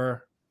mouth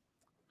were,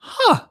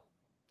 "Huh.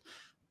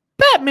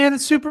 Batman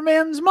and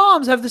Superman's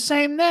moms have the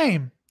same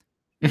name."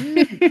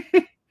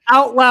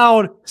 Out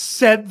loud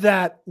said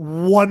that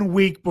 1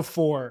 week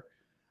before.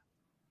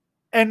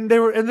 And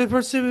the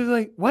person was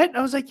like, "What?"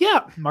 I was like,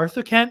 "Yeah,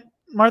 Martha Kent,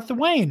 Martha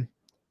Wayne."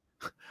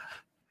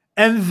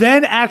 And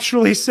then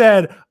actually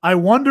said, "I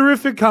wonder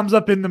if it comes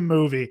up in the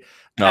movie."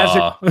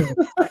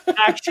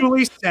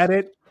 Actually said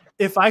it.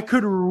 If I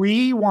could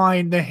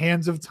rewind the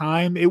hands of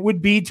time, it would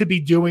be to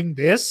be doing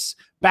this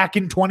back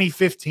in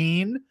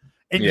 2015.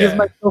 And give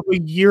myself a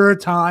year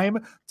of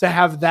time to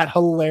have that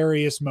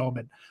hilarious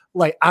moment.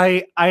 Like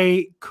I'd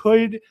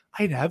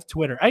have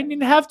Twitter. I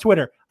didn't have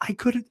Twitter. I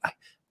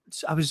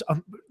was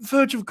on the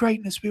verge of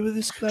greatness. We were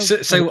this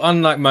close. So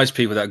unlike most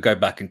people that go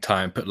back in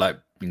time, put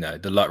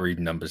the lottery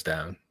numbers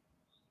down.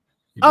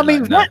 I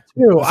mean, that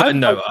too.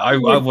 I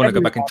want to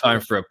go back in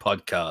time for a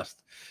podcast.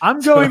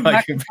 I'm going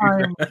back in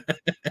time.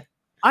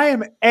 I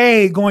am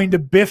going to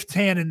Biff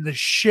Tannen the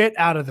shit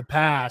out of the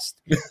past.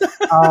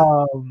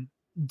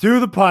 Do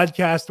the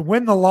podcast,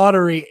 win the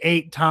lottery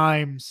 8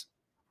 times.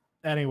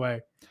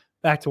 Anyway,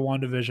 back to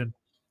WandaVision.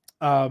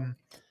 I'm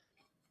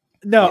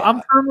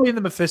firmly in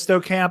the Mephisto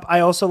camp.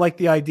 I also like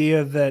the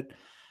idea that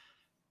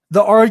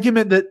the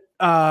argument that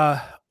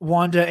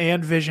Wanda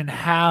and Vision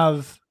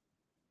have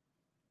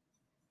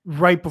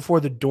right before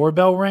the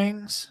doorbell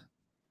rings.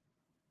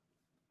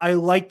 I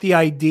like the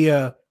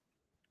idea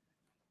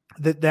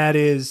that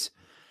is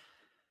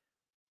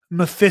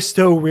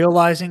Mephisto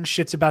realizing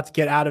shit's about to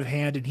get out of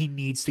hand and he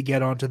needs to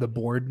get onto the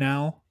board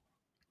now.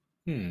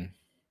 And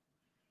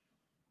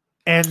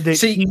that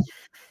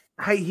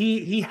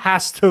he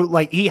has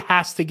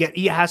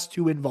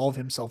to involve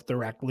himself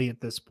directly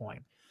at this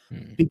point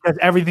because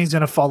everything's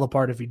going to fall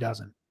apart if he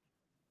doesn't.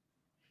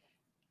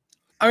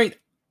 I mean,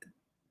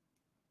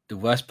 the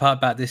worst part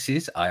about this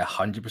is I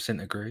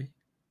 100% agree.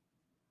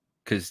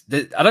 Because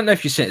I don't know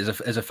if you see it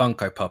as a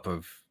Funko Pop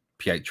of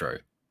Pietro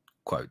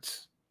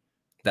quotes.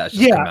 That's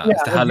just come out.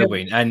 It's the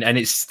Halloween, and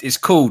it's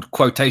called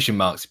quotation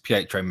marks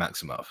Pietro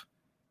Maximoff.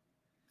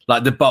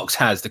 Like the box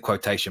has the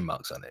quotation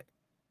marks on it,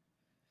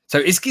 so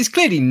it's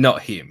clearly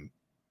not him,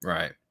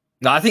 right?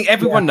 Now I think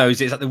everyone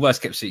knows it's like the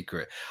worst kept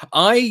secret.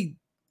 I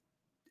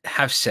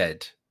have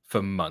said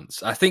for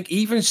months. I think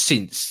even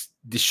since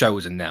the show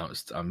was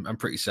announced, I'm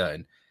pretty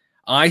certain.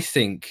 I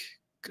think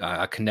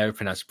I can never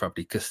pronounce it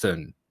properly.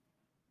 Cthulhu,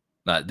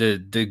 like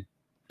the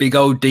big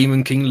old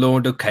demon king,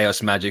 lord of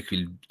chaos magic,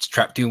 who's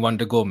trapped in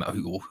Wundagore,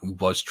 who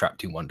was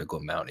trapped in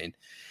Wundagore Mountain,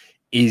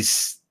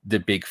 is the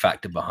big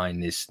factor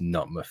behind this,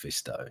 not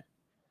Mephisto.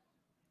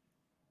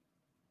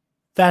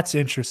 That's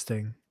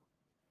interesting.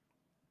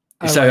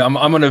 I'm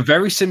on a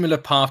very similar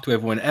path to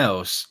everyone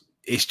else.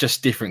 It's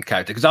just different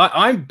character. Because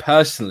I'm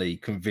personally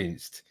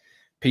convinced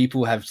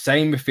people have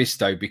saying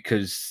Mephisto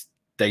because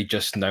they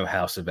just know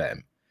House of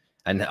M.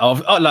 And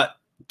to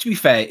be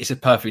fair, it's a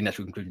perfectly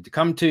natural conclusion to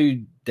come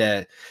to.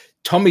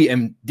 Tommy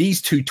and these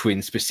two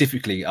twins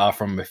specifically are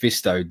from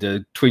Mephisto.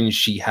 The twins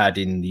she had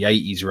in the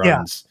 80s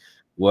runs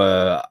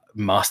were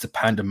Master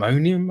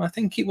Pandemonium, I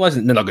think it was.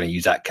 And they're not going to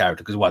use that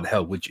character because why the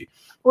hell would you?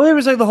 Well, there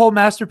was like the whole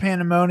Master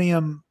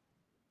Pandemonium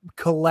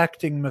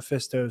collecting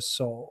Mephisto's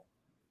soul.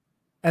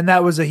 And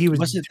that was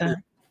was it that?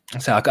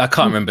 So I can't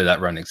remember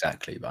that run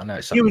exactly, but I know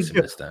it's something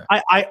similar to that.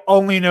 I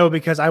only know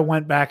because I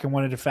went back and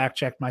wanted to fact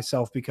check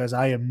myself because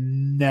I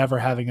am never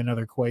having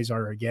another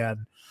Quasar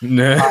again.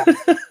 No.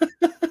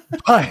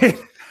 But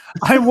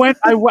I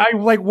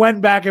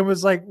went back and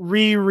was like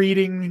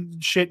rereading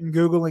shit and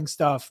Googling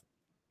stuff.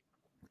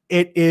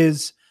 It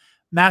is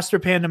Master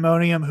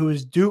Pandemonium who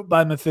is duped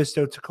by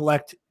Mephisto to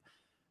collect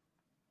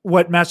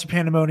what Master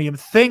Pandemonium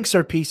thinks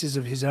are pieces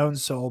of his own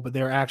soul, but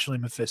they're actually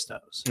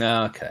Mephisto's.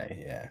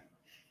 Okay, yeah.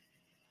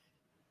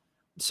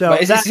 So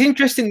it's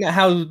interesting that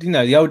how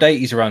the old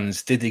 80s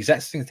runs did the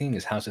exact same thing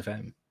as House of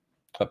M,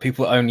 but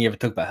people only ever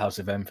talk about House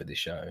of M for this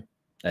show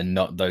and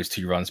not those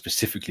two runs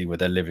specifically where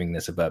they're living in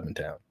a suburban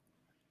town.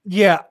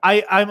 Yeah,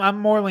 I'm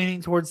more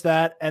leaning towards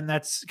that, and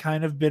that's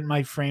kind of been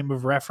my frame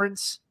of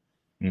reference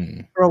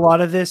for a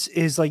lot of this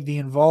is like the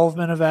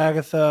involvement of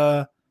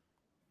Agatha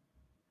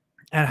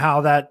and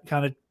how that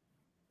kind of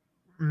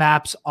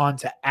maps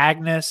onto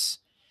Agnes.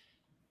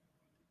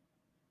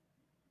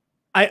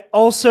 I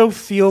also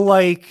feel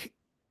like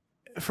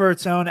for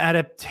its own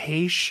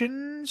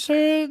adaptation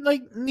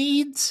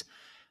needs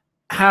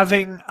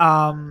having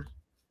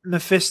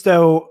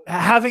Mephisto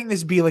having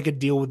this be like a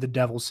deal with the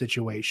devil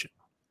situation.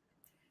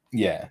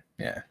 Yeah.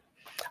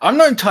 I'm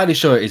not entirely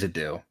sure it is a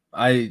deal.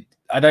 I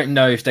don't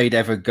know if they'd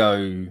ever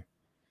go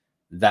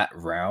that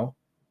route.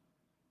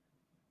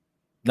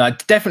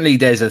 like definitely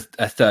there's a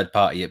third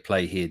party at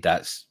play here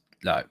that's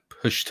like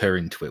pushed her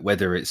into it,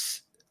 whether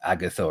it's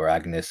Agatha or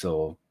Agnes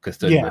or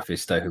Cthulhu,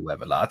 Mephisto,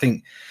 whoever. Like, I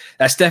think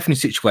that's definitely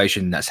a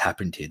situation that's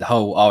happened here. The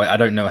whole, I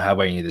don't know how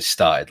any of this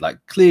started. Like,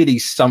 clearly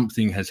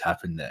something has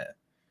happened there.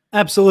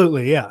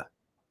 Absolutely, yeah.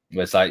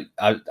 Where it's like,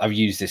 I've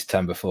used this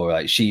term before,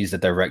 like, she's the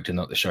director,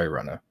 not the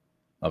showrunner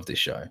of this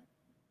show.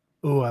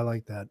 Oh, I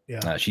like that.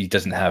 Yeah. She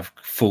doesn't have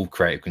full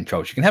creative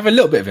control. She can have a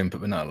little bit of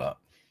input, but not a lot.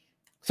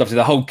 So obviously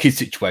the whole kids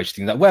situation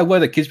thing, like, where were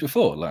the kids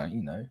before? Like,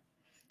 you know,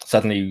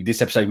 suddenly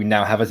this episode we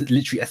now have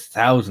literally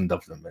 1,000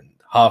 of them, and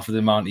half of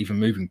them aren't even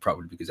moving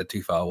properly because they're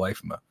too far away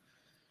from her,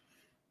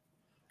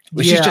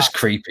 which is just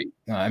creepy.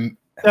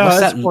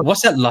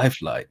 What's that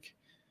life like?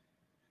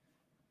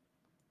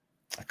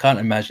 I can't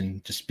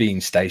imagine just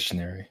being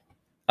stationary.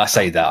 I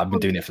say that I've been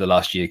doing it for the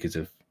last year because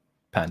of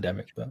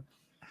pandemic, but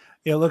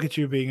yeah, look at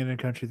you being in a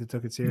country that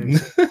took it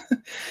seriously.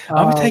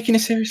 Are we taking it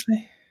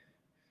seriously?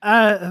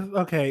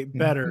 Okay,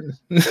 better.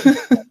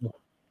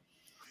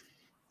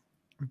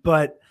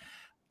 But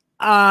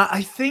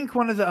I think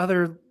one of the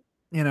other,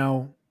 you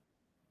know,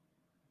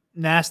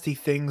 nasty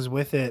things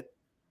with it,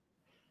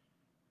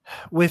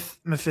 with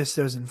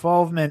Mephisto's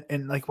involvement,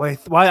 and like why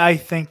I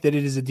think that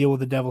it is a deal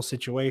with the devil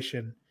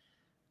situation,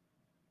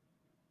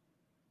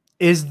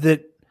 is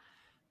that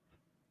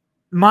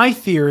my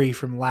theory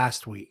from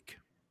last week,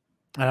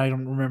 and I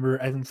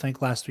don't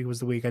think last week was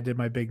the week I did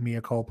my big mea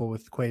culpa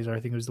with Quasar.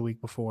 I think it was the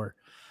week before.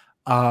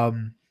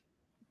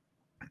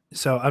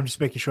 So I'm just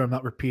making sure I'm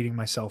not repeating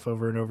myself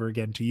over and over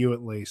again to you,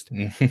 at least.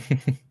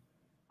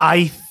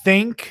 I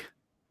think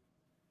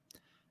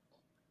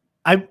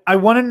I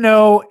want to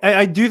know.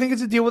 I do think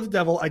it's a deal with the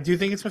devil. I do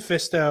think it's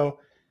Mephisto,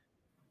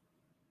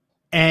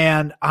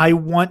 and I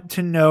want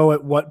to know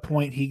at what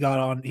point he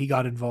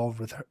got involved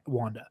with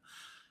Wanda.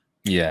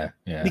 Yeah.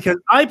 Because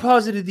I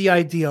posited the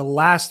idea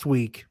last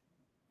week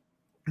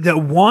that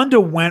Wanda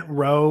went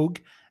rogue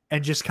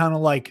and just kind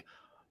of like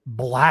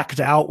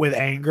blacked out with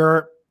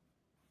anger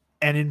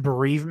and in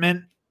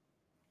bereavement,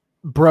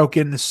 broke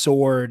in the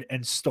sword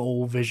and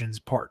stole Vision's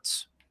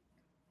parts.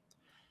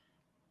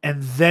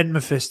 And then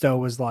Mephisto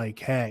was like,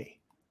 hey,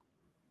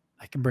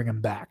 I can bring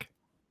him back.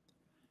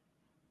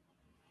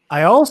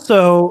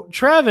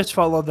 Travis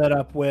followed that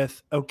up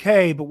with,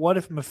 okay, but what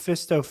if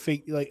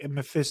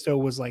Mephisto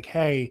was like,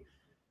 hey,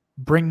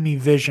 bring me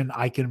Vision,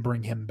 I can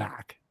bring him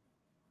back.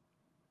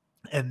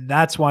 And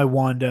that's why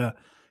Wanda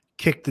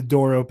kicked the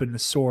door open, the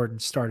sword, and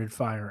started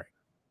firing.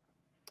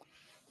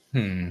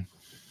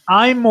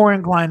 I'm more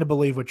inclined to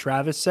believe what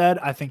Travis said.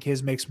 I think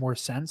his makes more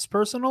sense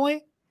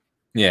personally.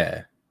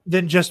 Yeah.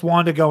 Than just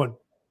Wanda going,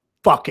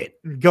 fuck it,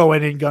 and go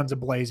in guns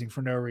a-blazing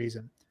for no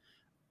reason.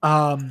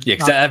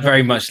 Because that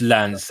very much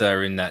lands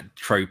her in that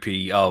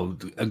tropey,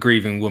 a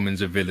grieving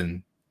woman's a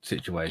villain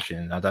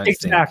situation. I don't think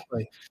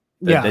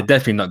they're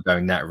definitely not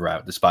going that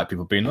route, despite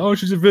people being, oh,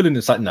 she's a villain.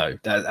 It's like, no,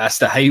 that's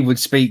the Hayward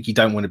speak. You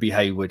don't want to be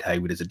Hayward.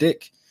 Hayward is a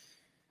dick.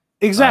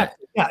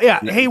 Exactly. Yeah.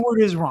 Hayward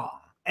is wrong.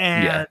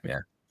 And yeah.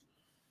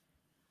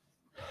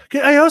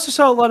 I also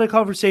saw a lot of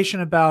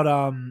conversation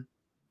about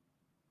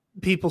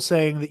people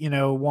saying that, you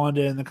know,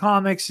 Wanda in the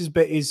comics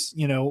is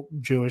you know,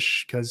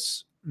 Jewish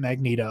because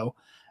Magneto.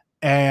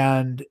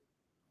 And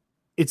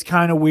it's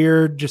kind of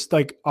weird just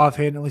like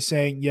offhandedly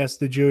saying, yes,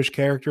 the Jewish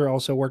character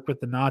also worked with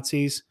the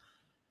Nazis.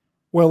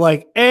 Where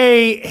like,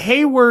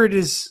 Hayward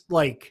is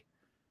like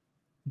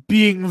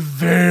being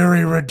very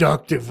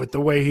reductive with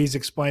the way he's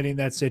explaining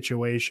that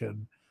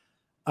situation.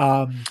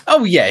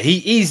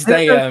 He's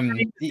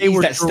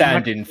that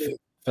stand-in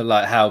for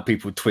like how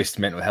people twist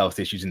mental health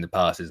issues in the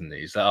past, isn't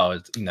he? He's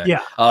like,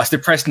 it's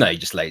depressed. No, you're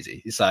just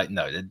lazy. It's like,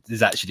 no,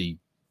 there's actually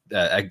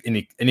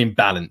an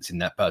imbalance in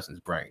that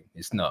person's brain.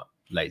 It's not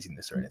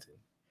laziness or anything.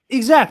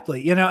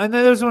 Exactly. You know, and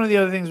then there's one of the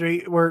other things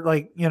where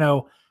like, you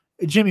know,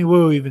 Jimmy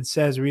Woo even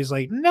says, where he's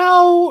like,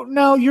 no,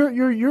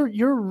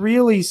 you're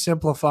really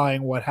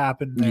simplifying what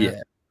happened there.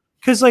 Yeah.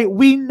 Because like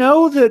we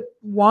know that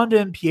Wanda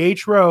and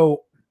Pietro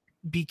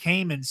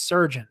became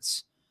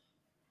insurgents.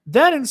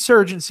 That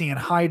insurgency and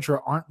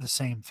Hydra aren't the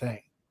same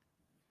thing.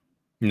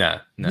 No.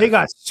 They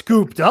got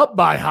scooped up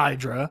by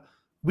Hydra.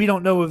 We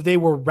don't know if they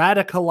were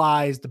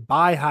radicalized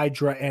by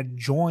Hydra and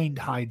joined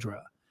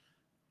Hydra.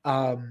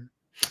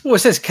 Well, it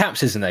says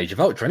Caps is an Age of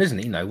Ultron, isn't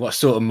it? You know, what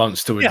sort of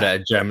monster would let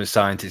a German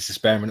scientist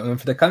experiment on them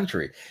for the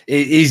country?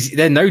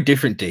 They're no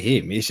different to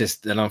him. It's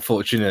just an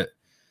unfortunate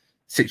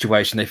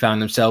situation they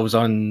found themselves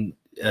on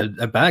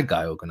a bad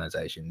guy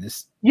organization.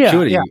 It's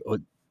surely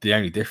the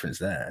only difference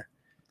there.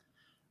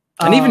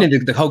 And even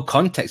in the whole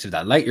context of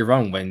that, later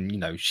on when, you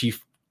know, she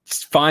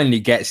finally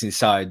gets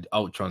inside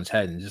Ultron's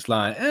head and just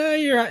like,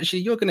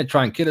 you're going to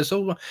try and kill us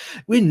all.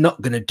 We're not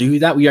going to do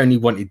that. We only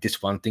wanted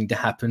this one thing to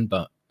happen.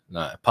 But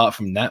no, apart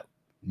from that,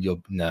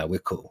 we're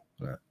cool.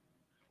 Right.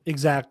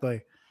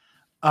 Exactly.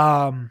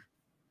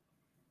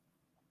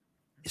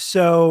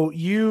 So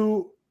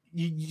you're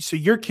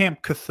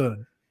Camp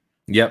Cthulhu.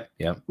 Yep.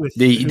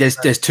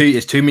 There's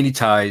too many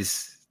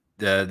ties.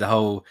 The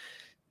whole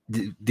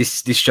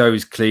this show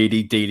is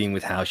clearly dealing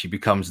with how she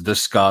becomes the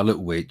Scarlet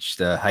Witch.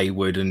 The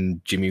Hayward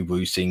and Jimmy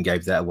Woo scene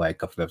gave that away a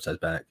couple of episodes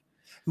back.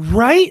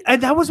 Right?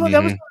 And that was what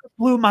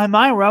blew my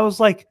mind, where I was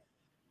like,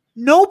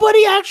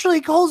 nobody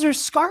actually calls her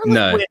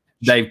Scarlet Witch.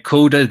 They've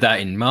called her that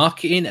in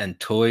marketing and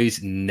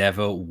toys,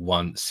 never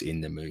once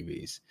in the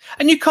movies.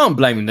 And you can't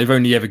blame them. They've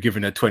only ever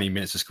given her 20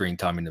 minutes of screen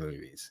time in the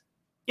movies.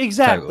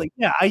 Exactly.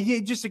 Total. Yeah.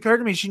 It just occurred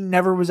to me she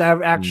never was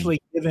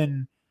actually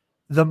given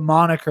the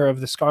moniker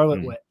of the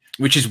Scarlet Witch.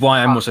 Which is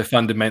why I'm also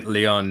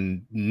fundamentally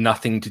on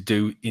nothing to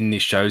do in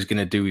this show is going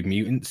to do with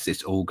mutants.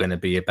 It's all going to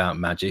be about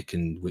magic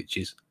and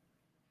witches.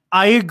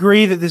 I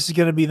agree that this is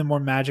going to be the more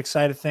magic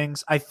side of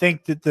things. I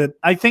think that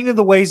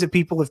the ways that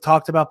people have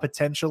talked about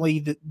potentially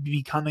that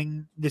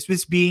becoming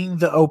this being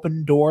the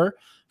open door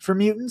for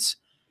mutants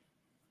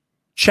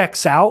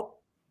checks out.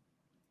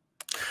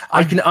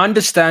 I can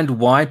understand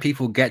why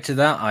people get to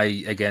that.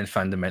 I again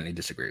fundamentally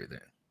disagree with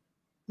it.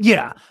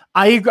 Yeah,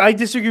 I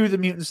disagree with the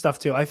mutant stuff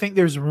too. I think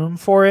there's room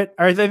for it.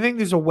 Or I think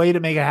there's a way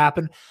to make it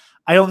happen.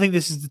 I don't think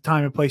this is the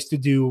time and place to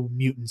do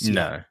mutants.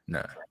 No.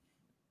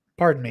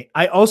 Pardon me.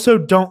 I also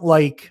don't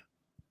like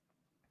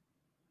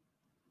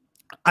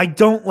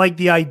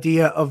the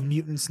idea of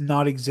mutants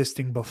not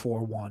existing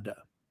before Wanda.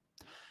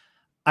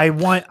 I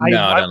don't like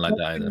that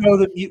either. Know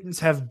that mutants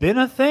have been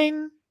a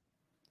thing.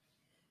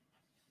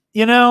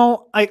 You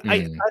know, I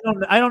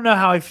don't know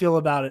how I feel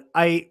about it.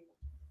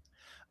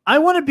 I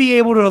want to be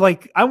able to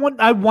I want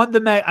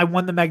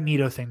the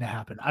Magneto thing to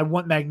happen. I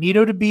want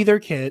Magneto to be their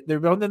kid. They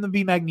want them to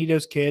be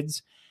Magneto's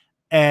kids,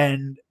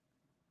 and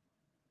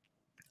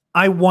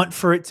I want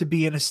for it to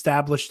be an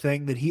established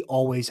thing that he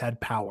always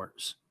had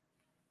powers.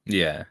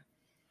 Yeah.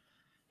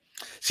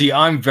 See,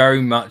 I'm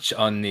very much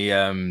on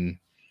the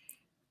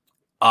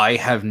I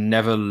have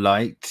never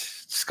liked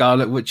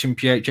Scarlet Witch and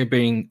Pietro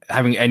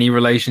having any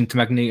relation to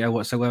Magneto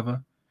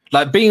whatsoever.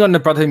 Like being on the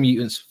Brotherhood of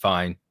Mutants,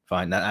 fine.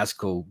 That's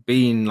cool.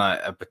 Being like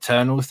a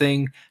paternal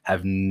thing,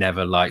 have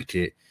never liked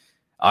it.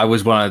 I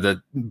was one of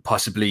the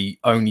possibly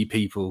only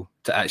people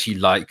to actually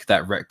like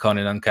that retcon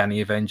in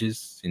Uncanny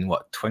Avengers in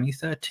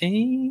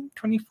 2013,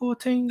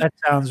 2014? That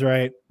sounds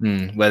right.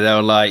 Where they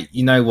were like,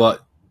 you know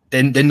what?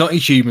 They're not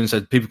Inhumans,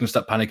 so people can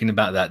stop panicking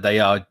about that.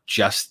 They're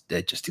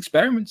just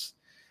experiments.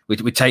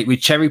 We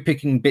cherry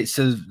picking bits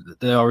of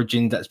the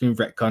origin that's been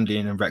retconned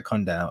in and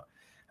retconned out,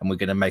 and we're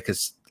going to make a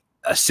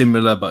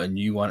similar but a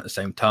new one at the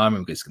same time,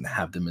 and we're just going to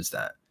have them as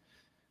that.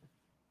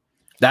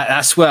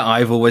 That's where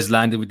I've always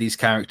landed with these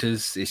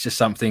characters. It's just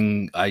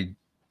something I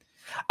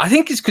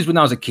think it's because when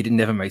I was a kid, it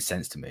never made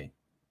sense to me.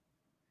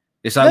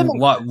 It's like,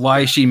 why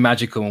is she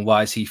magical and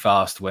why is he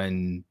fast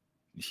when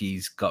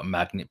he's got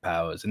magnet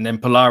powers? And then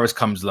Polaris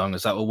comes along and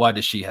it's like, well, why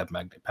does she have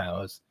magnet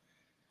powers?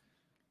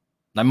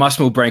 Like my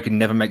small brain could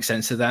never make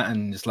sense of that.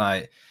 And it's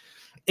like,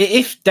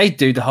 if they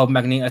do the whole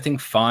Magneto thing,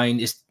 fine.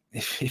 If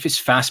it's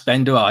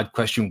Fassbender, I'd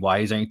question why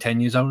he's only 10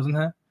 years older than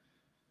her.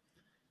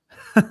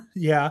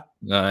 Yeah.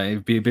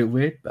 It'd be a bit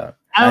weird, but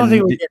I don't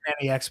think we're getting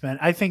any X-Men.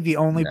 I think the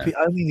only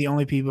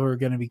people who are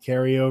going to be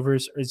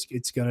carryovers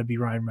it's going to be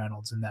Ryan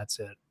Reynolds, and that's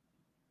it.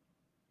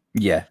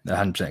 Yeah,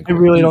 100%. I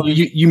really don't.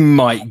 You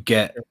might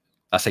get.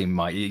 I say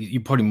might.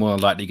 You're probably more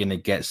likely going to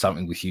get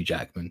something with Hugh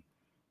Jackman.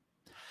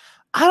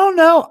 I don't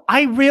know.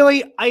 I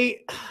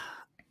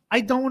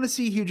don't want to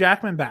see Hugh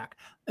Jackman back.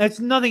 That's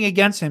nothing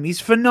against him.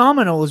 He's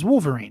phenomenal as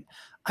Wolverine.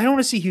 I don't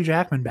want to see Hugh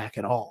Jackman back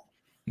at all.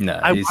 No,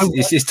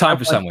 it's time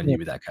for someone new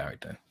with that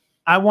character.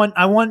 I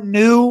want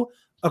new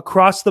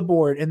across the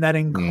board, and that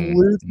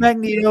includes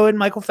Magneto and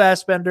Michael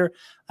Fassbender.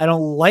 I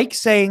don't like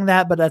saying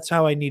that, but that's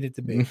how I need it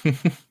to be.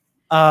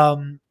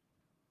 In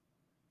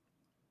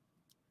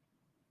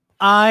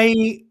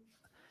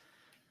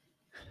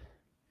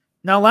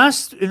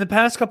the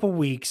past couple of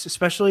weeks,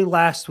 especially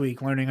last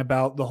week, learning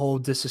about the whole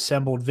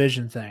disassembled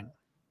Vision thing,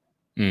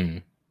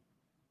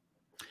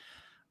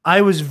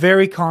 I was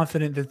very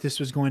confident that this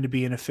was going to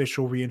be an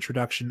official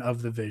reintroduction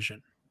of the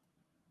Vision.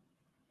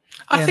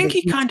 I think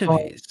he kind of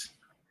is.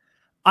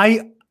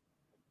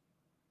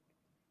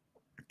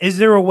 Is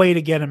there a way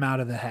to get him out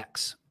of the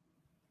hex?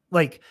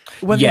 Like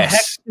when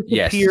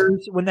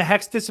the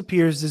hex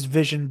disappears, does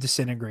Vision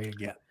disintegrate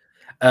again?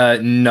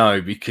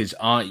 No, because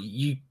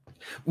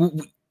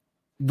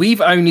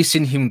we've only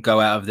seen him go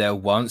out of there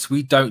once.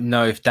 We don't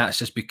know if that's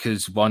just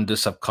because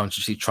Wanda's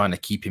subconsciously trying to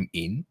keep him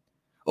in,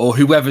 or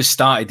whoever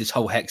started this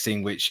whole hex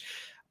thing, which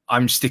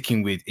I'm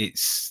sticking with.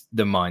 It's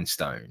the Mind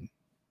Stone.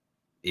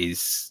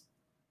 Is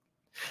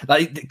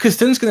like because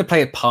Thun's going to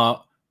play a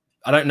part.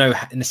 I don't know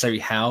necessarily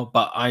how,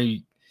 but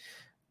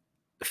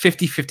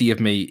 50-50 of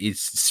me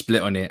is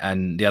split on it,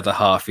 and the other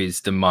half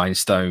is the Mind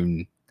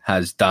Stone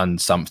has done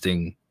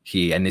something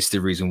here, and it's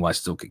the reason why it's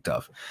still kicked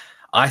off.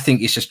 I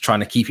think it's just trying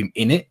to keep him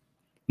in it,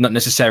 not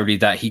necessarily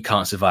that he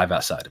can't survive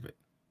outside of it.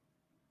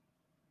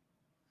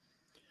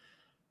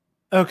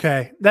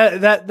 Okay,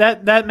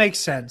 that makes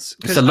sense.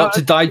 It's a lot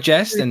to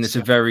digest, and it's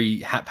a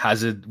very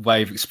haphazard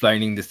way of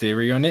explaining the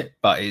theory on it,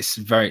 but it's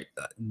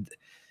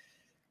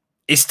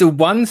the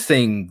one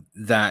thing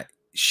that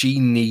she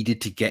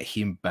needed to get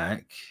him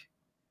back,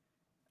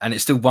 and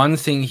it's the one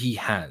thing he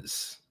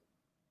has.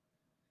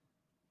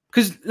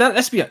 Because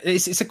let's be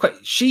honest,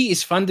 she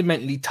is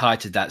fundamentally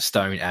tied to that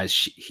stone as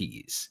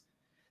he is.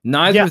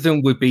 Neither of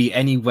them would be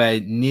anywhere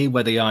near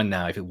where they are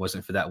now if it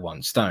wasn't for that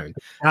one stone.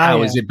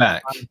 How is it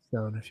back?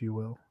 Stone, if you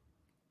will.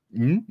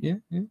 Yeah.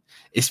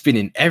 It's been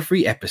in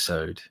every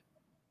episode.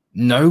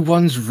 No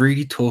one's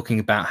really talking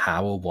about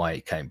how or why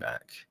it came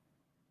back.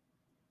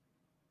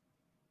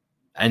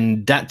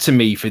 And that, to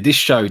me, for this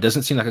show,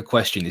 doesn't seem like a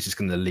question. It's just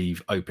going to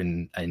leave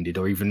open-ended,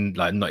 or even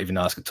like not even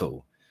ask at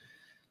all.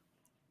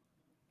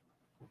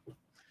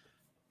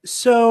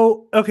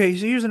 So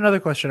here's another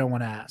question I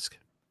want to ask.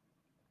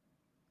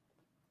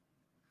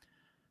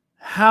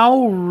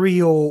 How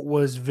real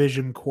was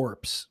Vision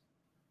Corpse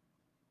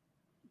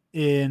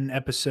in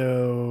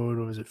episode,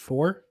 what was it,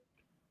 4?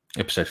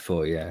 Episode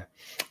 4, yeah.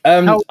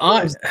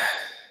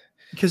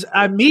 Because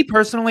me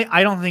personally,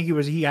 I don't think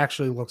he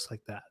actually looks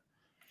like that.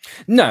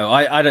 No,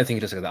 I don't think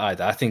it looks like that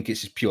either. I think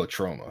it's just pure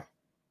trauma.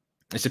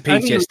 It's a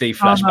PTSD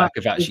flashback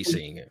of actually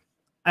seeing it.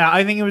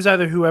 I think it was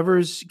either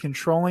whoever's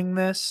controlling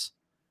this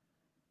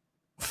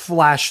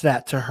flash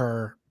that to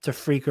her to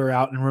freak her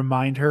out and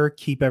remind her,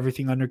 keep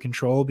everything under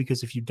control,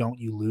 because if you don't,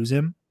 you lose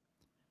him.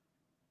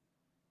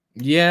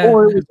 Yeah.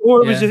 Or it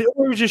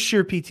was just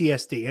sheer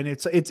PTSD. And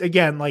it's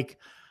again, like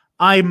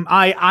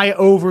I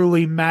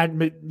overly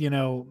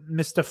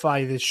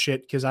mystify this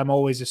shit because I'm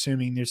always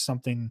assuming there's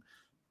something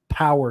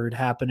powered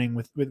happening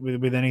with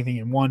anything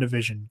in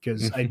WandaVision,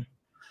 because I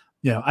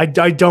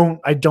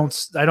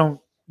don't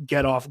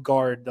get off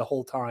guard the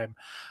whole time.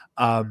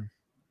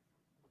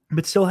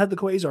 But still had the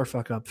quasar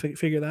fuck up.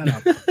 Figure that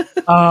out.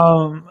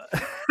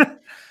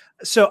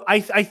 So I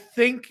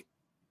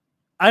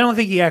don't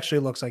think he actually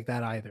looks like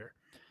that either.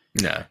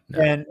 No.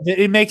 And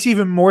it makes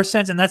even more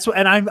sense. And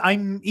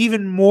I'm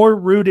even more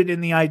rooted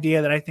in the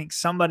idea that I think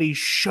somebody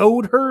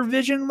showed her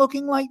Vision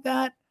looking like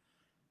that.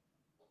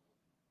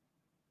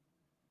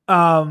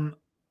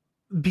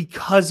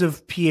 Because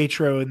of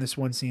Pietro in this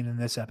one scene in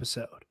this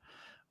episode,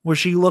 where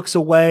she looks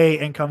away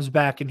and comes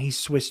back and he's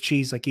Swiss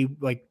cheese like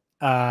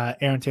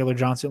Aaron Taylor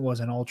Johnson was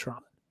in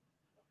Ultron.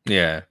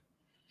 Yeah.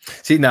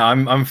 See, no,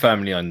 I'm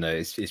firmly on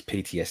it's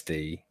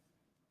PTSD,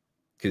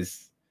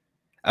 because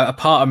a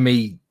part of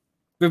me,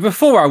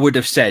 before I would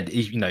have said,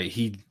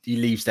 he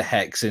leaves the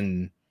hex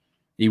and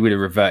he would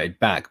have reverted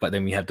back, but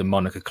then we had the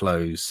Monica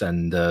clothes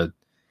and the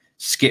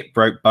skip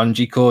rope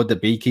bungee cord the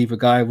beekeeper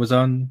guy was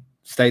on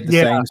stayed the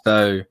same,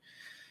 so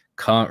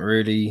can't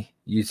really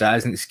use that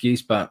as an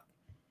excuse. But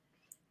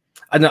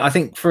I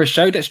think for a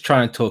show that's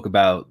trying to talk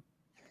about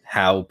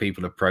how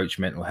people approach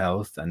mental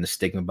health and the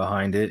stigma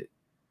behind it,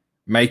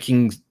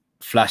 making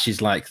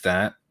flashes like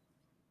that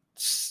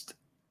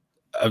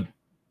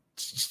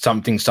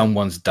something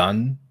someone's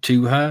done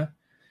to her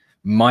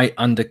might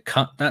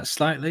undercut that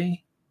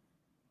slightly.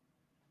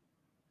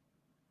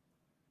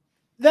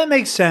 That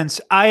makes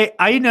sense.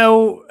 I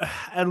know,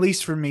 at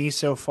least for me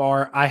so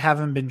far, I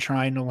haven't been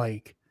trying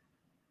to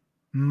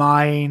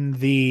mind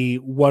the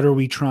what are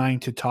we trying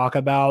to talk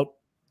about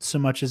so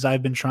much as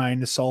I've been trying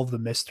to solve the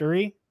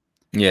mystery.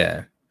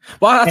 Yeah.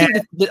 Well,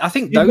 I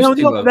think those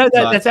two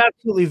that's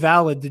absolutely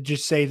valid to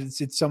just say that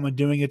it's someone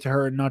doing it to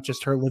her and not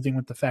just her living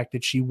with the fact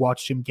that she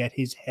watched him get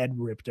his head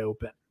ripped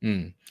open.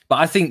 But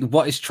I think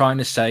what it's trying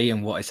to say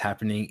and what is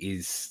happening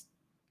is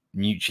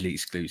mutually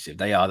exclusive.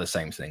 They are the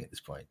same thing at this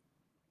point.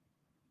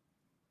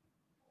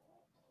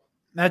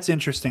 That's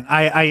interesting.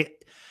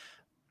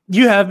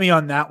 You have me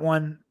on that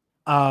one.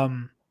 I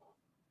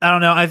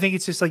don't know. I think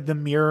it's just like the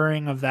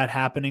mirroring of that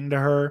happening to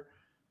her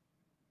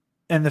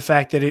and the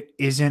fact that it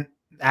isn't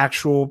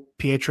actual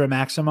Pietro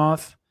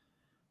Maximoff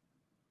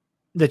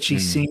that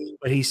she's seen,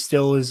 but he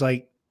still is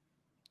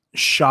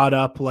shot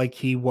up like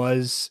he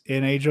was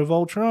in Age of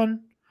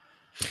Ultron.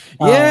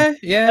 And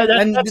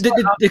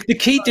the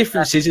key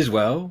difference is as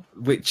well,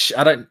 which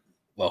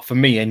for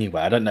me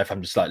anyway, I don't know if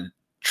I'm just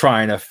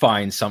trying to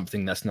find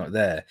something that's not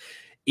there,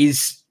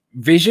 is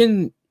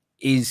Vision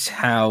is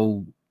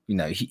how,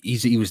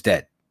 he was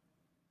dead,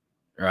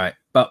 right?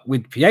 But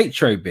with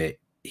Pietro bit,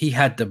 he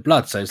had the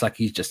blood, so it's like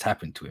he's just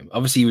happened to him.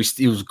 Obviously,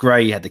 he was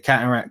grey, he had the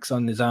cataracts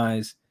on his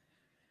eyes.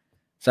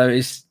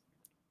 So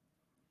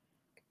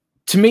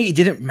to me, it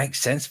didn't make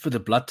sense for the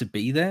blood to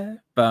be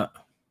there, but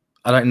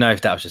I don't know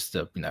if that was just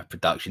a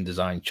production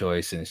design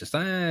choice, and it's just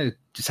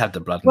just have the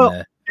blood in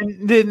there.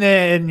 And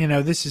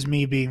then this is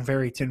me being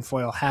very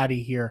tinfoil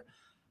hatty here.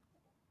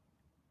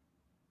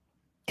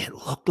 It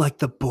looked like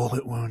the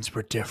bullet wounds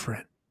were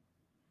different.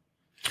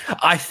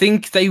 I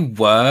think they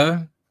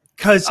were.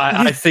 Because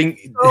I think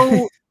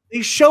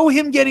they show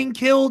him getting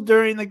killed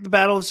during the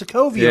Battle of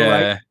Sokovia,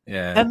 right?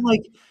 Yeah. And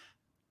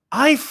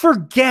I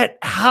forget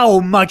how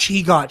much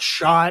he got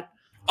shot.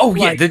 Oh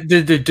yeah,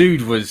 the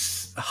dude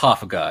was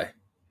half a guy.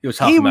 He was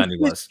half a man. He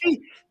was.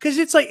 Because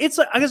it's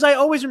because I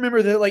always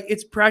remember that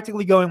it's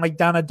practically going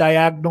down a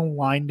diagonal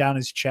line down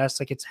his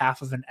chest, it's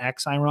half of an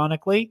X,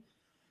 ironically.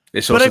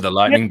 It's also the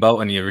lightning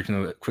bolt in the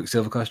original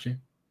Quicksilver costume.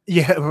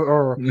 Yeah,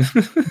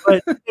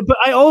 but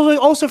I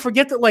also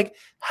forget that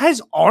his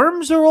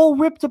arms are all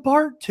ripped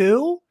apart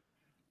too.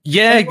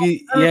 Yeah,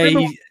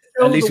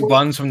 at least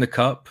one's from the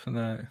cup.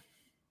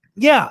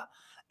 Yeah.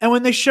 And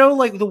when they show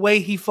like the way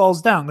he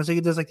falls down, because like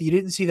it does like you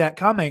didn't see that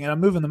coming, and I'm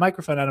moving the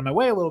microphone out of my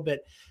way a little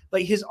bit,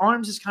 like his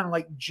arms just kind of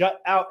like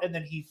jut out and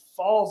then he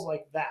falls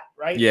like that,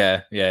 right?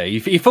 Yeah, yeah.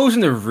 He falls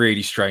in a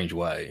really strange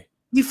way.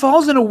 He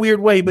falls in a weird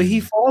way, but he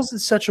falls in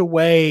such a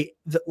way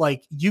that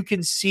like you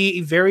can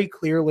see very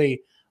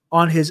clearly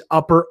on his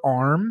upper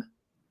arm,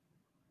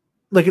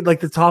 like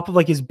the top of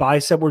like his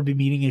bicep would be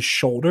meeting his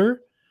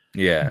shoulder.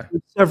 Yeah.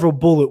 Several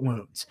bullet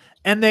wounds.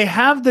 And they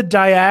have the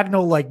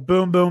diagonal like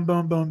boom, boom,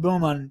 boom, boom,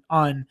 boom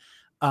on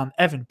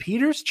Evan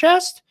Peters'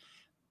 chest.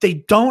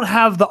 They don't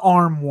have the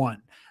arm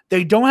one.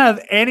 They don't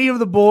have any of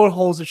the bullet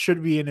holes that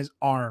should be in his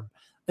arm.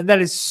 And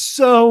that is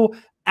so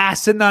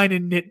asinine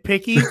and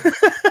nitpicky.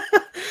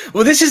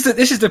 Well, this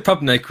is the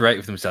problem they create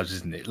with themselves,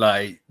 isn't it?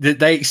 Like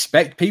they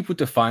expect people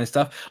to find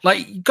stuff.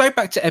 Like go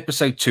back to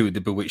episode 2 of the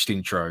Bewitched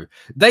intro.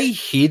 They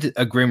hid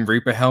a Grim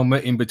Reaper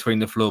helmet in between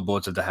the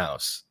floorboards of the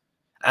house.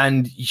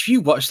 And if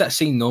you watch that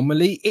scene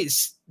normally,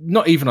 it's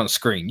not even on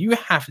screen.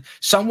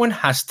 Someone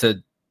has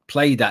to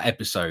play that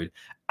episode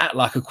at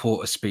like a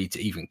quarter speed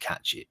to even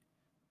catch it.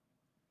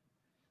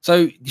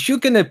 So if you're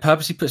going to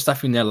purposely put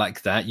stuff in there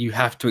like that, you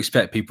have to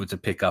expect people to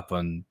pick up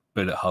on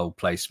bullet hole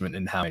placement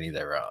and how many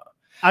there are.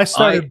 I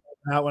started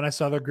out when I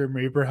saw the Grim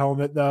Reaper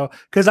helmet though,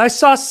 because I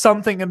saw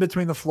something in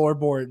between the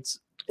floorboards.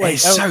 Like,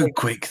 it's so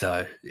quick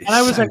though. And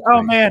I was like,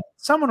 oh man,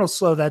 someone will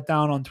slow that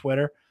down on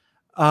Twitter.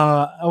 When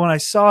I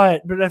saw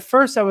it, but at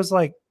first I was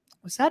like,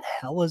 was that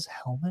Hela's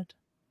helmet?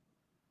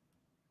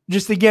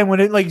 Just again, when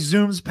it like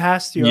zooms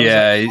past you.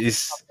 Yeah, like,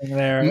 it's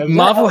there.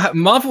 Marvel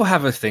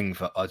have a thing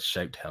for odd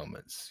shaped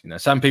helmets. You know,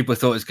 some people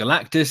thought it's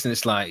Galactus, and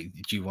it's like,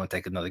 do you want to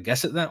take another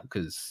guess at that?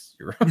 Because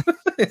you're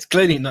it's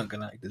clearly not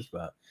Galactus,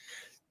 but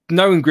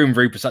knowing Grim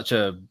Reaper such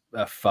a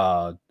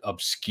far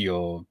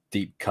obscure,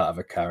 deep cut of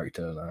a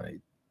character,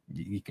 like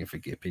you can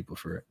forgive people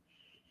for it.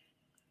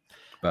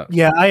 But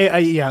yeah,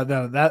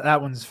 no,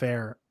 that one's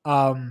fair.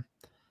 I'm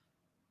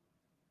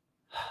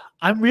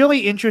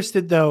really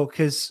interested though,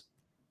 because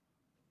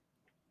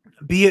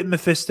be it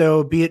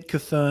Mephisto, be it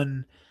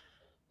Cthulhu,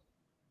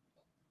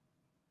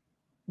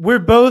 we're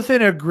both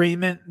in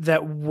agreement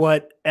that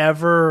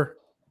whatever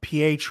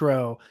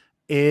Pietro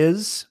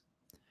is,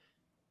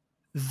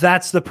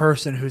 that's the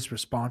person who's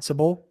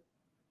responsible.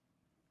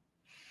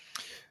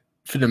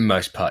 For the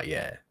most part,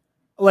 yeah.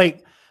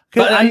 Like,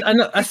 but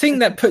I think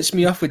that puts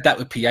me off with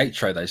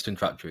Pietro, though, to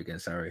interrupt you again,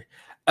 sorry.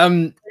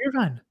 You're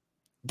fine.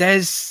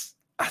 There's,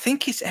 I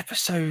think it's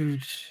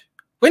episode...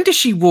 When does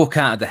she walk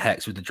out of the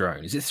Hex with the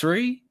drone? Is it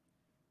 3?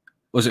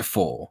 Or was it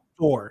 4?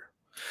 4.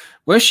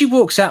 When she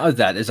walks out of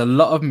that, there's a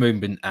lot of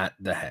movement at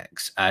the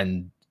Hex,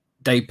 and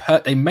they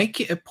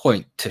make it a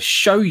point to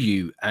show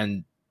you,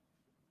 and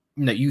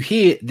you know, you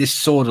hear this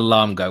sword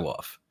alarm go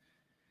off.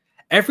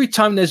 Every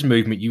time there's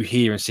movement, you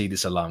hear and see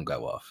this alarm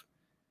go off.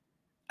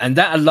 And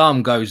that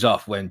alarm goes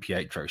off when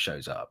Pietro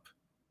shows up.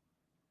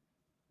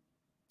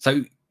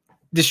 So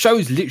the show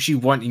is literally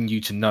wanting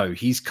you to know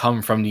he's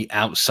come from the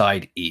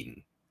outside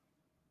in.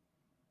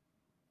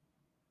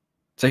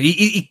 So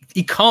he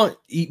can't...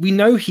 we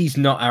know he's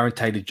not Aaron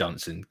Taylor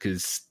Johnson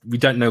because we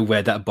don't know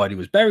where that body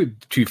was buried.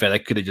 To be fair, they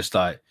could have just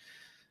like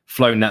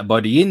flown that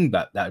body in,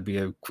 but that would be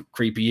a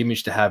creepy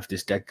image to have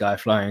this dead guy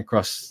flying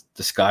across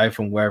the sky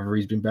from wherever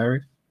he's been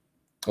buried.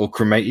 Or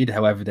cremated,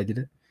 however they did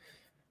it.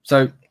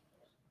 So...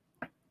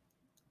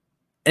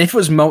 And if it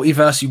was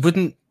multiverse, you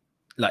wouldn't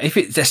like if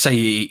it. Let's say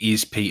it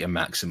is Peter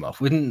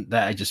Maximoff, wouldn't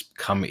that just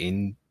come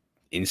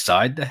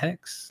inside the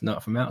Hex,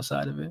 not from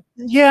outside of it?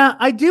 Yeah,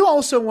 I do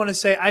also want to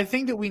say I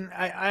think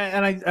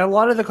that a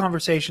lot of the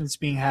conversations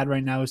being had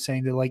right now is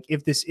saying that like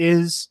if this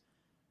is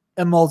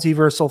a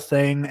multiversal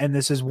thing and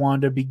this is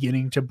Wanda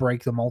beginning to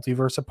break the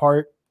multiverse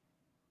apart,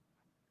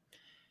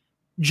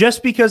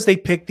 just because they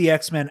picked the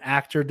X-Men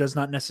actor does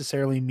not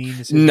necessarily mean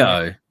this is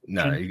no,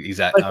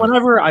 exactly. Like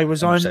whenever I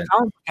was on the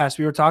podcast,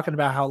 we were talking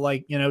about how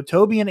like, you know,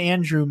 Toby and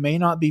Andrew may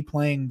not be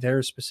playing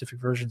their specific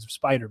versions of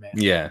Spider-Man.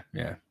 Yeah.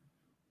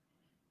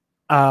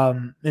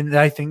 And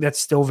I think that's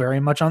still very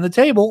much on the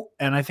table.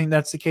 And I think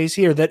that's the case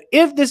here, that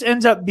if this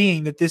ends up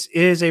being that this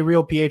is a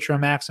real Pietro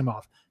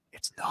Maximoff,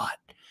 it's not.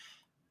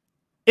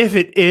 If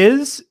it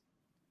is,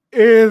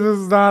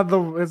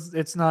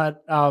 it's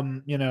not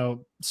you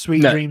know,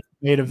 sweet dreams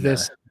made of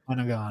this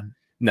Pentagon.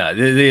 No,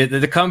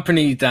 the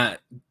company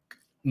that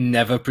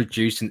never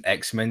produced an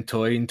X-Men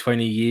toy in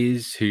 20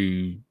 years,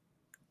 who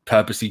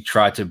purposely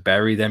tried to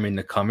bury them in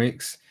the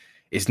comics,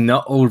 is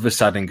not all of a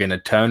sudden going to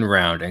turn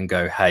around and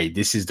go, hey,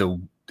 this is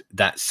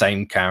that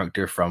same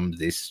character from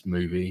this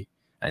movie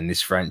and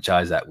this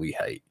franchise that we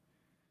hate.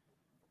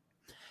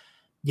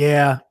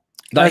 Yeah.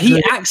 Like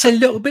he acts a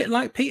little bit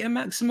like Peter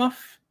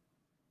Maximoff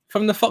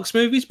from the Fox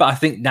movies, but I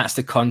think that's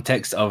the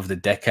context of the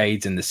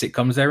decades and the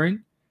sitcoms they're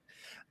in.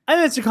 I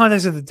think it's the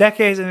context of the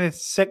decades and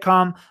it's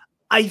sitcom.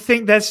 I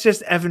think that's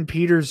just Evan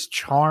Peters'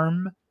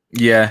 charm.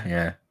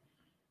 Yeah.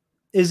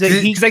 Is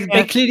that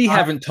they clearly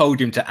haven't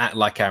told him to act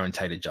like Aaron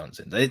Taylor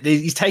Johnson.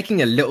 He's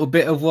taking a little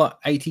bit of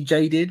what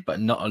ATJ did, but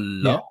not a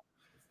lot.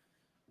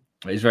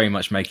 Yeah. He's very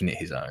much making it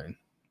his own.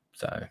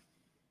 So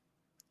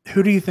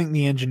Who do you think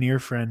the engineer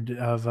friend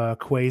of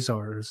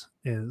Quasars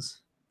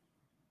is?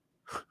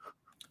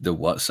 The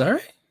what?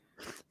 Sorry,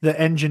 the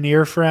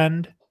engineer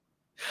friend.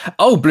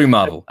 Oh, Blue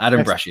Marvel,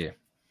 Adam Brashear.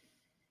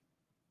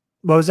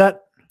 What was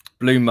that?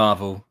 Blue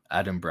Marvel,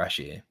 Adam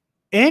Brashear.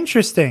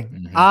 Interesting.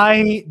 Mm-hmm.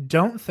 I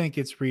don't think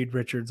it's Reed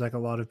Richards like a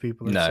lot of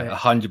people are saying. No,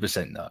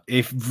 100% not.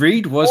 If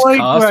Reed was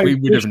cast, we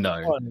would have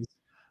known.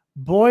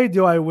 Boy,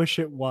 do I wish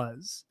it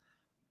was.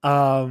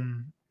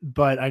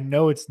 But I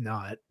know it's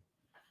not.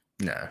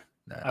 No.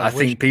 I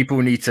think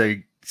people need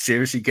to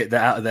seriously get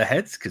that out of their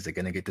heads because they're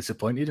going to get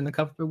disappointed in a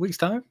couple of weeks'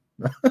 time.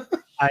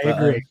 I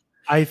agree.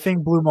 I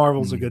think Blue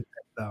Marvel's a good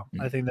pick, though.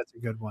 I think that's a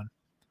good one.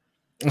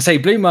 I say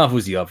Blue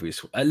Marvel's the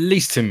obvious, at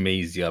least to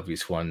me, is the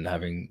obvious one,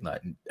 having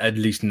like at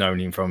least known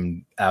him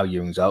from Al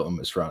Ewing's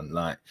Ultimates run.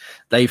 Like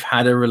they've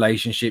had a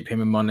relationship,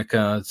 him and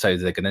Monica, so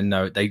they're gonna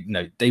know they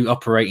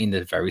operate in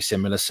a very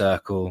similar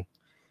circle.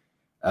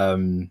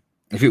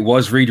 If it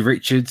was Reed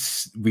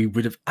Richards, we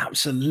would have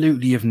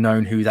absolutely have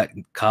known who that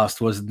cast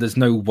was. There's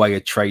no way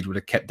a trade would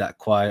have kept that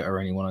quiet or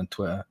anyone on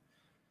Twitter.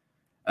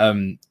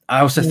 I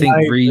also think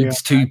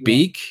Reed's too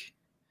big.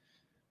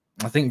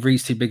 I think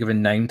Reed's too big of a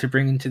name to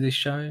bring into this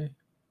show.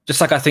 Just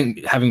like I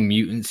think having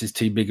mutants is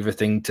too big of a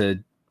thing to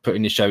put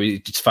in the show.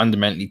 It just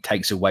fundamentally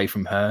takes away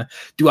from her.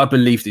 Do I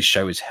believe this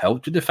show has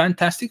helped with the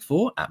Fantastic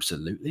Four?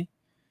 Absolutely.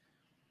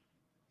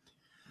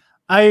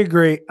 I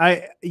agree.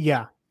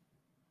 Yeah.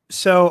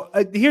 So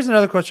here's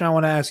another question I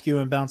want to ask you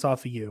and bounce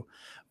off of you.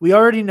 We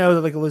already know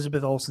that like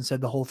Elizabeth Olsen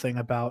said the whole thing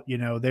about,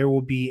 there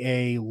will be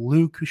a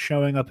Luke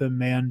showing up in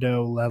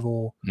Mando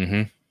level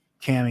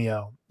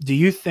cameo. Do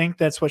you think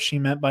that's what she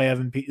meant by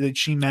that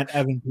she meant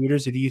Evan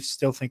Peters? Or do you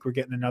still think we're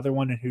getting another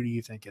one? And who do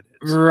you think it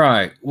is?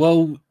 Right.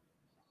 Well,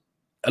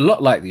 a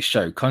lot like this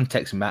show,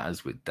 context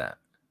matters with that.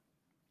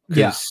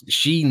 Because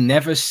she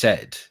never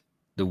said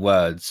the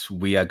words,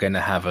 "We are going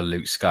to have a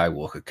Luke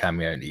Skywalker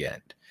cameo in the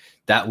end."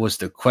 That was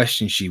the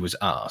question she was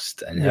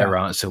asked, and her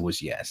answer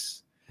was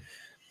yes.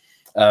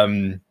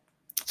 So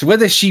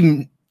whether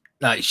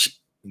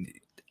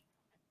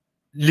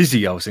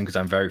Lizzie Olsen, because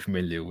I'm very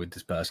familiar with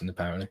this person,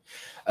 apparently.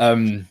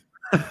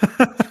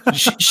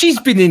 She's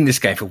been in this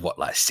game for what,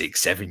 like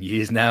 6-7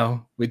 years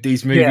now with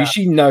these movies. Yeah.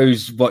 She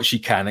knows what she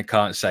can and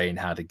can't say and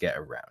how to get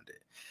around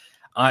it.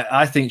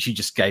 I think she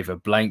just gave a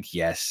blank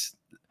yes.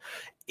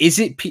 Is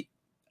it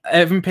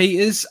Evan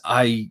Peters?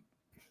 I'm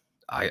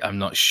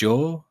not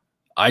sure.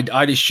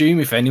 I'd assume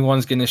if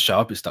anyone's going to show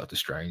up, it's Doctor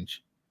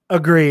Strange.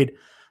 Agreed.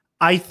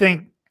 I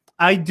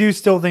do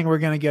still think we're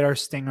going to get our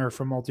stinger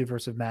from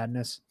Multiverse of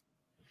Madness.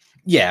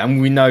 Yeah, and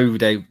we know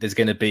there's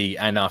going to be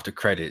an after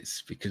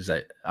credits because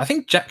I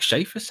think Jack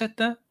Schaefer said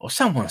that, or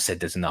someone said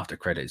there's an after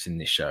credits in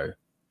this show.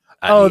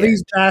 Oh,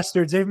 these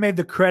bastards! They've made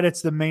the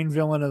credits the main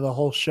villain of the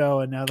whole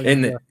show, and now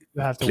they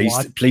have to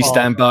watch. Please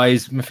stand by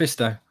as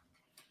Mephisto.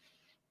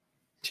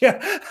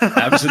 Yeah,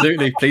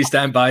 absolutely. Please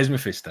stand by as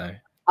Mephisto.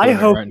 I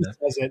hope he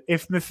says it.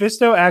 If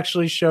Mephisto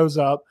actually shows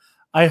up,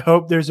 I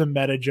hope there's a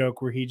meta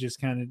joke where he just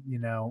kind of,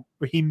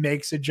 where he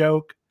makes a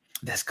joke.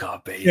 There's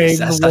gotta be.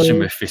 That's such a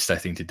Mephisto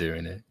thing to do,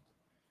 isn't it?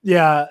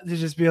 Yeah, to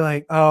just be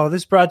like, "Oh,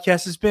 this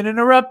broadcast has been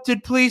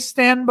interrupted. Please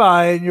stand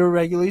by, and your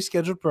regularly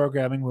scheduled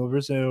programming will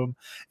resume."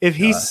 If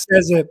he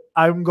says it,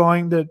 I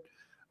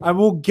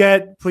will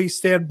get "Please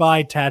stand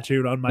by"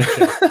 tattooed on my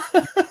chest.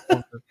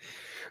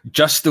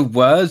 Just the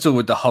words, or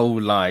with the whole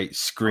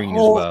screen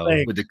as well,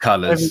 with the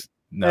colors.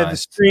 Nice. The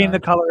screen, the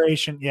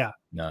coloration, yeah.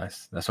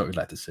 Nice. That's what we'd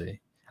like to see.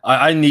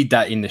 I need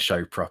that in the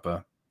show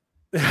proper.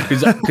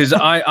 Because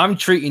I'm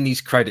treating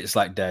these credits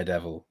like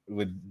Daredevil,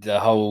 with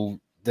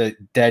the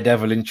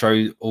Daredevil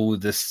intro, all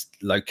the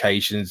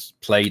locations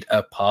played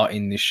a part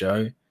in the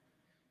show.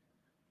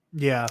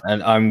 Yeah.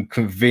 And I'm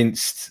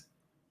convinced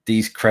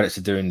these credits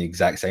are doing the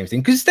exact same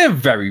thing because they're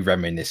very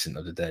reminiscent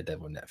of the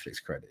Daredevil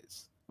Netflix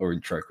credits or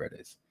intro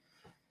credits.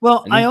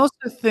 Well, I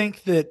also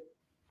think that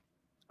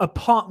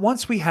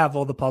once we have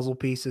all the puzzle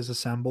pieces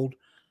assembled,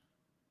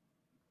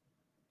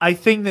 I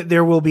think that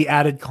there will be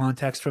added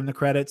context from the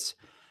credits.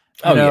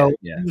 In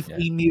the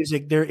theme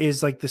music, there is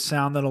the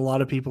sound that a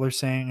lot of people are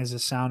saying is a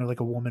sound of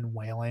a woman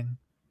wailing.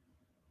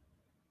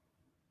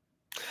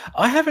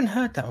 I haven't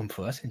heard that one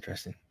before. That's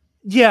interesting.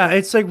 Yeah,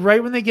 it's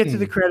right when they get to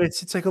the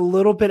credits, it's a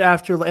little bit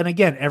after. And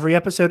again, every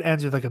episode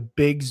ends with a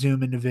big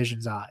zoom into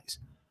Vision's eyes.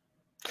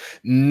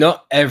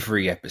 Not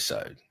every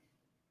episode.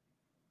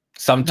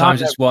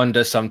 Sometimes it's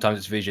Wanda, sometimes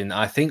it's Vision.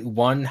 I think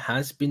one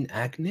has been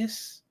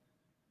Agnes.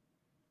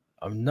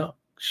 I'm not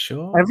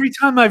sure. Every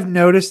time I've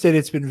noticed it,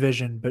 it's been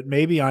Vision, but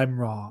maybe I'm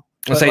wrong.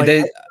 I'll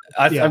say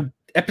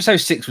episode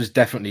 6 was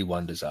definitely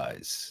Wanda's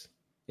eyes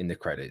in the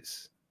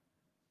credits.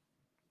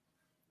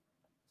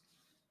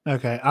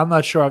 Okay, I'm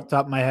not sure off the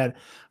top of my head,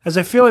 because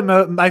I feel like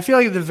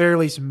at the very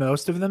least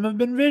most of them have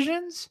been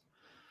Visions.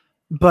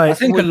 But I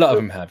think a lot of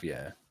them have,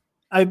 yeah.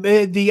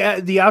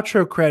 The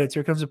outro credits,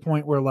 there comes a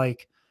point where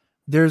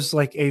there's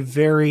a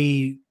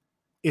very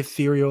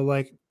ethereal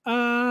voice.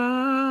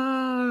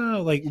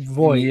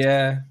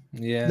 Yeah.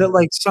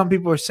 That some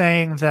people are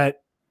saying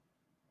that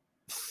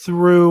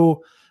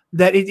through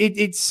that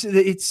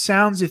it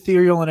sounds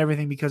ethereal and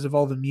everything because of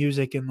all the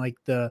music and like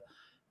the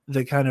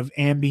kind of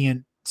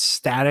ambient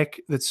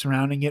static that's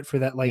surrounding it for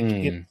that like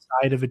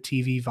inside of a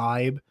TV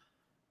vibe,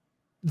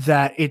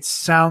 that it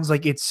sounds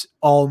like it's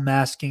all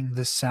masking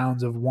the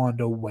sounds of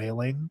Wanda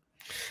wailing.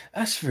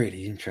 That's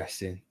really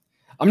interesting.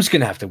 I'm just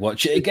gonna have to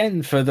watch it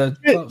again for the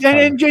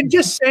and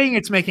just saying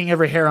it's making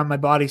every hair on my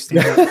body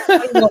stand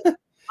up.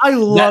 I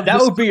love that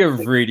would be a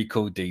really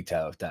cool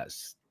detail if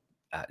that's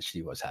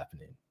actually what's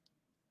happening.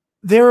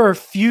 There are a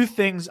few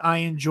things I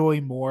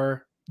enjoy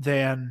more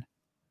than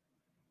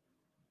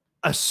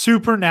a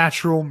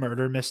supernatural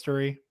murder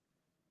mystery.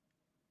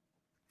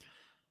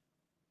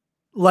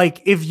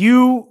 Like, if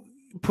you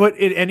put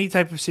in any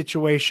type of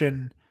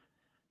situation,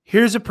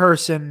 here's a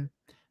person,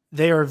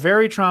 they are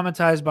very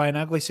traumatized by an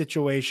ugly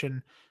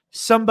situation.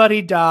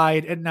 Somebody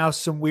died, and now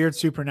some weird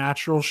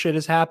supernatural shit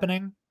is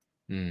happening.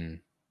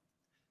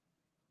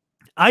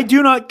 I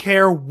do not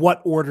care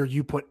what order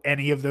you put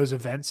any of those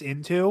events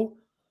into.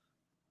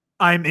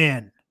 I'm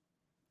in.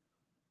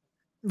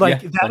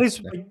 Like,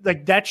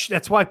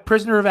 that's why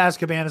Prisoner of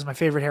Azkaban is my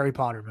favorite Harry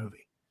Potter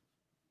movie.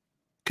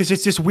 Because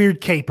it's this weird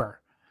caper.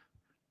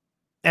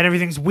 And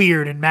everything's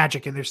weird and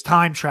magic, and there's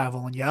time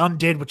travel, and you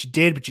undid what you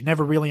did, but you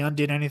never really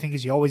undid anything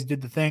because you always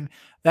did the thing.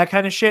 That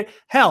kind of shit.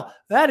 Hell,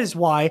 that is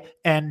why.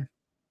 And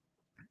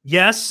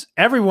yes,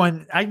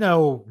 everyone, I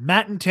know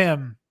Matt and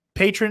Tim,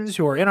 patrons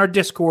who are in our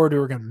Discord,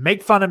 who are going to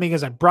make fun of me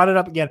because I brought it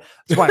up again.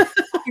 That's why I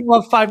fucking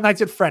love Five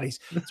Nights at Freddy's.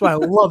 That's why I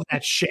love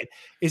that shit.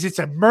 It's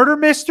a murder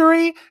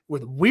mystery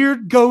with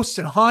weird ghosts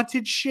and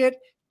haunted shit.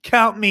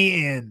 Count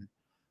me in.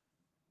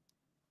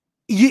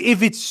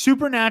 If it's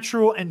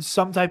supernatural and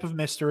some type of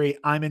mystery,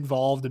 I'm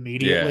involved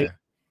immediately. Yeah.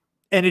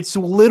 And it's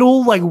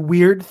little like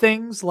weird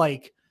things,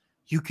 like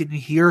you can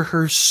hear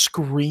her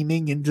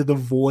screaming into the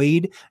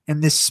void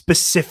in this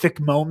specific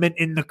moment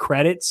in the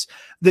credits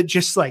that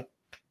just like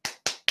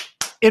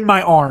in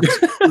my arms.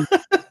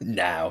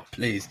 Now,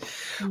 please.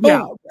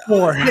 Yeah,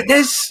 more.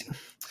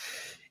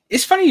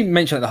 It's funny you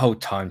mention like, the whole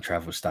time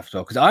travel stuff as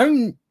well,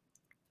 because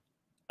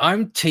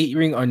I'm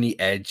teetering on the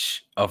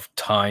edge of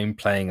time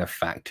playing a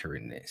factor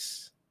in this.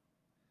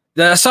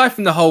 Now, aside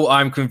from the whole,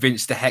 I'm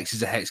convinced the hex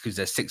is a hex because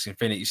there's 6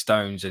 Infinity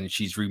Stones and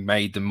she's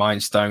remade the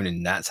Mind Stone,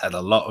 and that's had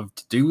a lot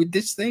to do with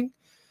this thing.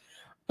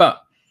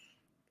 But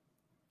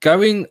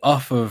going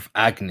off of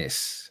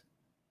Agnes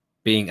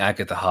being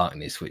Agatha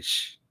Harkness,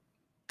 which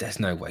there's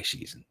no way she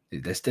isn't.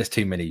 There's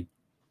too many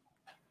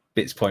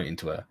bits pointing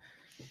to her.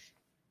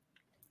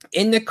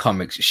 In the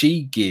comics,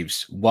 she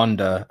gives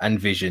Wanda and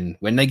Vision,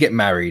 when they get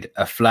married,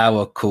 a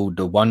flower called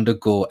the Wonder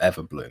Gore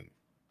Everbloom.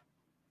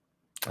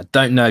 I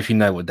don't know if you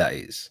know what that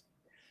is.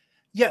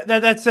 Yeah,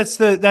 that's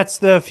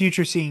the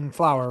future seeing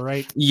flower,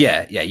 right?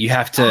 Yeah. You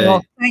have to.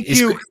 Oh, thank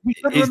you. We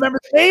couldn't remember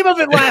the name of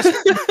it last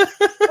week.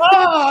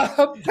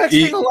 I'm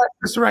texting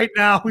Alexis right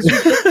now.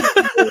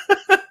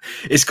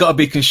 It's got to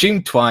be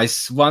consumed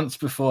twice, once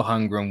before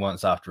hunger and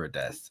once after a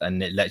death,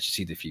 and it lets you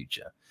see the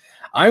future.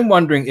 I'm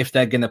wondering if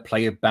they're going to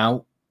play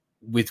about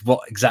with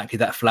what exactly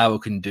that flower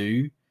can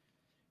do,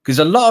 because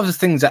a lot of the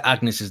things that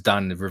Agnes has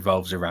done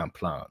revolves around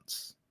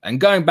plants. And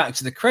going back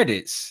to the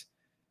credits,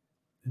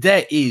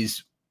 there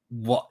is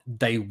what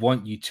they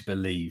want you to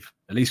believe,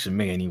 at least for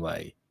me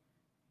anyway,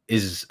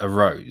 is a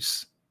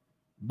rose.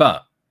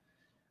 But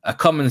a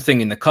common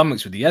thing in the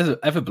comics with the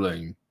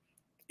Everbloom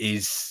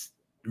is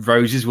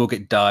roses will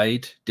get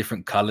dyed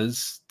different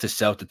colors to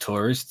sell to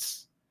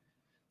tourists.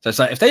 So it's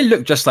like, if they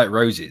look just like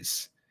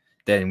roses,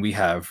 then we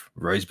have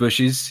rose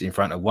bushes in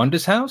front of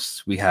Wanda's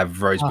house. We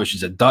have rose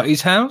bushes at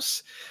Dottie's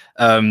house.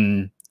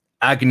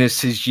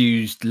 Agnes has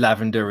used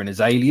lavender and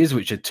azaleas,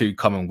 which are 2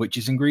 common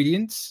witches'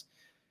 ingredients.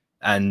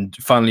 And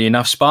funnily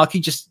enough,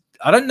 Sparky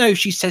I don't know if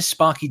she says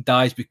Sparky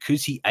dies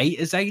because he ate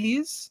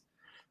azaleas.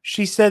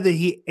 She said that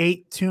he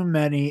ate too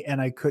many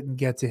and I couldn't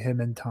get to him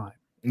in time.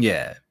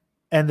 Yeah.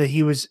 And that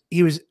he was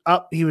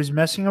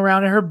messing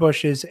around in her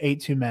bushes,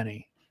 ate too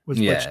many.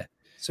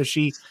 So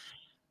she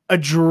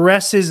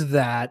addresses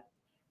that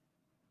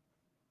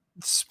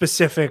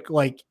specific,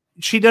 like,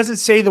 she doesn't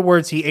say the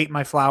words, he ate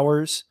my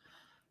flowers,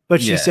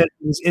 but she said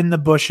he was in the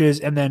bushes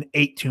and then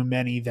ate too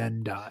many,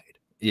 then died.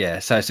 Yeah.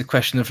 So it's a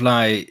question of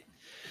like,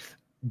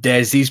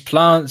 there's these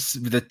plants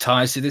with the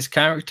ties to this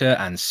character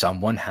and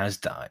someone has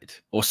died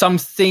or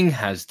something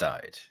has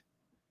died.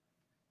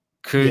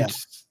 Could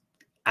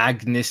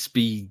Agnes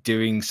be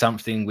doing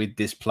something with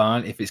this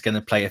plant if it's going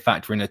to play a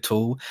factor in at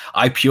all?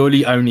 I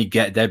purely only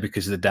get there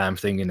because of the damn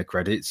thing in the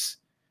credits,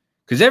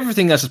 because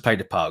everything else has played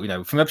a part. You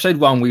know, from episode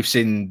 1, we've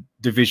seen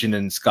Division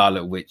and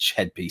Scarlet Witch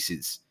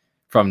headpieces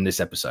from this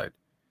episode.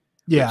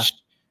 Yeah.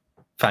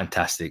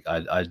 Fantastic.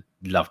 I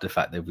love the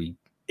fact that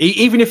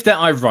even if they're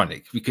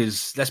ironic,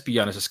 because let's be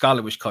honest, a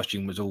Scarlet Witch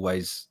costume was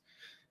always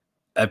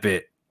a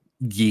bit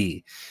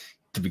to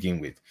begin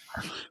with.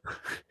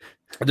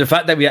 The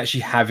fact that we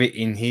actually have it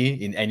in here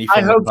in any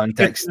form of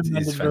context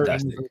is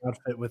fantastic.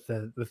 Outfit with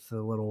the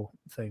little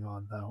thing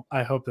on, though.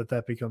 I hope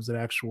that becomes an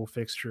actual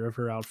fixture of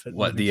her outfit.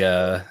 What,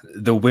 the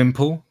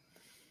wimple?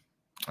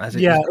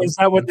 Yeah, is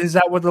that what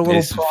the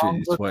little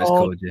prongs is what it's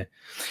called? Yeah,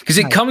 because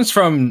it comes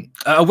from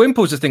a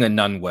wimple's a thing a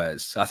nun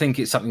wears. I think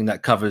it's something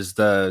that covers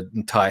the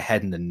entire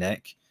head and the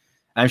neck.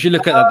 And if you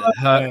look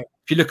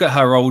at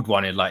her old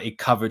one, it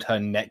covered her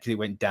neck. It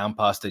went down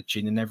past her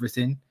chin and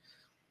everything.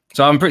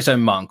 So I'm pretty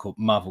certain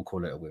Marvel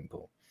call it a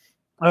wimple.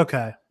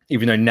 Okay.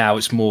 Even though now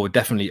it's more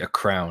definitely a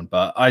crown,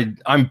 but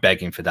I'm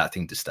begging for that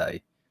thing to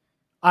stay.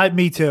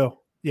 Me too.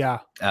 Yeah,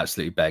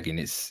 absolutely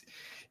begging.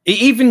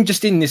 Even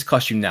just in this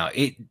costume now,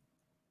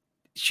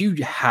 you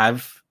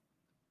have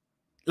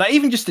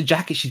even just the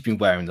jacket she's been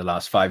wearing the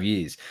last 5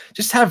 years.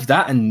 Just have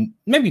that, and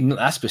maybe not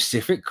that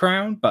specific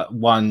crown, but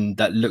one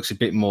that looks a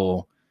bit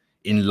more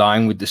in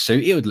line with the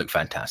suit. It would look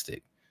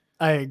fantastic.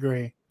 I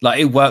agree.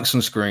 It works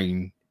on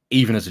screen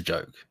even as a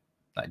joke.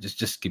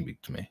 Just give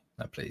it to me,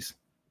 please.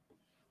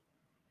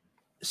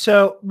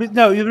 So, but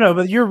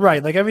you're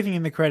right. Everything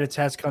in the credits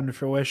has come to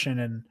fruition,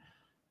 and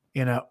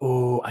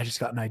I just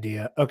got an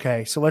idea.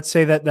 Okay, so let's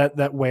say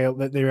that whale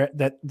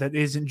that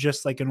isn't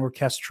just an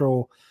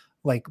orchestral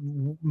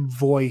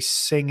voice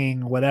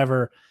singing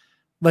whatever.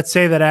 Let's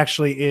say that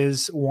actually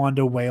is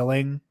Wanda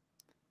wailing.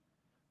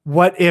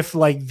 What if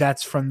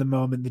that's from the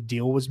moment the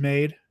deal was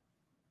made?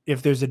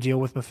 If there's a deal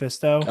with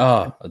Mephisto,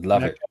 I'd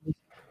love it.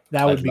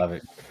 That would be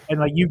it.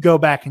 And you go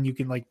back and you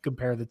can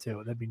compare the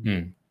two. That'd be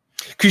neat.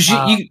 Because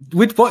you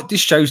with what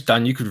this show's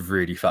done, you could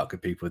really fuck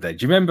with people there.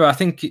 Do you remember? I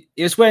think it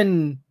was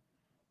when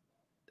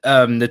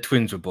the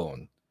twins were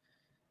born,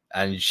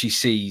 and she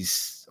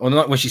sees, or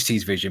not when she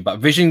sees Vision, but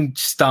Vision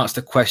starts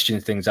to question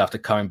things after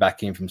coming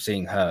back in from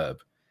seeing Herb,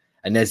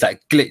 and there's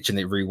that glitch and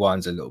it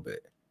rewinds a little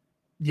bit.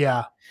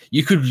 Yeah,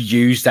 you could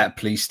use that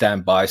 "Please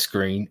stand by"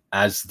 screen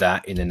as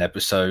that in an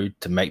episode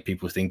to make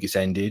people think it's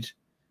ended,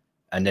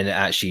 and then it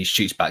actually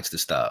shoots back to the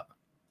start.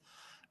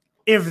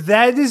 If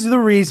that is the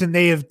reason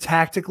they have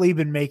tactically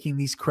been making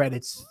these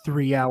credits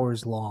 3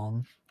 hours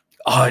long.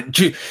 I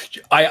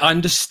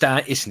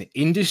understand it's an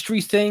industry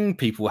thing.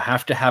 People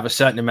have to have a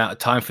certain amount of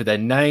time for their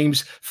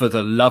names. For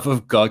the love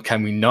of God,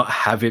 can we not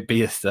have it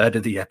be a third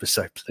of the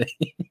episode,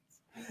 please?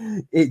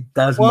 It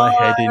does my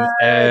head in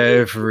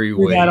every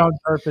way. Do that on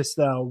purpose,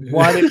 though.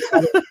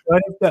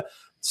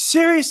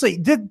 Seriously,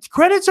 the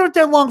credits aren't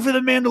that long for The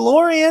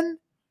Mandalorian.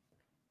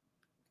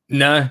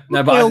 No,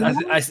 but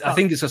I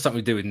think it's got something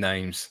to do with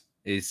names.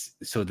 Is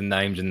sort of the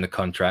names and the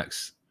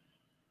contracts.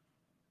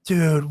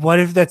 Dude, what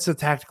if that's a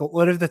tactical?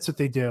 What if that's what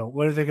they do?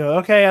 What if they go,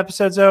 okay,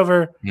 episode's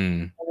over?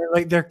 And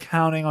they're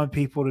counting on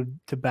people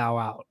to bow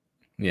out.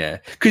 Yeah,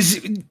 because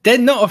they're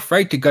not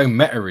afraid to go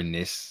meta in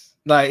this.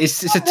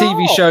 It's a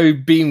TV show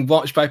being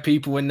watched by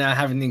people and they're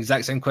having the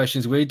exact same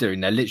questions we're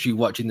doing. They're literally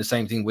watching the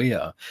same thing we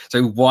are.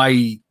 So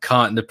why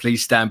can't the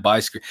 "Please stand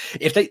by" screen?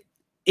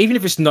 Even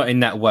if it's not in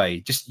that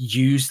way, just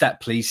use that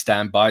 "Please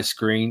stand by"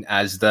 screen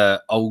as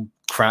the "oh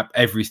crap,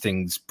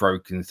 everything's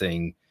broken"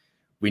 thing.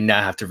 We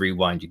now have to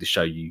rewind you to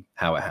show you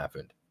how it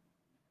happened.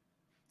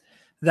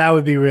 That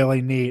would be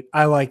really neat.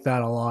 I like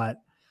that a lot.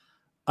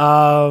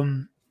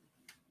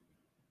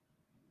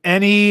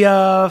 Any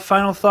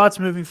final thoughts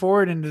moving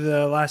forward into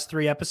the last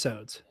 3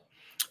 episodes?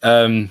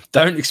 Don't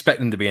expect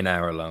them to be an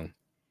hour long.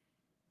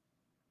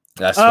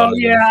 That's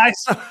I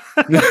saw.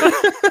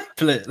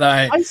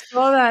 I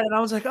saw that and I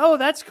was like, "Oh,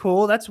 that's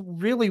cool. That's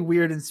really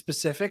weird and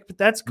specific, but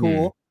that's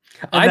cool."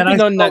 I've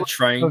been on that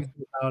train.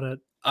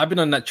 I've been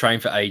on that train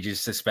for ages,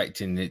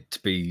 suspecting it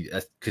to be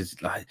because,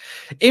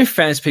 in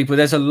fairness, people,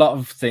 there's a lot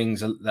of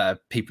things that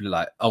people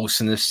like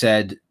Olsen have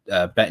said,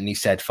 Bettany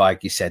said,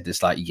 Feige said. It's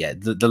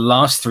the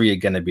last 3 are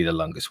going to be the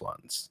longest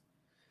ones,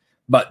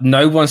 but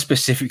no one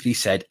specifically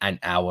said an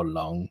hour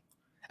long.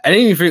 And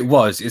even if it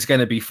was, it's going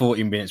to be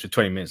 40 minutes with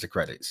 20 minutes of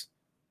credits.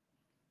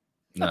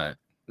 No,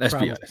 let's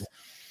be honest.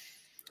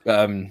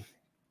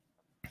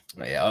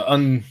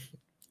 On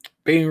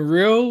being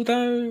real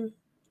though,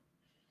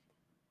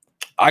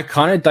 I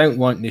kind of don't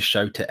want this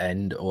show to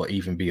end or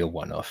even be a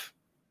one-off.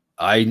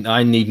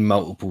 I need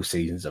multiple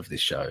seasons of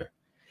this show.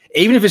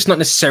 Even if it's not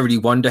necessarily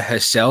Wanda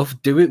herself,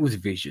 do it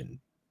with Vision.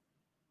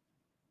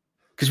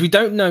 Because we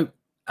don't know,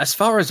 as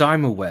far as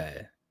I'm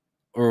aware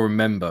or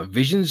remember,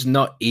 Vision's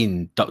not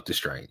in Doctor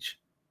Strange.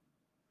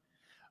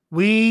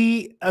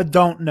 We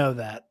don't know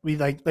that. We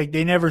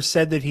they never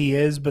said that he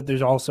is, but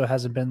there's also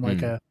hasn't been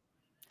a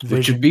Vision.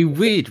 Which would be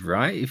weird,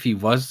 right? If he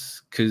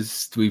was,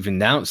 because we've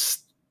announced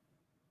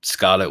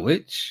Scarlet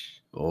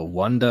Witch or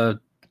Wanda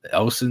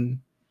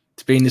Olsen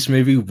to be in this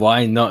movie.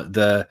 Why not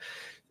the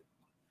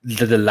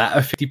latter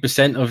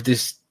 50% of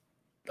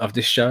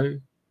this show?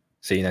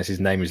 Seeing as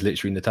his name is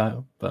literally in the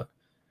title, but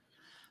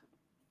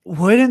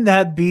wouldn't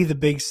that be the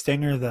big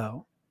stinger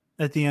though?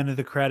 At the end of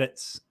the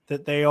credits,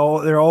 that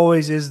there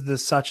always is the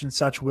such and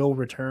such will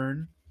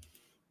return.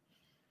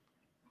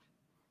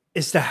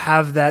 Is to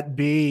have that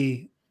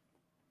be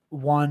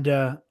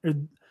Wanda.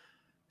 The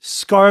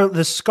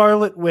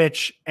Scarlet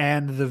Witch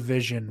and the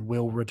Vision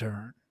will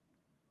return.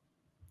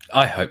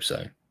 I hope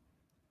so.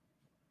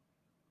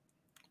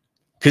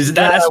 Because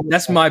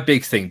that's my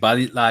big thing.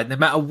 But no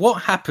matter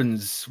what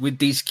happens with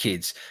these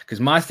kids, because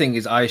my thing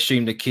is, I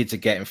assume the kids are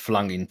getting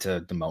flung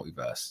into the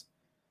multiverse.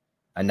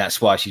 and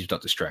that's why she's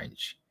Doctor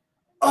Strange.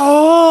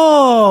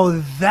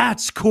 Oh,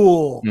 that's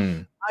cool.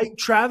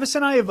 Travis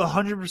and I have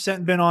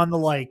 100% been on the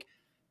like,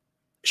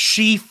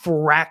 she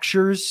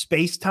fractures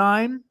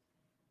space-time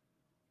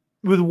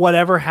with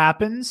whatever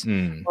happens,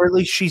 or at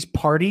least she's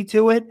party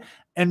to it.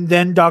 And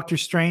then Doctor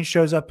Strange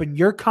shows up and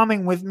you're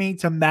coming with me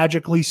to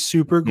magically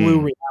super glue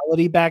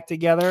reality back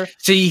together.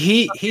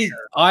 See,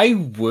 I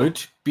would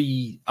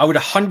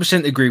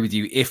 100% agree with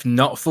you if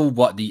not for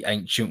what the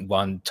Ancient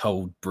One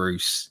told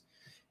Bruce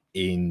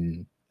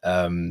in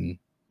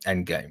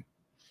Endgame.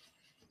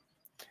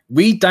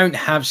 We don't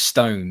have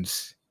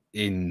stones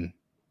in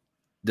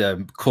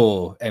the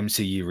core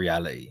MCU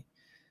reality.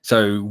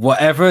 So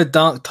whatever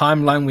dark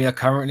timeline we are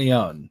currently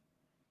on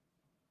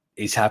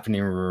is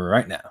happening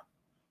right now.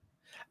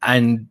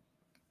 And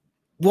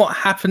what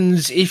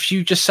happens if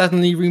you just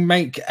suddenly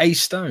remake a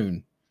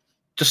stone?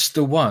 Just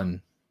the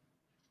one.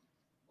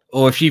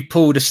 Or if you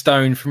pulled a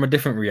stone from a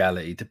different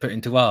reality to put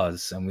into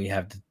ours, and we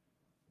have,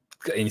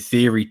 in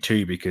theory,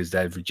 two, because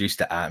they've reduced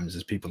the atoms,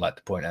 as people like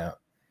to point out.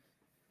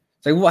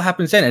 So what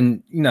happens then?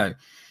 And, you know,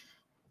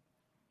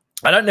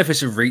 I don't know if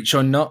it's a reach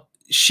or not.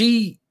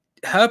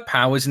 Her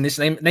powers in this,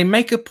 they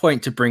make a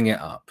point to bring it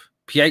up.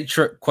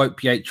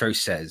 Pietro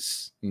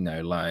says, you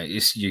know, like,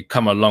 you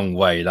come a long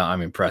way, like,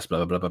 I'm impressed, blah,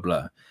 blah, blah, blah,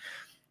 blah.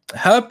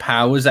 Her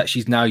powers that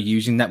she's now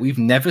using that we've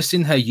never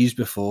seen her use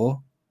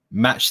before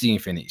match the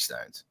Infinity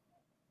Stones.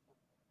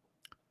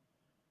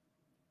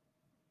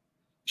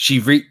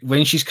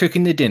 When she's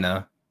cooking the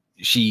dinner,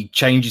 she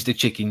changes the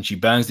chicken, she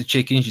burns the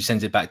chicken, she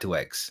sends it back to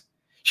eggs.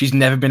 She's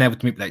never been able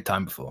to manipulate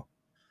time before.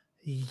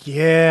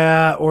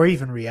 Yeah, or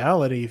even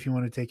reality, if you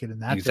want to take it in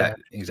that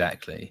direction.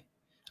 Exactly.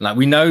 Like,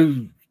 we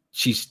know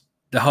she's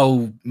the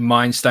whole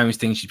Mind Stones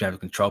thing. She's been able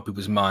to control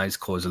people's minds,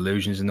 cause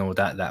illusions, and all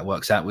that. That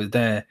works out with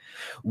there.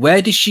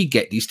 Where did she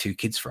get these two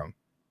kids from?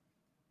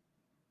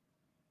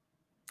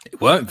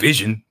 It weren't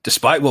Vision,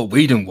 despite what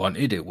Whedon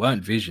wanted. It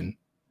weren't Vision.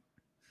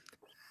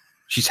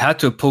 She's had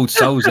to have pulled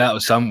souls out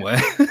of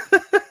somewhere.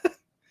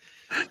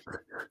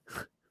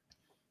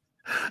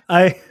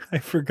 I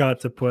forgot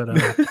to put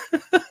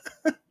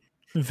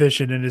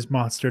Vision in his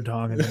monster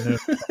dong in the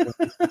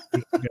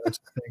notes.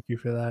 Thank you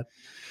for that.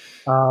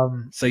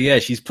 So yeah,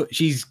 she's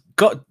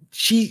got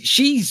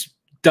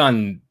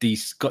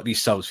these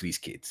souls for these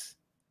kids.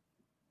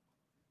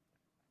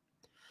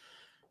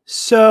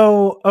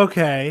 So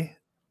okay,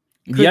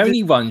 the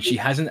only one she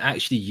hasn't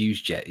actually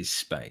used yet is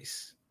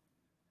space.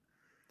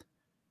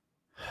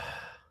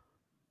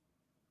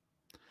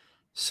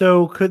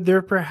 So could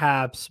there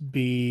perhaps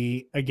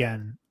be,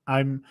 again,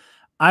 I'm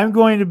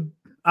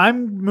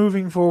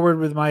moving forward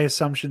with my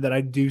assumption that I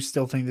do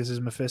still think this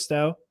is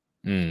Mephisto.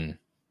 And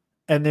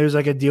there's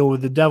like a deal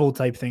with the devil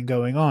type thing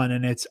going on.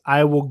 And it's,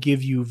 I will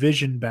give you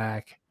Vision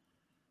back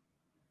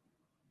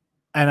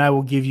and I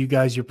will give you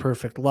guys your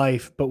perfect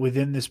life. But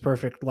within this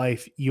perfect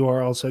life, you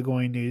are also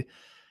going to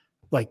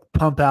like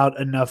pump out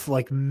enough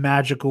like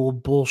magical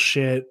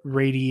bullshit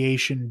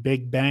radiation,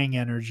 Big Bang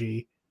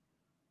energy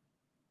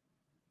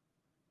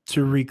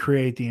to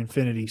recreate the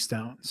Infinity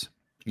Stones.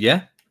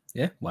 Yeah,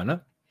 why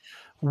not?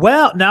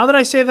 Well, now that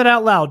I say that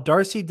out loud,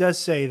 Darcy does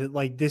say that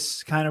like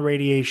this kind of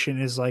radiation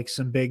is like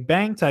some Big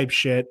Bang type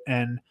shit.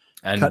 And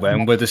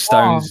when were the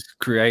stones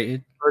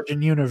created?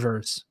 Virgin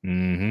Universe.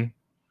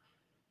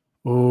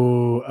 Mm-hmm.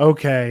 Ooh,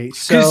 okay.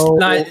 So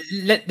like,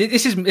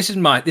 this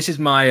is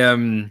my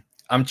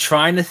I'm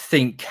trying to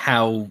think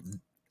how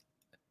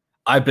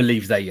I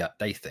believe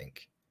they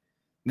think.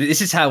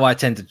 This is how I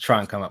tend to try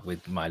and come up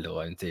with my little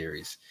own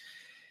theories.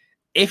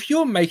 If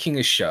you're making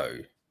a show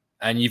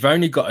and you've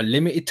only got a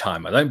limited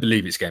time, I don't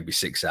believe it's going to be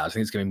 6 hours. I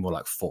think it's going to be more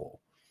like 4.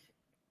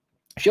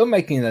 If you're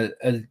making a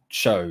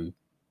show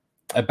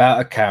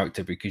about a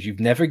character because you've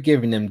never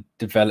given them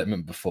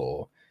development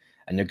before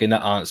and you're going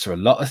to answer a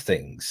lot of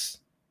things,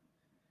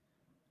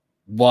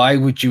 why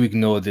would you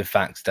ignore the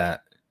fact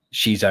that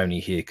she's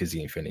only here because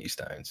the Infinity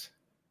Stones?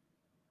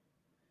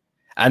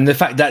 And the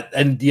fact that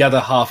the other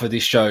half of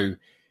this show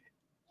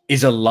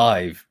is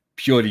alive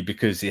purely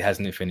because it has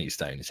an Infinity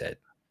Stone in its head.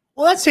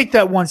 Well, let's take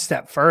that one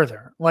step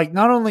further. Like,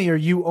 not only are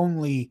you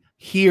only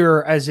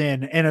here as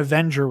in an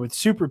Avenger with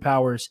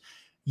superpowers,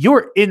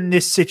 you're in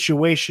this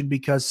situation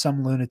because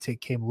some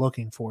lunatic came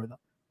looking for them.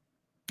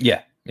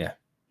 Yeah.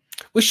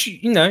 Which,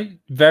 you know,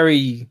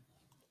 very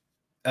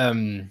I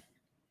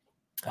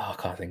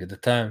can't think of the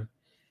term.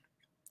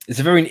 It's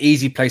a very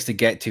easy place to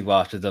get to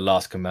after the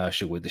last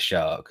commercial with the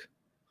shark.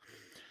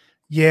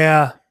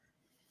 Yeah.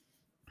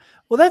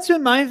 Well, that's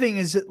been my thing,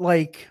 is that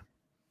like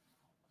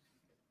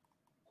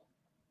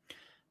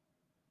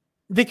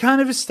they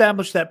kind of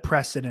established that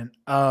precedent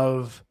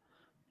of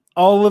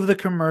all of the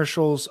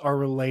commercials are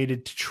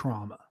related to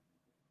trauma.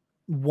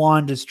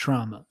 Wanda's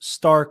trauma,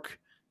 Stark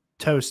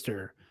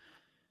toaster,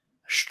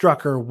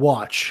 Strucker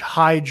watch,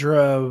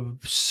 Hydra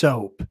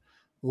soap,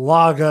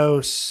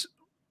 Lagos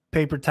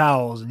paper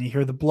towels, and you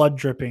hear the blood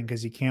dripping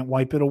because you can't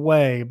wipe it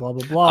away, blah,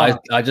 blah, blah.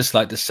 I just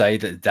like to say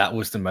that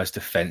was the most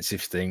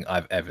offensive thing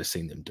I've ever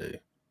seen them do.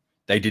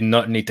 They did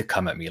not need to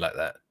come at me like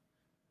that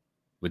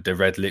with the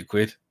red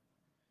liquid.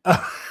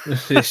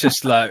 It's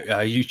just like,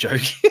 are you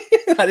joking?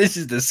 This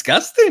is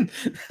disgusting.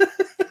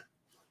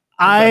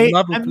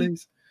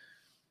 Please.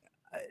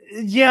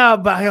 Yeah,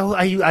 but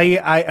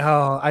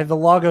the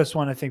Lagos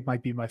one I think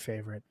might be my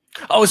favorite.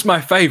 Oh, it's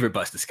my favorite,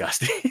 but it's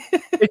disgusting.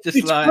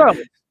 It's like gross.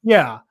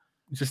 Yeah,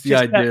 just the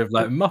idea of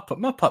like mop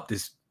up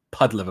this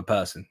puddle of a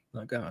person.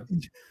 Like, go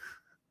on.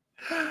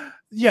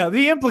 Yeah,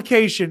 the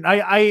implication.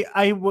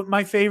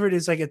 My favorite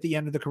is like at the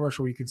end of the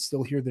commercial where you can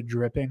still hear the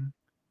dripping.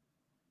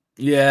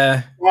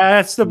 Yeah,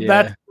 that's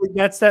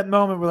that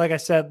moment where, like I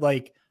said,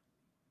 like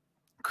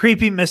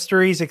creepy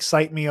mysteries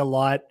excite me a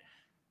lot.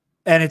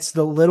 And it's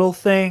the little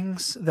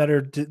things that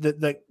are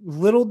the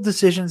little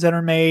decisions that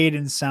are made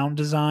in sound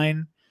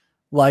design,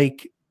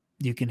 like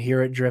you can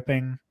hear it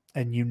dripping,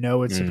 and you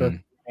know it's supposed to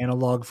be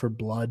analog for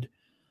blood.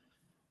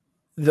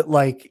 That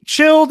like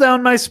chill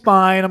down my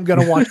spine. I'm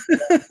gonna watch.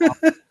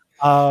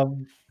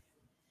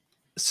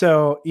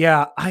 So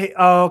yeah,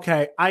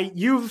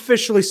 you've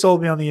officially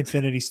sold me on the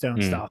Infinity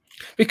Stone stuff.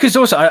 Because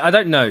also I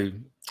don't know.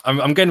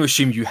 I'm going to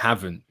assume you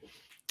haven't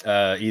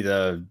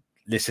either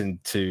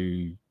listened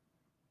to.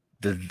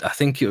 I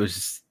think it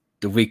was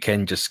the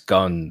Weekend Just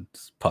Gone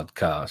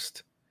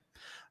podcast,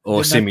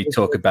 or see me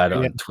talk about it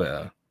on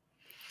Twitter.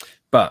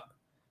 But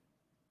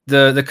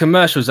the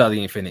commercials are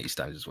the Infinity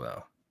Stones as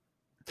well.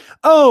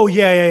 Oh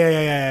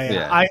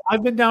yeah.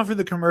 I've been down for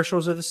the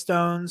commercials of the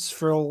Stones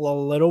for a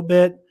little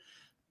bit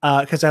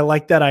because I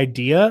like that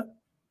idea,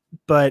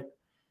 but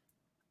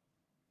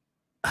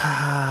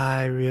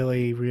I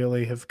really,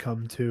 really have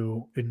come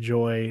to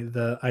enjoy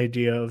the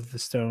idea of the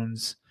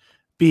Stones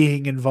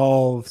being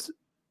involved.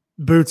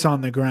 Boots on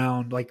the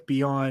ground, like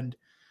beyond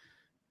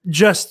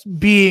just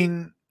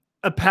being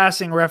a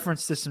passing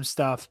reference to some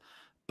stuff.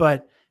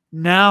 But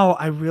now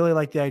I really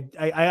like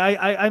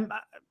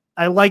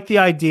I like the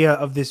idea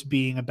of this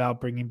being about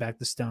bringing back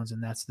the Stones,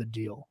 and that's the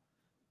deal.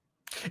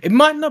 It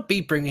might not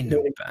be bringing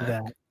them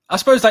back. I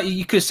suppose like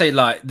you could say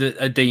like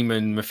a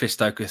demon,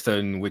 Mephisto,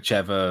 Cthulhu,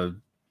 whichever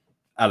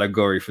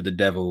allegory for the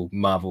devil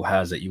Marvel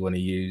has that you want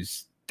to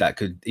use. That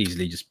could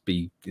easily just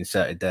be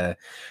inserted there.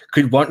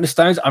 Could want the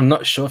Stones. I'm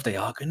not sure if they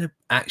are going to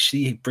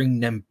actually bring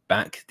them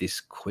back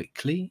this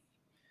quickly,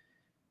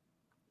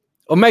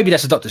 or maybe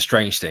that's a Doctor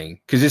Strange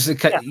thing because it's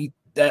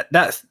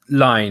that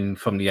line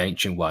from the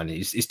Ancient One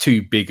is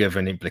too big of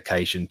an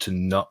implication to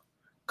not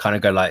kind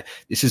of go like,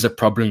 this is a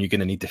problem you're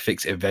going to need to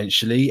fix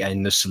eventually,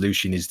 and the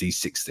solution is these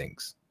 6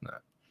 things. No,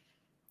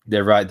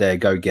 they're right there.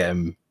 Go get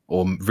them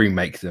or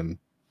remake them.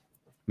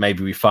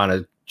 Maybe we find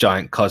a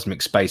giant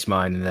cosmic space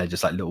mine, and they're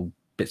just like little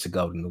bits of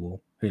gold in the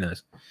wall. Who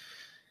knows?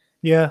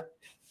 Yeah,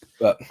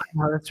 but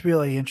that's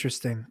really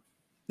interesting,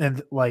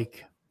 and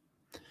like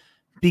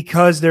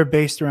because they're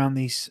based around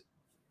these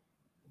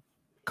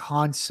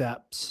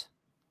concepts.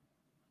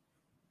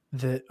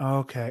 That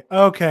okay,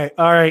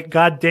 all right.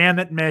 God damn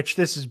it, Mitch,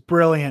 this is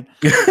brilliant.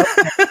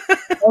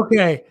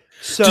 Okay,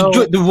 so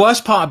the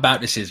worst part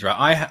about this is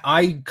right.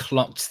 I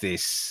clocked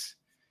this.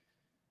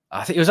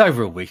 I think it was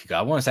over a week ago.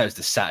 I want to say it was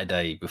the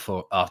Saturday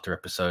after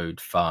episode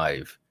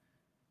 5.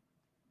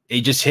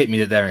 It just hit me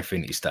that they're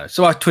Infinity Stones.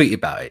 So I tweeted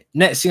about it.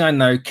 Next thing I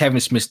know, Kevin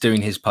Smith's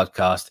doing his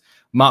podcast.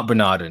 Mark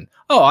Bernardin.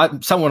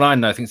 Someone I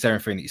know thinks they're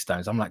Infinity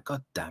Stones. I'm like,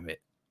 God damn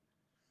it.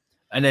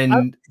 And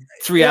then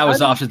 3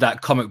 hours after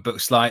that, comic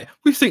book's like,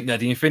 we think they're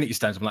the Infinity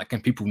Stones. I'm like,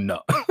 can people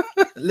not?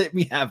 Let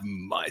me have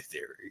my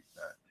theory.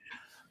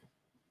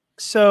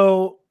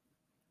 So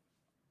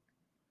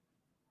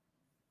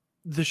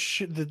the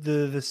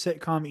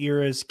sitcom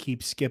eras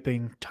keep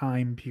skipping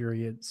time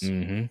periods.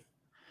 Mm-hmm.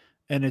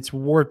 And it's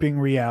warping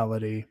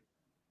reality.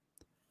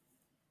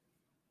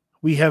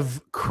 We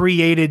have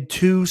created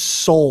 2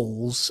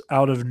 souls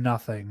out of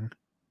nothing.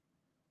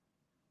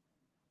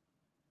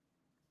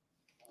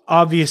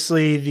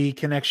 Obviously, the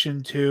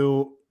connection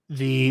to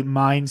the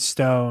Mind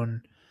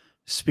Stone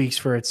speaks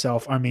for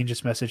itself. Armin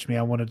just messaged me.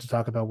 I wanted to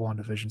talk about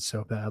WandaVision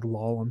so bad.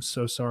 Lol, I'm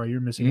so sorry. You're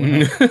missing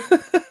one.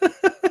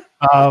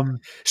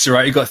 It's all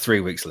right. You got 3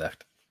 weeks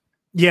left.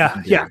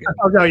 Yeah.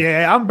 Oh, no,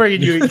 yeah. I'm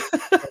bringing you.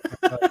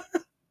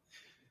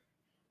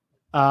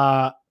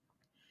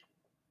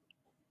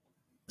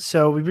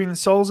 So we bring the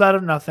souls out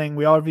of nothing.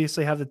 We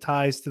obviously have the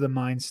ties to the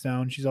Mind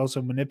Stone. She's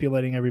also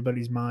manipulating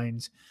everybody's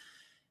minds.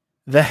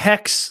 The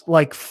Hex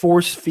like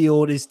force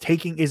field is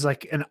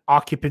like an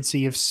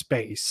occupancy of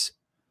space.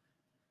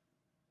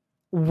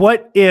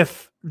 What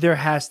if there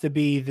has to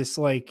be this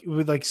like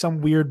with like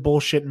some weird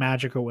bullshit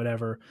magic or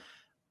whatever,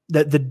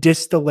 that the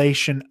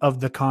distillation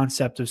of the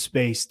concept of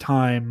space,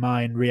 time,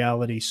 mind,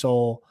 reality,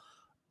 soul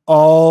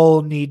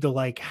all need to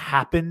like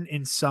happen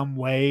in some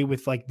way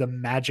with like the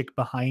magic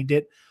behind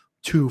it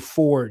to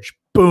forge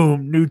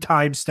new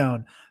time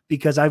stone,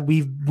 because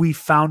we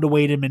found a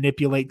way to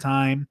manipulate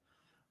time.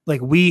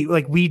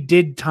 We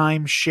did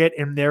time shit,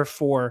 and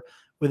therefore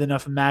with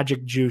enough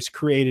magic juice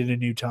created a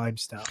new time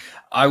stone.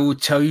 I will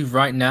tell you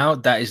right now,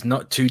 that is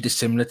not too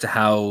dissimilar to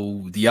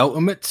how the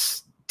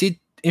Ultimates did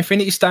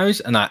Infinity Stones,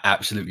 and I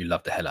absolutely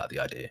love the hell out of the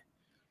idea.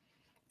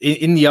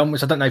 in the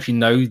which I don't know if you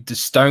know, the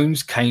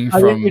stones came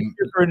from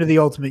into the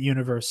Ultimate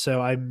Universe.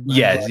 So I'm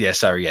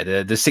sorry,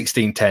 the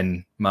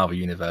 1610 Marvel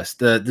Universe.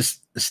 The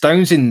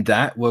stones in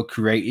that were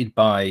created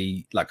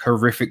by like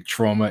horrific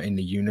trauma in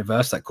the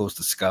universe that caused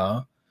the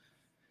scar,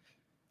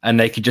 and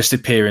they could just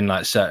appear in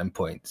like certain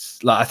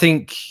points. Like I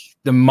think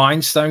the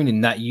Mind Stone in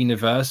that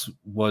universe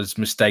was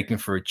mistaken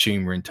for a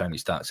tumor in Tony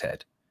Stark's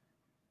head.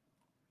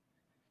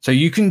 So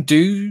you can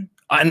do.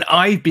 And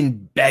I've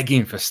been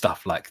begging for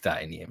stuff like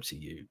that in the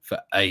MCU for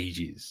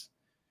ages.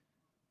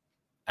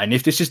 And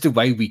if this is the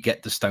way we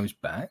get the stones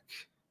back,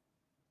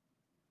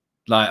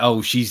 like,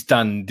 oh, she's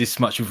done this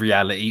much of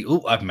reality.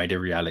 Oh, I've made a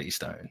reality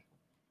stone.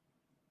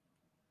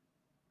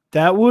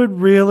 That would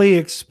really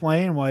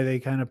explain why they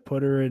kind of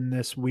put her in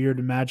this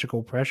weird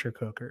magical pressure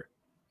cooker.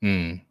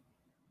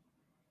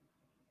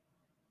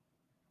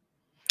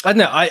 I don't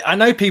know. I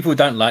know people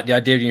don't like the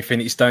idea of the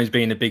Infinity Stones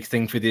being a big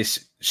thing for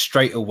this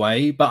straight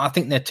away, but I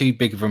think they're too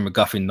big of a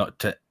MacGuffin not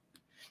to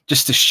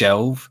just to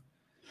shelve.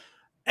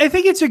 I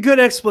think it's a good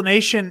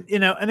explanation, you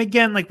know. And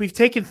again, like we've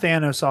taken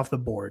Thanos off the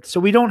board, so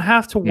we don't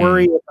have to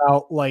worry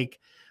about like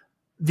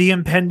the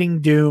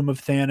impending doom of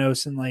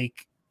Thanos and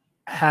like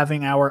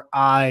having our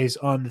eyes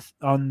on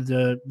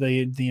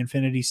the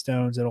Infinity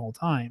Stones at all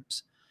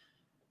times.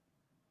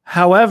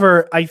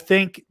 However, I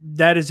think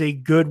that is a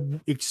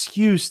good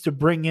excuse to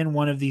bring in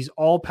one of these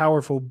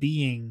all-powerful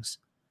beings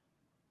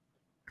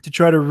to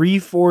try to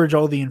reforge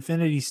all the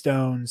Infinity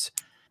Stones.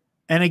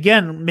 And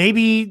again,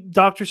 maybe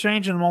Doctor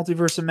Strange and the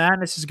Multiverse of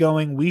Madness is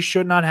going, we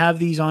should not have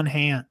these on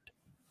hand.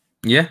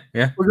 Yeah.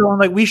 We're going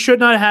like, we should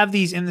not have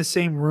these in the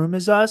same room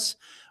as us,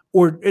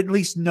 or at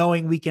least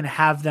knowing we can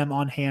have them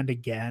on hand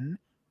again.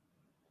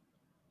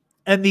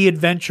 And the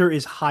adventure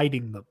is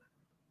hiding them.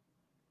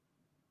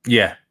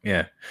 Yeah.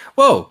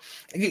 Well,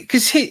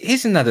 because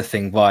here's another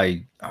thing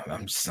why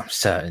I'm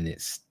certain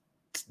it's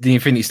the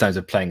Infinity Stones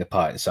are playing a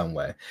part in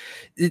somewhere.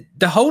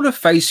 The whole of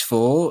Phase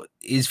 4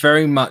 is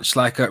very much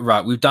like,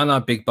 right, we've done our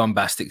big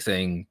bombastic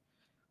thing.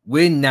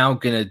 We're now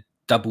going to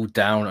double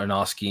down on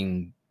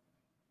asking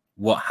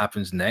what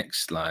happens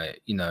next.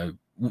 Like, you know,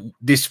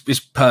 this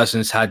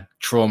person's had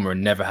trauma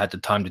and never had the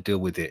time to deal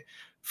with it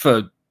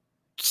for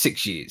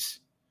 6 years.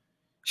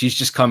 She's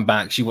just come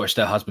back. She watched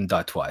her husband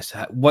die twice.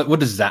 What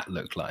does that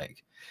look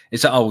like?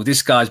 It's like, oh,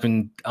 this guy's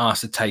been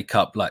asked to take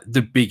up like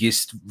the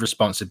biggest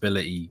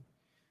responsibility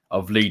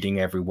of leading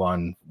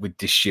everyone with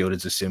this shield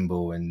as a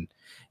symbol, and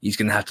he's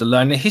going to have to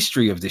learn the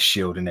history of this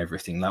shield and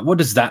everything. Like, what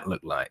does that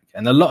look like?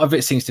 And a lot of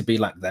it seems to be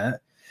like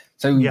that.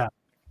 So, yeah,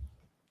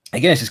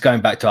 again, it's just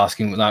going back to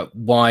asking, like,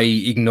 why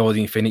ignore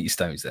the Infinity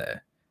Stones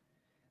there?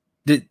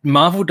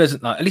 Marvel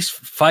doesn't like, at least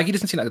Feige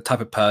doesn't seem like the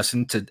type of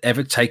person to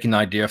ever take an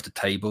idea off the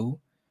table.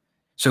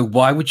 So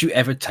why would you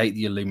ever take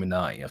the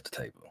Illuminati off the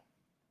table?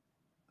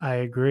 I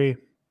agree.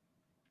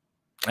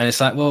 And it's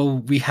like, well,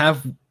 we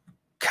have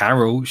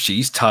Carol,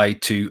 she's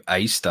tied to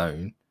a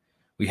stone.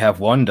 We have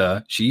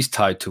Wanda, she's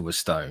tied to a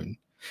stone.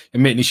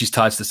 Admittedly, she's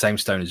tied to the same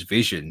stone as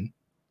Vision.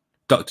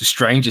 Doctor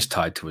Strange is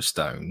tied to a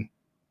stone.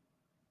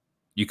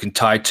 You can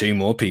tie 2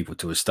 more people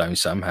to a stone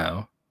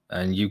somehow,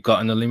 and you've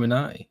got an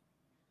Illuminati.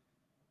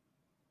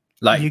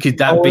 Like, could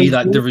that be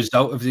like the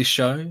result of this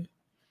show?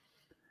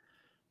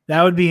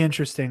 That would be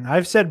interesting.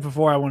 I've said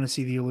before I want to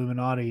see the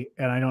Illuminati,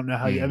 and I don't know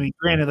how you. I mean,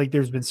 granted, like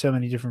there's been so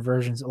many different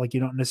versions. Like you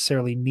don't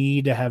necessarily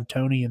need to have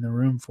Tony in the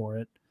room for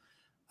it.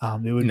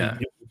 It would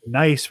be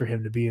nice for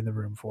him to be in the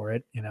room for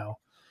it. You know,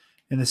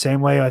 in the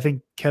same way, I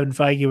think Kevin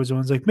Feige was the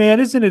one's like, man,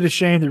 isn't it a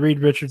shame that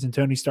Reed Richards and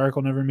Tony Stark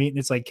will never meet? And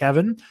it's like,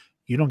 Kevin,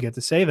 you don't get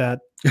to say that.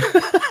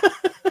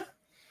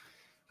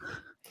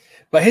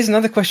 But here's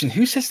another question: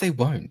 who says they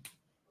won't?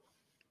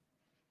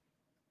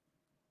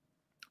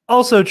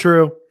 Also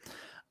true.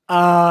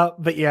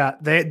 But yeah,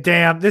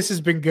 damn, this has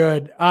been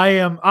good.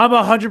 I'm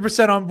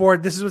 100% on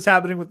board. This is what's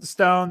happening with the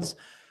Stones.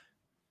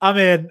 I'm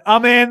in.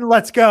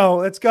 Let's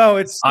go. It's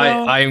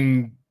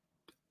I'm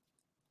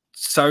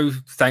so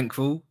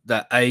thankful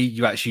that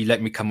you actually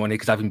let me come on here,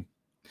 because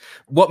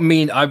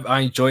I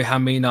enjoy how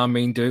me and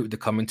Armin do it with the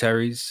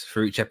commentaries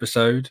for each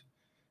episode,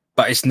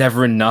 but it's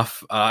never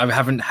enough. I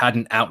haven't had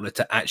an outlet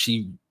to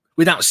actually,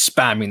 without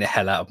spamming the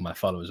hell out of my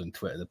followers on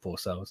Twitter, the poor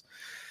souls,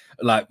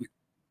 like,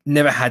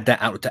 never had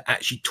that outlet to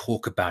actually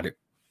talk about it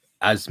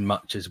as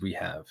much as we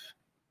have.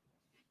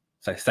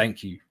 So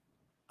thank you.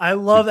 I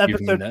love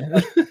episode.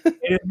 It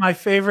is my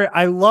favorite.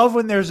 I love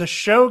when there's a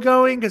show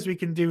going because we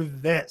can do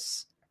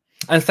this.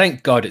 And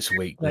thank God it's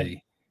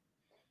weekly.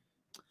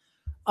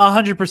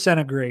 100%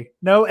 agree.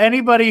 No,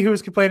 anybody who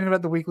is complaining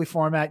about the weekly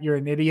format, you're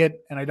an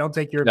idiot, and I don't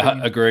take your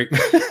opinion. Agree.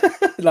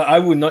 Like, I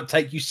will not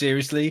take you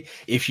seriously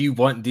if you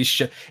want this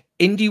show.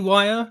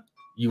 IndieWire,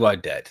 you are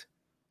dead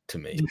to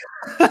me.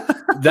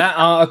 That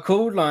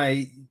article,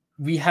 like,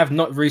 we have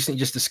not recently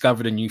just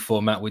discovered a new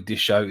format with this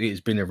show. It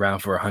has been around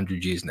for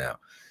 100 years now.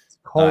 It's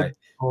called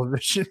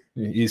television.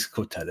 It is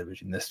called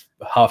television. That's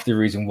half the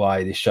reason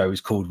why this show is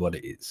called what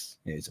it is.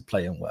 It is a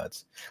play on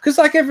words. Because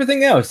like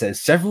everything else, there's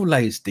several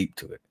layers deep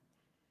to it.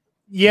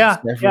 Yeah.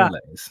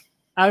 Layers.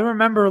 I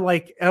remember,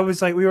 like,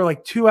 we were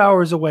like 2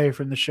 hours away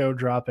from the show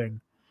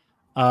dropping.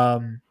 I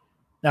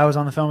was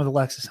on the phone with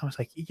Alexis. I was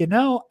like,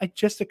 it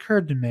just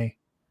occurred to me.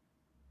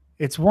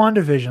 It's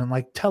WandaVision,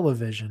 like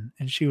television.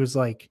 And she was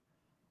like,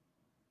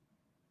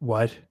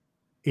 what?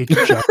 It's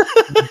just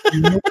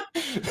I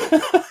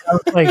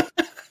was like,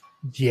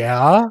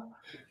 yeah.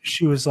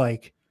 She was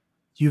like,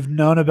 you've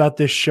known about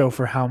this show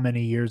for how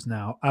many years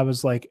now? I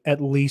was like,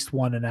 at least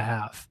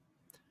 1.5.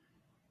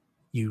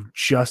 You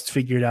just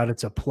figured out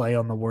it's a play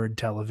on the word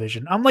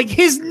television. I'm like,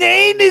 his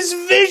name is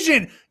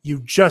Vision.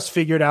 You just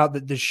figured out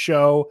that the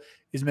show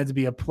is meant to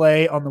be a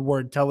play on the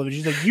word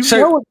television. She's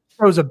like, know what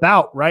the show's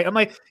about, right? I'm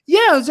like,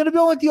 yeah, it's going to be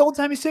like the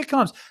old-timey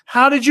sitcoms.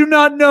 How did you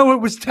not know it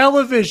was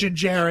television,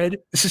 Jarod?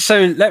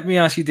 So let me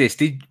ask you this.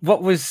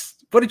 What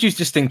did you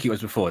just think it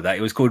was before that?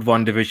 It was called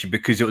WandaVision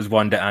because it was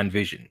Wanda and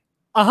Vision.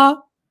 Uh-huh.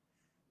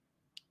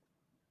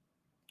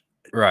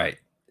 Right.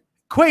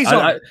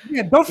 Quasar.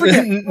 Yeah, don't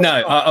forget. No,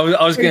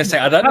 I was going to say,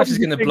 I don't know if it's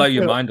going to blow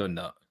your mind or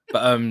not,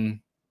 but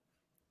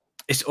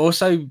it's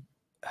also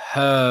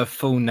her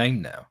full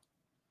name now.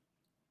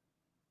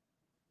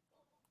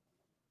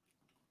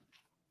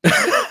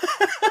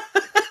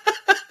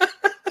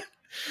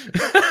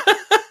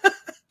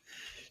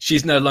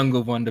 She's no longer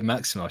Wanda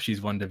Maximoff.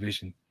 She's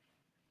WandaVision.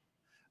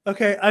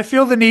 Okay, I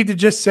feel the need to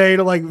just say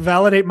to like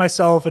validate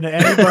myself and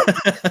anybody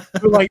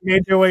who like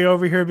made their way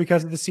over here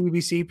because of the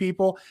CBC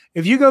people.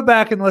 If you go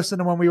back and listen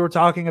to when we were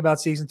talking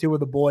about season 2 of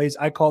The Boys,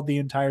 I called the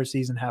entire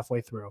season halfway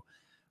through.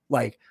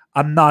 Like,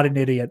 I'm not an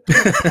idiot.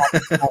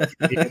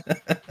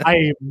 I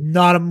am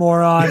not a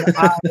moron.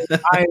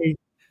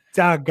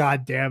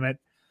 God damn it.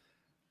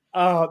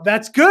 Oh,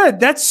 that's good.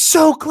 That's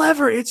so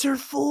clever. It's her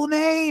full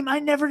name. I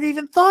never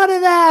even thought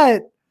of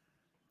that.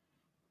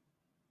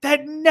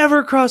 That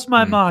never crossed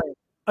my mind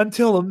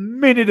until a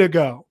minute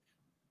ago.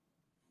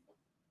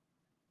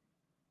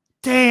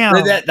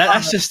 Damn.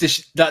 That's just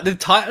the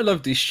title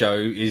of this show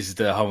is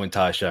the whole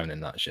entire show in a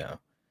nutshell.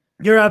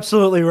 You're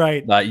absolutely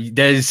right. Like,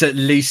 there's at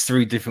least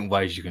 3 different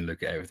ways you can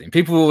look at everything.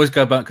 People always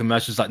go about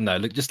commercials like, no,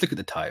 just look at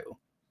the title.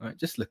 Right?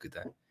 Just look at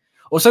that.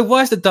 Also,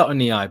 why is the dot on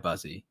the eye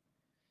buzzy?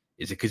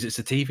 Is it because it's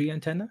a TV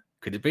antenna?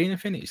 Could it be an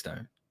Infinity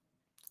Stone?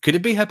 Could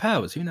it be her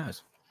powers? Who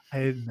knows? I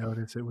didn't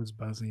notice it was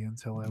buzzy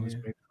until I was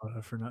made fun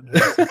of for not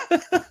noticing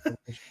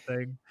the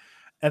thing.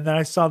 And then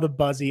I saw the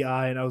buzzy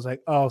eye and I was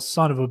like, oh,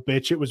 son of a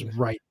bitch. It was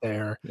right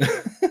there.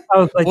 I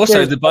was like,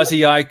 also, the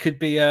buzzy eye could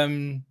be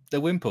the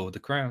wimple, the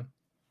crown.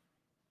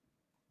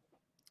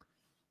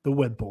 The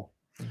wimple.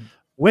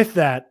 With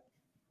that,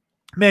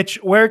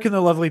 Mitch, where can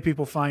the lovely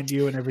people find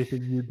you and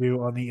everything you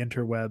do on the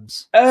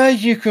interwebs?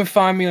 You can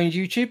find me on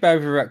YouTube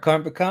over at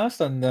Carpenter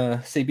on the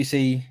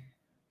CBC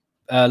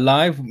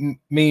Live.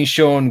 Me and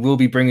Sean will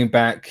be bringing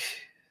back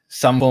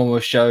some form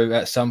of show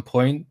at some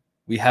point.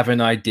 We have an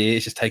idea.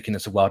 It's just taking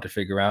us a while to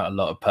figure out. A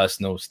lot of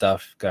personal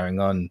stuff going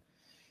on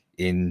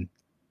in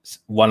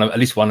at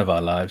least one of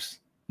our lives,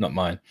 not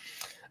mine.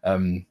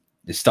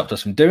 It stopped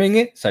us from doing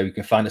it, so you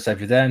can find us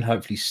over there and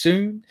hopefully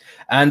soon.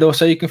 And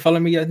also you can follow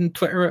me on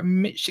Twitter at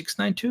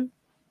Mitch692.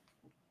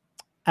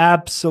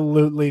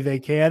 Absolutely they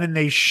can, and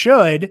they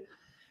should.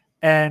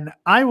 And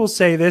I will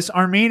say this,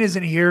 Armin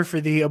isn't here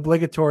for the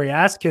obligatory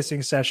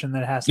ass-kissing session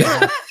that has to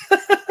happen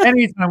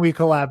anytime we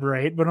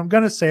collaborate, but I'm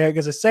going to say it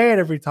because I say it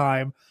every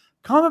time.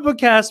 Comic Book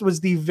Cast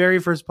was the very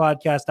first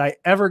podcast I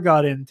ever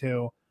got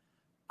into.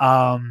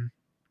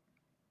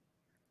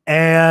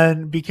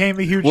 And became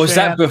a huge fan. Was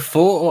that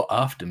before or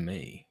after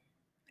me?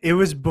 It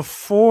was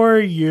before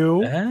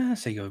you.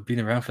 So you've been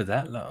around for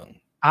that long.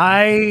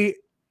 I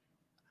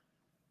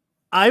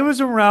was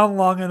around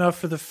long enough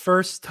for the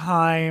first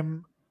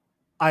time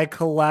I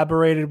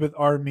collaborated with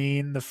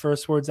Armin. The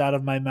first words out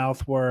of my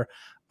mouth were,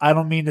 I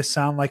don't mean to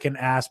sound like an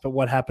ass, but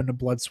what happened to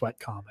Blood Sweat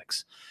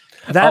Comics?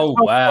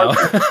 Wow.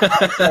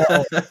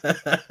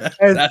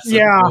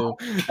 Yeah.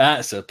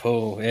 That's a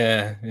pull.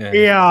 Yeah.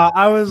 Yeah.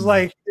 I was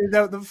like,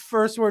 the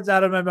first words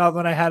out of my mouth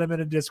when I had him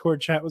in a Discord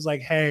chat was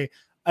like, hey,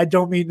 I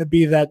don't mean to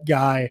be that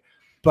guy,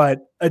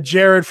 but a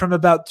Jarod from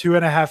about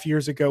 2.5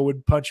 years ago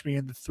would punch me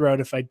in the throat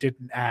if I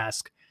didn't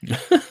ask.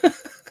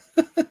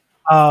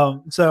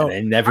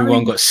 And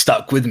everyone got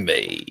stuck with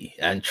me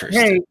and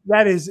Tristan. Hey,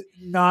 that is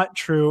not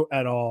true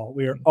at all.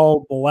 We are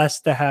all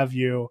blessed to have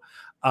you.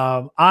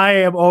 I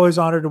am always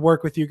honored to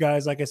work with you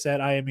guys. Like I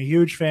said, I am a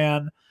huge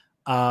fan.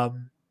 I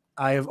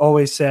have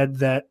always said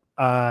that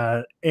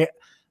when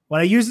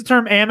I use the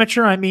term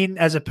amateur, I mean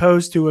as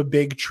opposed to a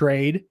big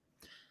trade.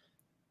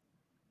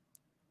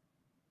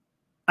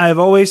 I've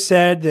always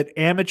said that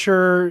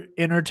amateur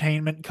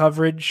entertainment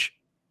coverage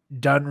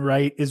done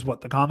right is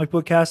what the Comic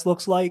Book Cast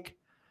looks like.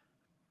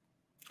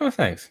 Oh,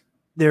 thanks.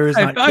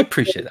 I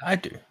appreciate it. I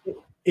do.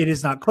 It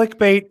is not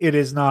clickbait. It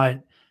is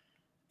not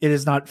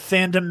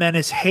fandom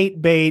menace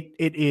hate bait.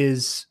 It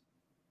is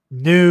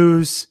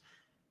news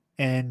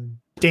and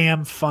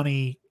damn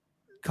funny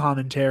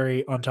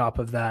commentary on top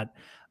of that.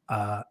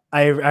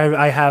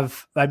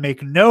 I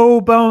make no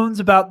bones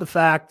about the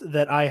fact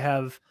that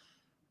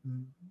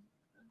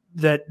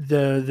that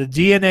the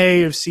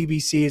DNA of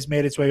CBC has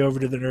made its way over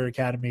to the Nerd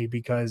Academy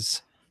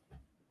because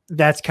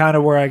that's kind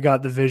of where I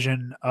got the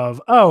vision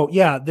of, oh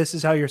yeah, this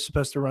is how you're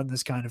supposed to run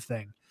this kind of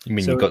thing. You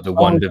mean you got the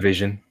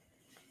WandaVision?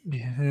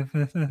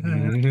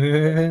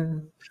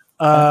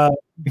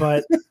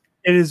 But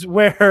it is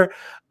where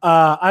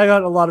I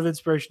got a lot of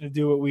inspiration to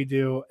do what we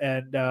do,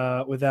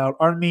 and without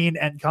Armin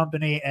and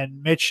company,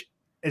 and Mitch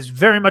is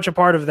very much a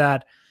part of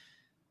that,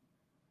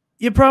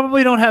 you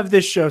probably don't have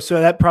this show.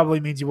 So that probably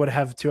means you would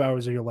have 2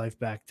 hours of your life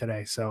back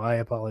today. So I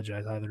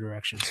apologize either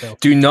direction. So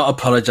do not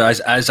apologize.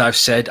 As I've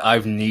said,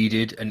 I've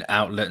needed an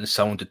outlet and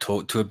someone to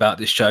talk to about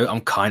this show.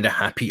 I'm kind of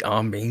happy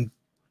Armin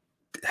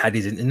had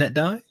his internet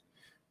die,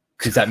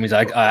 because that means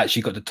I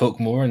actually got to talk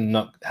more and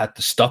not had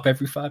to stop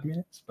every 5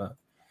 minutes. But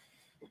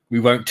we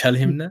won't tell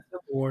him that.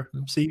 Civil War,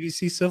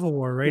 CBC Civil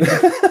War, right?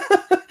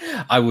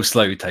 I will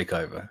slowly take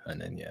over,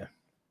 and then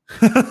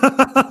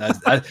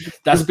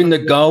that's been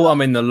the goal.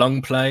 I'm in the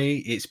long play.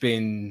 It's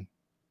been,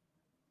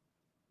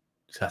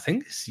 I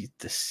think it's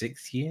the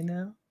 6th year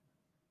now.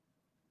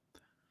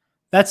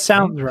 That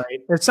sounds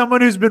right. As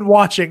someone who's been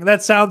watching,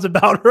 that sounds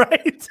about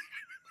right.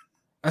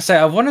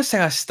 I want to say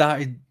I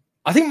started.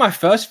 I think my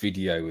first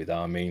video with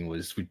Armin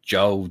was with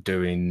Joel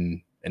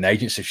doing an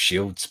Agents of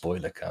S.H.I.E.L.D.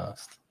 spoiler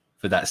cast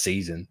for that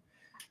season.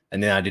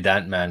 And then I did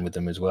Ant-Man with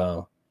them as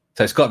well.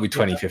 So it's got to be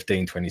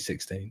 2015,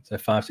 2016. So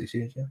 5-6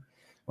 years, yeah.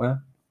 Well,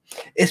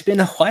 it's been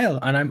a while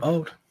and I'm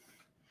old.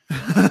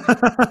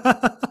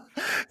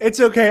 It's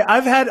okay.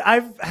 I've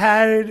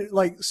had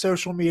like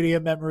social media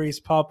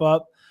memories pop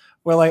up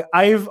where like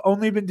I've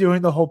only been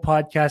doing the whole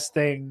podcast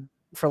thing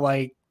for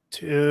like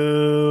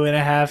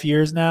 2.5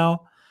 years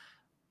now.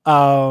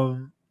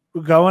 Going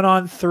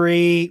on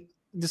 3.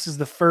 This is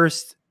the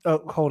first. Oh,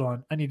 hold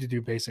on. I need to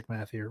do basic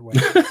math here. Wait.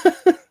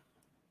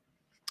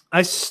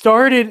 I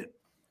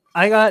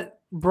got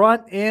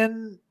brought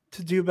in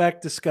to do back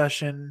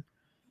discussion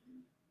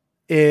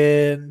at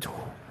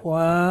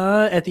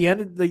the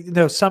end of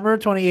the summer of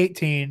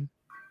 2018.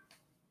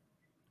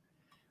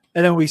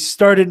 And then we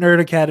started Nerd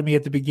Academy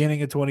at the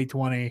beginning of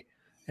 2020,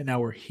 and now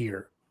we're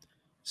here.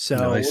 So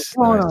nice.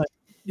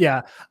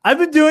 Yeah, I've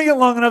been doing it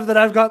long enough that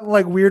I've gotten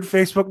like weird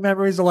Facebook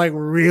memories of like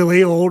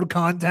really old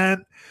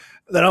content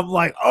that I'm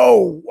like,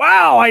 oh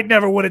wow, I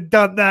never would have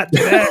done that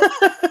today.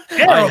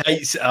 I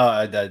hate.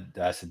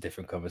 That's a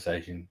different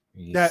conversation.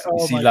 You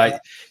see like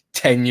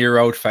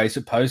 10-year-old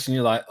Facebook posts, and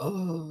you're like,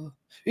 oh,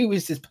 who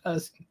is this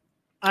person?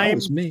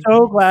 I'm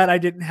so glad I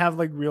didn't have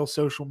like real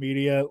social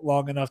media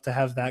long enough to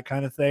have that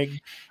kind of thing.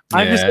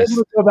 I'm just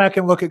able to go back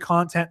and look at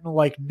content and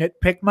like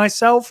nitpick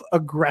myself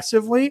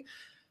aggressively.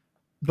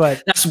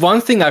 But that's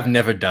one thing I've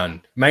never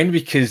done, mainly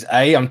because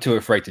A, I'm too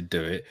afraid to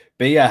do it.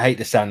 B, I hate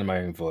the sound of my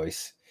own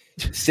voice.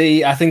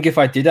 C, I think if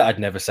I did it, I'd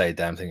never say a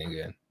damn thing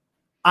again.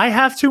 I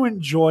have to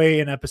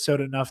enjoy an episode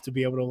enough to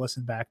be able to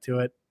listen back to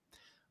it.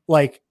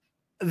 Like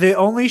the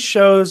only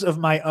shows of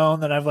my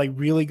own that I've like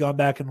really gone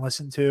back and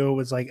listened to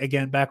was like,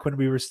 again, back when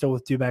we were still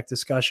with Do Back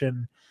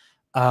Discussion.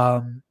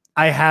 I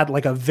had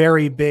like a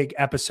very big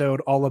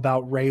episode all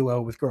about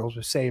Raylo with Girls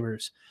with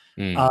Sabers.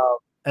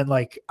 And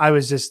like, I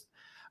was just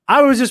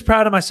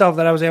proud of myself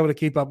that I was able to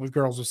keep up with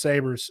Girls with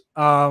Sabers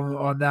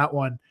on that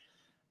one.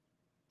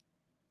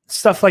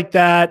 Stuff like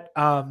that.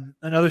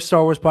 Another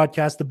Star Wars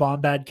podcast, the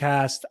Bombad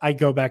Cast. I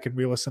go back and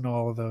re-listen to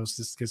all of those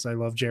just because I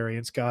love Jerry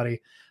and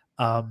Scotty.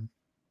 I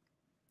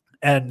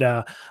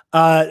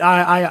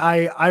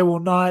will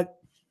not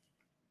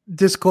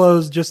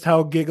disclose just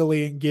how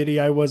giggly and giddy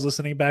I was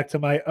listening back to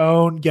my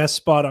own guest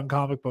spot on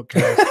Comic Book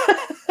Cast.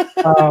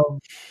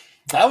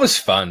 That was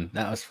fun.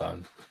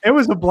 It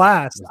was a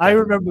blast. I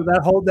remember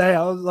that whole day.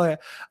 I was like,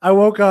 I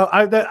woke up.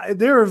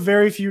 There are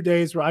very few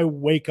days where I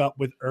wake up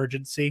with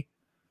urgency.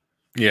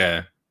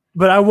 Yeah.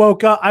 But I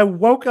woke up,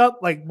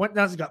 like went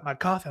down and got my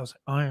coffee. I was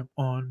like, I am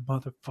on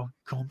motherfucking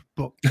Comic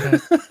Book.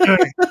 I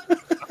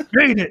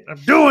made it. I'm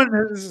doing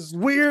this. This is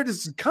weird.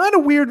 This is kind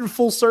of weird in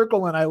full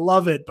circle, and I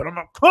love it. But I'm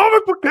on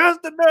Comic Book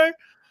Cast today.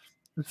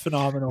 It's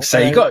phenomenal. So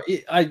you got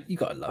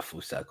to love full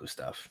circle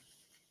stuff.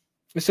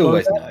 It's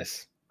always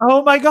nice.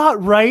 Oh my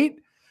god! Right.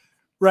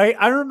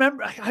 I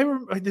remember.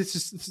 This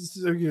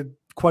is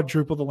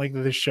quadruple the length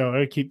of this show.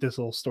 I keep this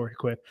little story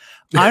quick.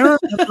 I remember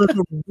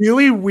the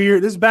really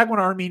weird. This is back when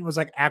Armin was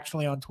like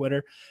actually on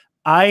Twitter.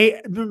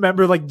 I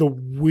remember like the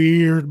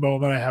weird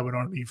moment I had when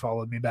Armin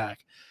followed me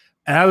back,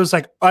 and I was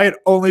like, I had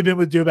only been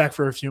with Duback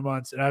for a few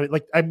months, and I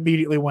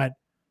immediately went,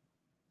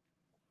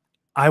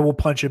 I will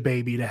punch a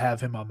baby to have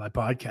him on my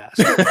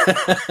podcast.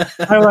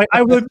 I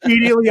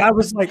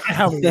was like, I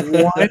have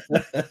one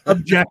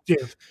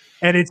objective,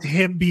 and it's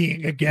him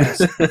being a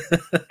guest.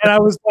 And I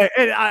was like,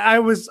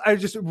 I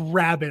just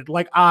rabid,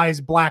 like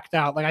eyes blacked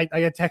out. Like I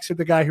had texted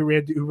the guy who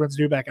runs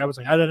Duback. I was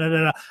like,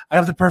 no. I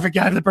have the perfect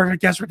guy, the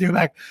perfect guest for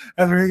Duback.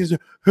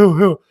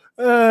 Who?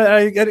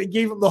 I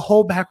gave him the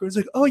whole background. It's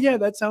like, oh yeah,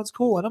 that sounds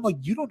cool. And I'm like,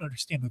 you don't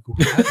understand the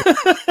Google.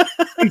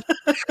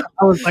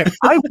 I was like,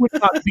 I would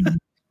not be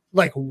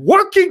like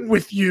working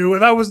with you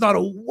if I was not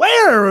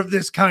aware of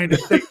this kind of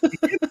thing.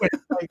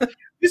 Like,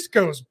 this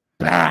goes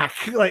back.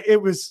 Like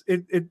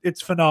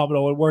it's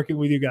phenomenal. And working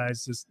with you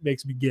guys just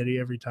makes me giddy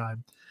every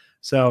time.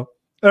 So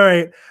All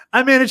right.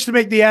 I managed to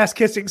make the ass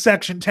kissing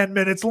section 10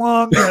 minutes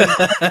long.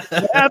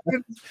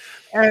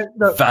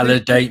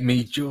 Validate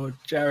me,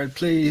 Jarod.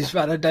 Please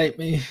validate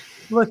me.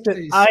 Listen,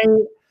 please.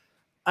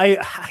 I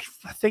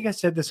think I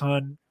said this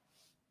on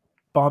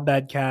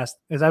Bombad Cast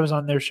as I was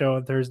on their show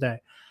on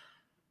Thursday.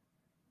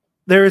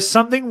 There is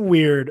something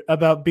weird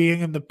about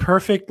being in the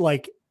perfect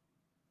like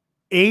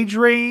age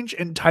range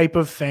and type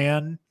of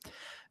fan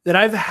that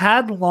I've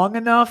had long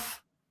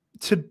enough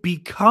to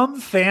become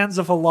fans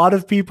of a lot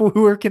of people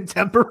who are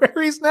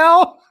contemporaries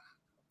now.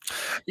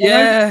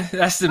 Yeah,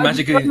 that's the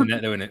magic of the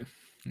internet, isn't it?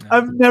 No.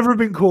 I've never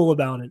been cool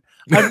about it.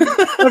 I've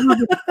never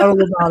been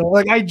cool about it.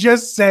 Like, I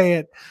just say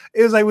it.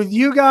 It was like with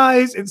you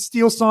guys and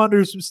Steel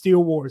Saunders from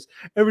Steel Wars.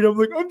 Every time I'm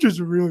like, I'm just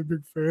a really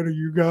big fan of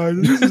you guys.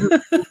 This is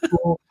really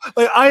cool.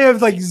 Like, I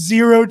have like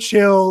zero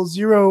chill,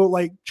 zero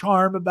like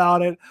charm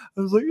about it.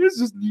 I was like, it's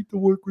just neat to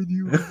work with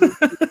you.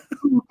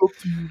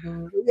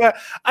 Yeah,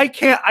 I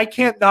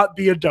can't not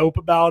be a dope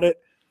about it.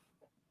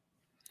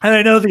 And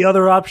I know the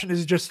other option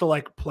is just to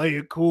like play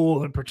it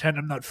cool and pretend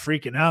I'm not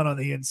freaking out on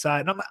the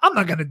inside. And I'm like, I'm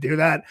not going to do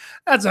that.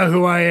 That's not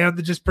who I am,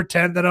 to just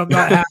pretend that I'm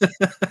not happy.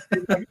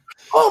 Like,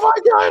 oh my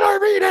God,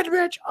 Armin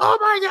Mitch. Oh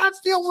my God,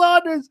 Steel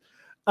Saunders.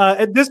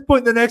 At this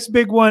point, the next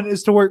big one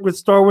is to work with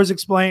Star Wars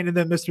Explained and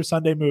then Mr.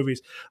 Sunday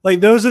Movies.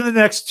 Like, those are the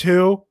next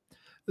two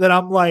that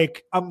I'm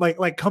like,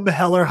 come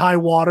hell or high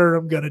water,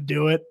 I'm going to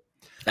do it.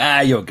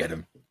 You'll get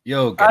them.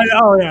 You'll get them.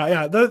 Oh,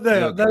 yeah. Those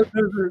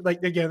are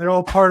like, again, they're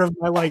all part of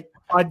my like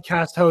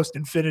podcast host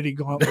Infinity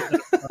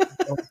Gauntlet.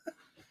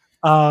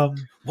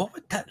 What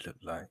would that look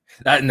like?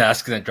 No,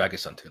 that's going to drag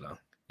us on too long.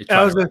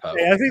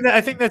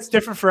 I think that's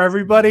different for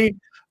everybody.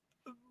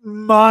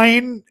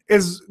 Mine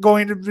is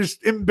going to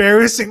just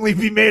embarrassingly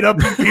be made up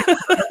of people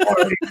that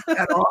already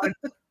get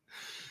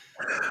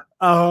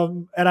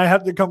on. And I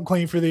have to come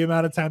clean for the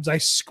amount of times I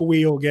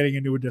squeal getting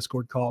into a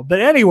Discord call.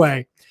 But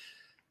anyway,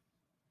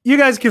 you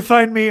guys can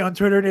find me on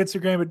Twitter and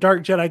Instagram at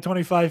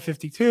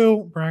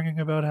DarkJedi2552, bragging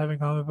about having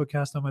comic book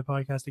cast on my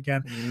podcast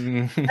again.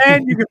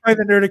 And you can find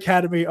the Nerd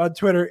Academy on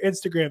Twitter,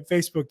 Instagram,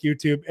 Facebook,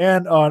 YouTube,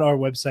 and on our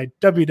website,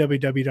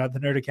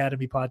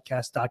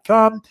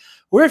 www.thenerdacademypodcast.com,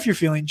 where if you're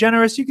feeling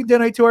generous, you can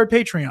donate to our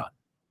Patreon.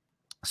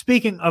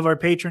 Speaking of our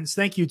patrons,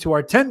 thank you to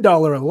our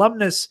 $10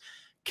 alumnus,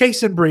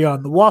 Case and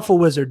Brion, the Waffle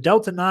Wizard,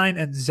 Delta 9,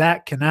 and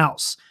Zach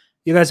Knaus.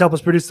 You guys help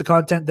us produce the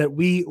content that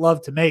we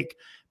love to make.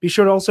 Be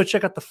sure to also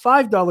check out the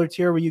 $5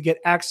 tier where you get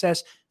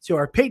access to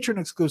our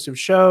patron-exclusive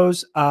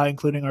shows,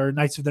 including our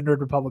Knights of the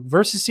Nerd Republic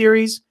Versus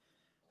series.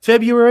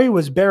 February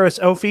was Barris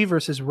Ophi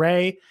versus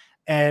Ray,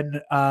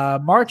 and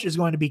March is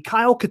going to be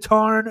Kyle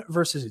Katarn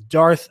versus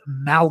Darth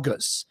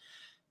Malgus.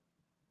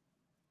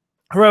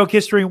 Heroic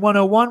History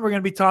 101, we're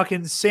going to be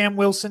talking Sam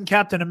Wilson,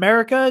 Captain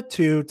America,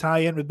 to tie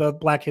in with both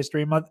Black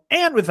History Month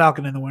and with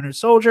Falcon and the Winter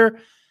Soldier.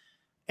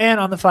 And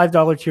on the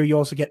 $5 tier, you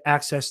also get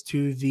access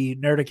to the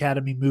Nerd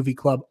Academy Movie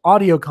Club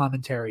audio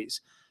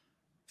commentaries.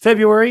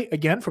 February,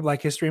 again, for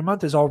Black History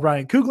Month, is all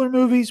Ryan Coogler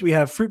movies. We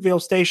have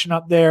Fruitvale Station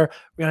up there.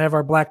 We're going to have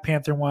our Black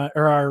Panther one,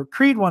 or our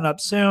Creed one up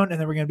soon, and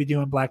then we're going to be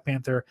doing Black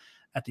Panther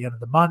at the end of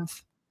the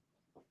month.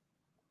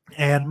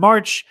 And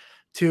March,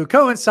 to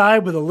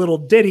coincide with a little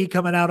ditty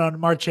coming out on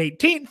March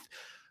 18th,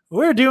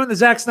 we're doing the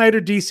Zack Snyder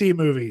DC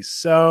movies.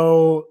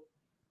 So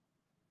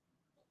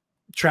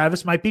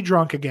Travis might be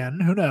drunk again.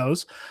 Who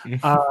knows?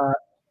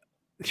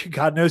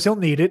 God knows he'll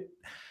need it.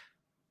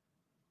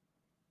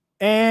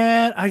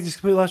 And I just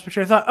completely lost my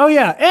train of thought. Oh,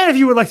 yeah. And if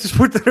you would like to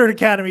support the Nerd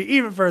Academy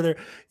even further,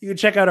 you can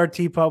check out our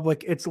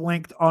TeePublic. It's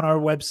linked on our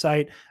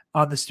website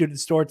on the Student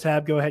Store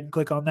tab. Go ahead and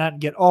click on that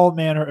and get all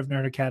manner of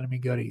Nerd Academy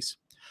goodies.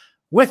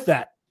 With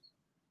that,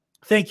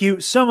 thank you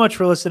so much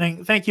for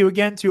listening. Thank you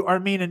again to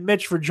Armin and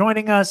Mitch for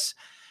joining us.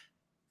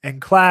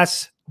 And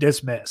class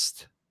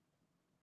dismissed.